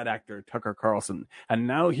bad actor Tucker Carlson, and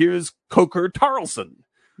now here's Coker Tarlson.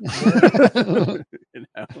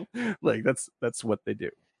 Like that's what they do.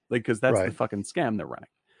 Like, because that's the fucking scam they're running.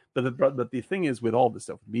 But the thing is, with all this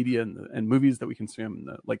stuff, media and movies that we consume,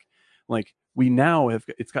 like we now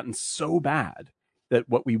it's gotten so bad that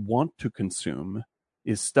what we want to consume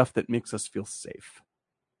is stuff that makes us feel safe.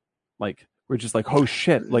 Like, we're just like, oh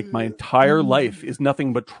shit, like my entire life is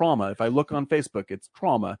nothing but trauma. If I look on Facebook, it's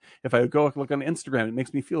trauma. If I go look on Instagram, it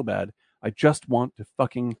makes me feel bad. I just want to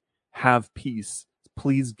fucking have peace.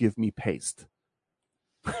 Please give me paste.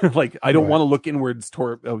 Like, I don't want to look inwards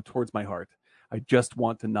towards my heart. I just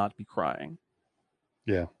want to not be crying.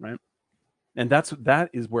 Yeah. Right. And that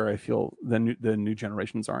is where I feel the new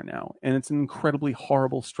generations are now, and it's an incredibly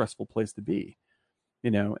horrible, stressful place to be,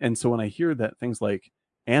 And so when I hear that things like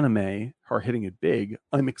anime are hitting it big,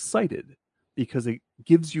 I'm excited because it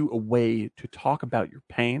gives you a way to talk about your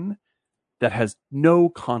pain that has no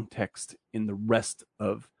context in the rest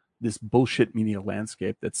of this bullshit media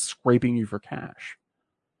landscape that's scraping you for cash.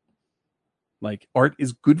 Like, art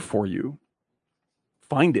is good for you.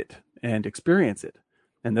 Find it and experience it.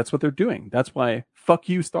 And that's what they're doing. That's why, fuck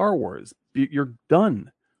you, Star Wars. You're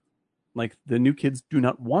done. Like, the new kids do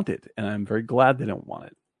not want it, and I'm very glad they don't want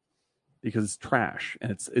it because it's trash.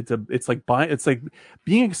 And it's like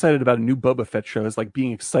being excited about a new Boba Fett show is like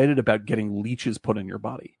being excited about getting leeches put in your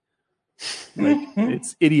body. Like,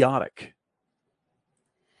 it's idiotic.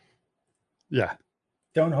 Yeah.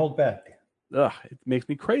 Don't hold back. Ugh, it makes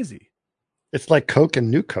me crazy. It's like Coke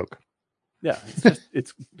and New Coke. Yeah, it's just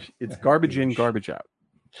it's garbage in, garbage out.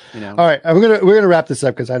 All right, we're gonna wrap this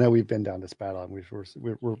up because I know we've been down this battle, and we're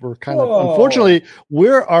kind of, unfortunately,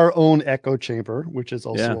 we're our own echo chamber, which is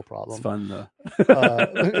also a problem. It's fun though.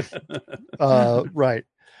 Right.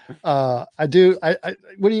 What do you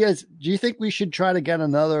guys? Do you think we should try to get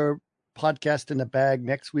another podcast in the bag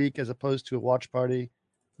next week as opposed to a watch party?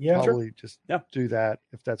 Yeah, probably just do that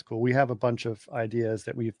if that's cool. We have a bunch of ideas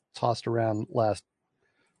that we've tossed around at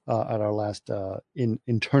our last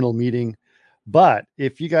internal meeting. But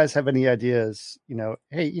if you guys have any ideas,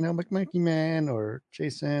 hey, McMikey Man or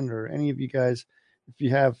Jason or any of you guys, if you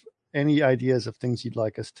have any ideas of things you'd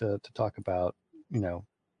like us to talk about,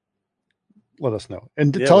 let us know.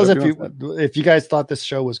 And tell us if you guys thought this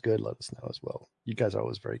show was good, let us know as well. You guys are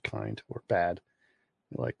always very kind or bad.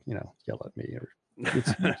 Like, yell at me, or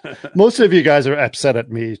most of you guys are upset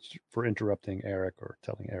at me for interrupting Eric or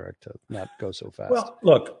telling Eric to not go so fast. Well,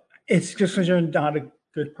 look, it's just because you're not a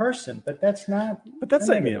good person, but that's not. But that's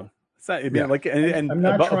not, it's not. Like, and I'm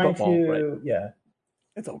not trying to. Right? Yeah,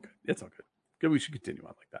 it's all good. It's all good. Good. We should continue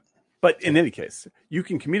on like that. But in any case, you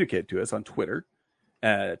can communicate to us on Twitter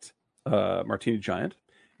at Martini Giant.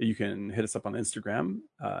 You can hit us up on Instagram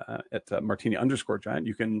at Martini_Giant.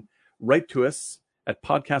 You can write to us at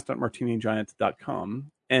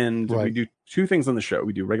podcast.martinigiant.com. And we do two things on the show.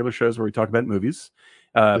 We do regular shows where we talk about movies.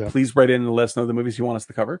 Please write in and let us know the movies you want us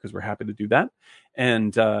to cover, because we're happy to do that.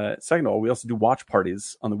 And second of all, we also do watch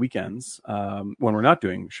parties on the weekends when we're not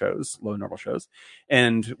doing shows, low normal shows,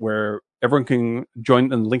 and where everyone can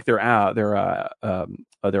join and link their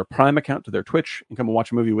Prime account to their Twitch and come and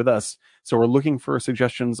watch a movie with us. So we're looking for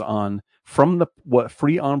suggestions from the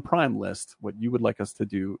free on Prime list, what you would like us to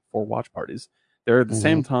do for watch parties. They're at the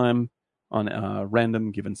same time on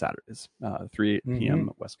random given Saturdays, 3 p.m.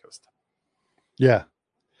 West Coast. Yeah.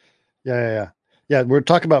 We're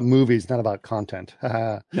talking about movies, not about content.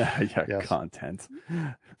 Content.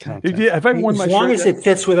 Have I worn my shirt? As long as it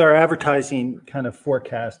fits with our advertising kind of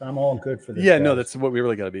forecast, I'm all good for this. Yeah, no, that's what we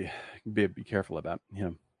really got to be careful about.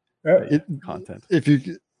 Content. If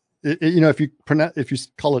you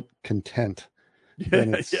call it content.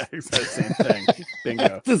 Exactly. Same thing.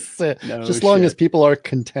 Bingo. Just as long as people are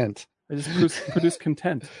content. I just produce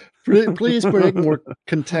content. Please bring more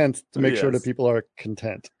content to make sure that people are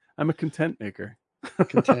content. I'm a content maker.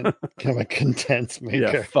 I'm a content maker.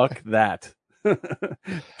 Yeah, fuck that.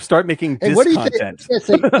 Start making discontent.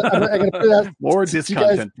 More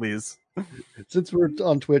discontent, please. Since we're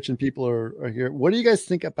on Twitch and people are here, what do you guys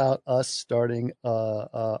think about us starting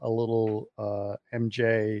a little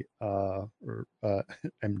MG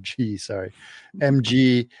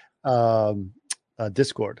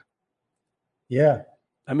Discord? Yeah,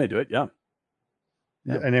 I may do it. Yeah.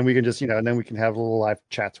 And then we can just, and then we can have little live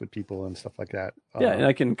chats with people and stuff like that. Yeah, and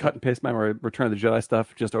I can cut and paste my Return of the Jedi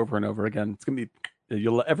stuff just over and over again. It's gonna be,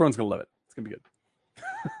 everyone's gonna love it. It's gonna be good.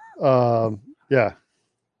 Yeah.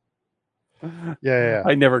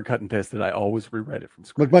 I never cut and paste it. I always rewrite it from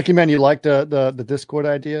scratch. Monkey Man, you like the Discord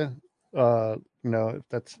idea? If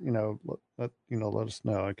that's let us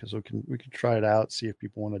know, because we can try it out, see if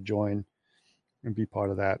people want to join and be part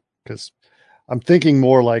of that. Because I'm thinking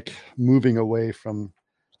more like moving away from,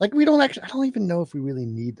 like, I don't even know if we really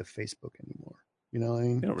need the Facebook anymore. You know what I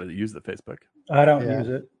mean? I don't really use the Facebook. I don't use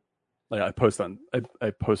it. Like, I post alerts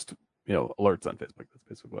on Facebook. That's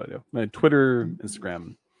basically what I do. My Twitter,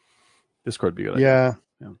 Instagram, Discord would be good. Yeah.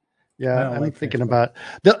 I'm thinking about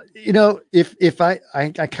if I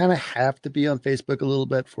kind of have to be on Facebook a little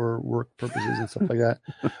bit for work purposes and stuff like that.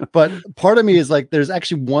 But part of me is like, there's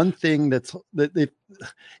actually one thing that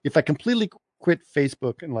if I completely quit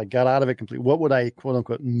Facebook and like got out of it completely, what would I quote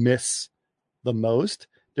unquote miss the most?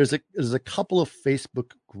 There's a couple of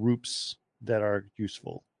Facebook groups that are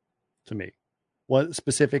useful to me. what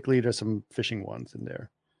specifically? There's some fishing ones in there.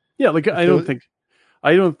 Yeah, like I think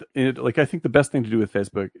the best thing to do with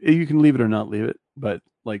Facebook, you can leave it or not leave it, but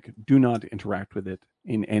like do not interact with it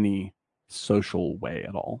in any social way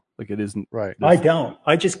at all. Like it isn't right. I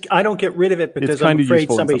don't get rid of it because I'm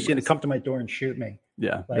afraid somebody's going to come to my door and shoot me.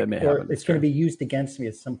 Yeah, like, that may or happen. it's going to be used against me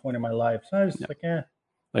at some point in my life. So I was like, yeah.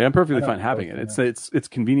 Like I'm perfectly fine having it. It's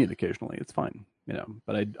convenient occasionally. It's fine,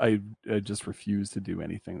 But I just refuse to do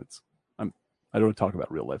anything that's I don't talk about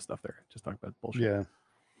real life stuff there. Just talk about bullshit. Yeah.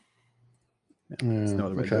 No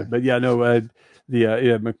other way to do it. But yeah, no.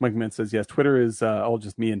 McMunkman says yes. Twitter is all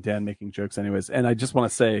just me and Dan making jokes, anyways. And I just want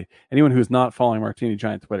to say, anyone who's not following Martini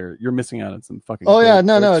Giant Twitter, you're missing out on some fucking. Oh yeah,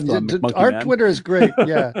 no. Our Man. Twitter is great.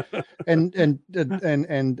 Yeah, and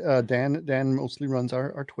Dan mostly runs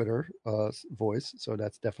our Twitter voice, so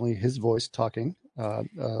that's definitely his voice talking.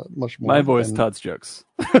 Much more. My voice, Todd's jokes.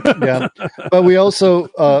 Yeah, but we also,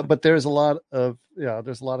 but there's a lot of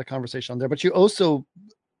conversation on there. But you also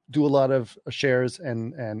do a lot of shares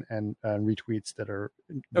and retweets that are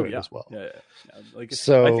good as well. Yeah. Like,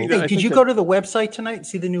 so, did you go to the website tonight and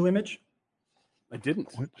see the new image? I didn't.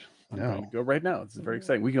 What? No. Go right now. It's very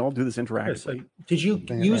exciting. We can all do this interactively. So did you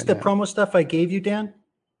use the promo stuff I gave you, Dan?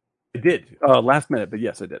 I did. Last minute, but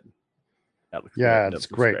yes, I did. It's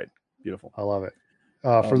great. Beautiful. I love it.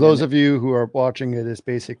 For those of you who are watching, it is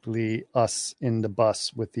basically us in the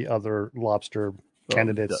bus with the other lobster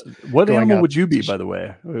candidates. What animal would you be, by the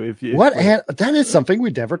way? That is something we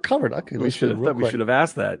never covered. Okay, we should have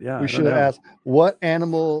asked that. Yeah, we should have asked what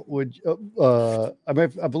animal would. I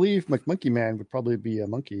believe McMonkey Man would probably be a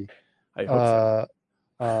monkey. I hope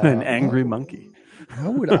so. An angry monkey. How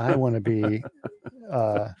would I want to be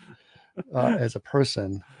as a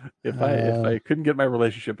person? If I couldn't get my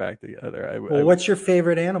relationship back together, what's your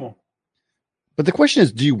favorite animal? But the question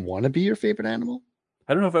is, do you want to be your favorite animal?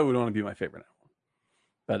 I don't know if I would want to be my favorite animal.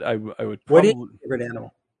 But I would probably. What is your favorite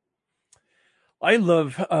animal? I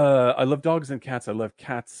love dogs and cats. I love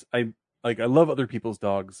cats. I love other people's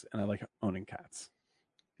dogs, and I like owning cats.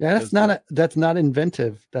 Yeah, that's not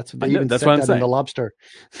inventive. That's what they even said that in The Lobster.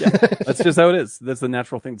 Yeah, that's just how it is. That's the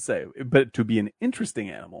natural thing to say. But to be an interesting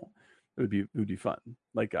animal, it would be fun.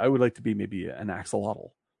 Like I would like to be maybe an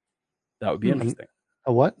axolotl. That would be interesting.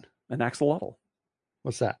 A what? An axolotl.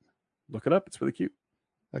 What's that? Look it up. It's really cute.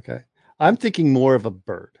 Okay. I'm thinking more of a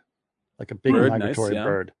bird, like a big migratory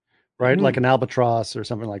bird, right? Like an albatross or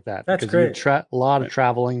something like that. That's great. A lot of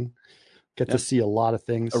traveling, get to see a lot of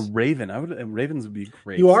things. A raven. Ravens would be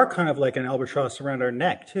great. You are kind of like an albatross around our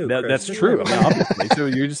neck too. That's true. Obviously. So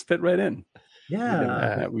you just fit right in.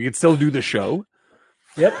 Yeah. We could still do the show.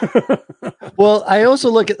 Yep. Well, I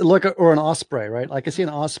also look at or an osprey, right? Like I see an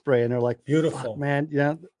osprey and they're like, beautiful, man.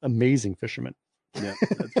 Yeah. Amazing fishermen. Yeah,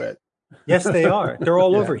 that's right. Yes, they are. They're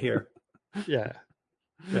all over here. Yeah.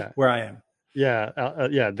 Where I am.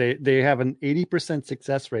 Yeah. They have an 80%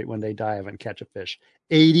 success rate when they dive and catch a fish.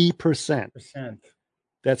 80%.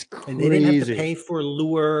 That's crazy. And they didn't have to pay for a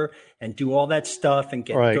lure and do all that stuff and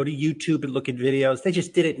go to YouTube and look at videos. They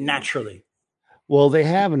just did it naturally. Well, they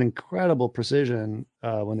have an incredible precision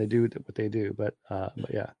when they do what they do. But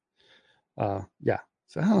yeah.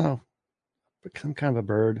 So I don't know. Some kind of a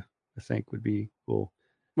bird, I think, would be cool.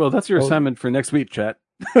 Well, that's your assignment for next week, chat.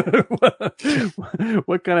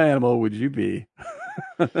 What kind of animal would you be?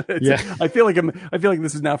 I feel like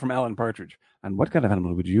this is now from Alan Partridge. And what kind of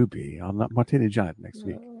animal would you be on Martini Giant next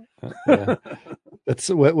week? That's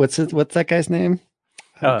what's that guy's name?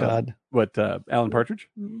 Oh God. What Alan Partridge?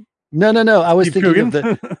 No. I was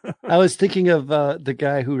thinking of the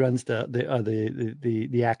guy who runs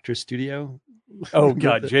the Actors Studio. Oh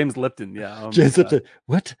God, James Lipton. Yeah. James Lipton.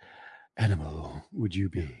 What animal would you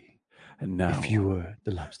be? And now, if you were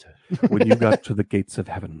the lobster, when you got to the gates of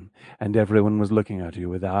heaven and everyone was looking at you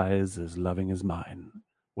with eyes as loving as mine,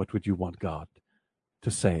 what would you want God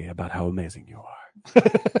to say about how amazing you are?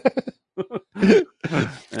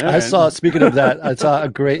 Speaking of that, I saw a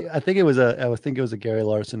great, I think it was a Gary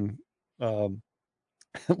Larson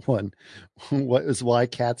one. What is Why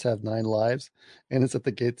Cats Have 9 Lives? And it's at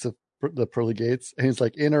the gates of the pearly gates, and he's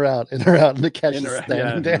like in or out, and the cat is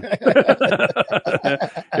standing there.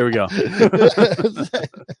 Here we go.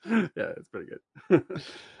 Yeah, it's pretty good.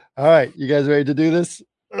 All right, you guys ready to do this?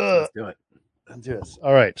 Let's do it. Let's do this.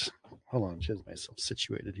 All right, hold on, get myself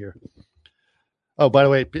situated here. Oh, by the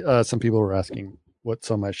way, some people were asking what's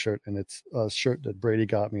on my shirt, and it's a shirt that Brady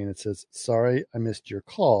got me, and it says, "Sorry, I missed your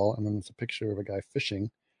call," and then it's a picture of a guy fishing.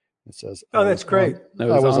 It says, "Oh, that's great."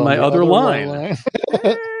 I was on my other line.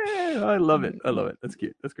 I love it. That's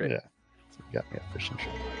cute. That's great. Yeah. So you got me a fishing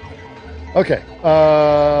shirt. Okay.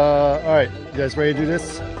 All right. You guys ready to do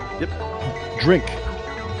this? Yep. drink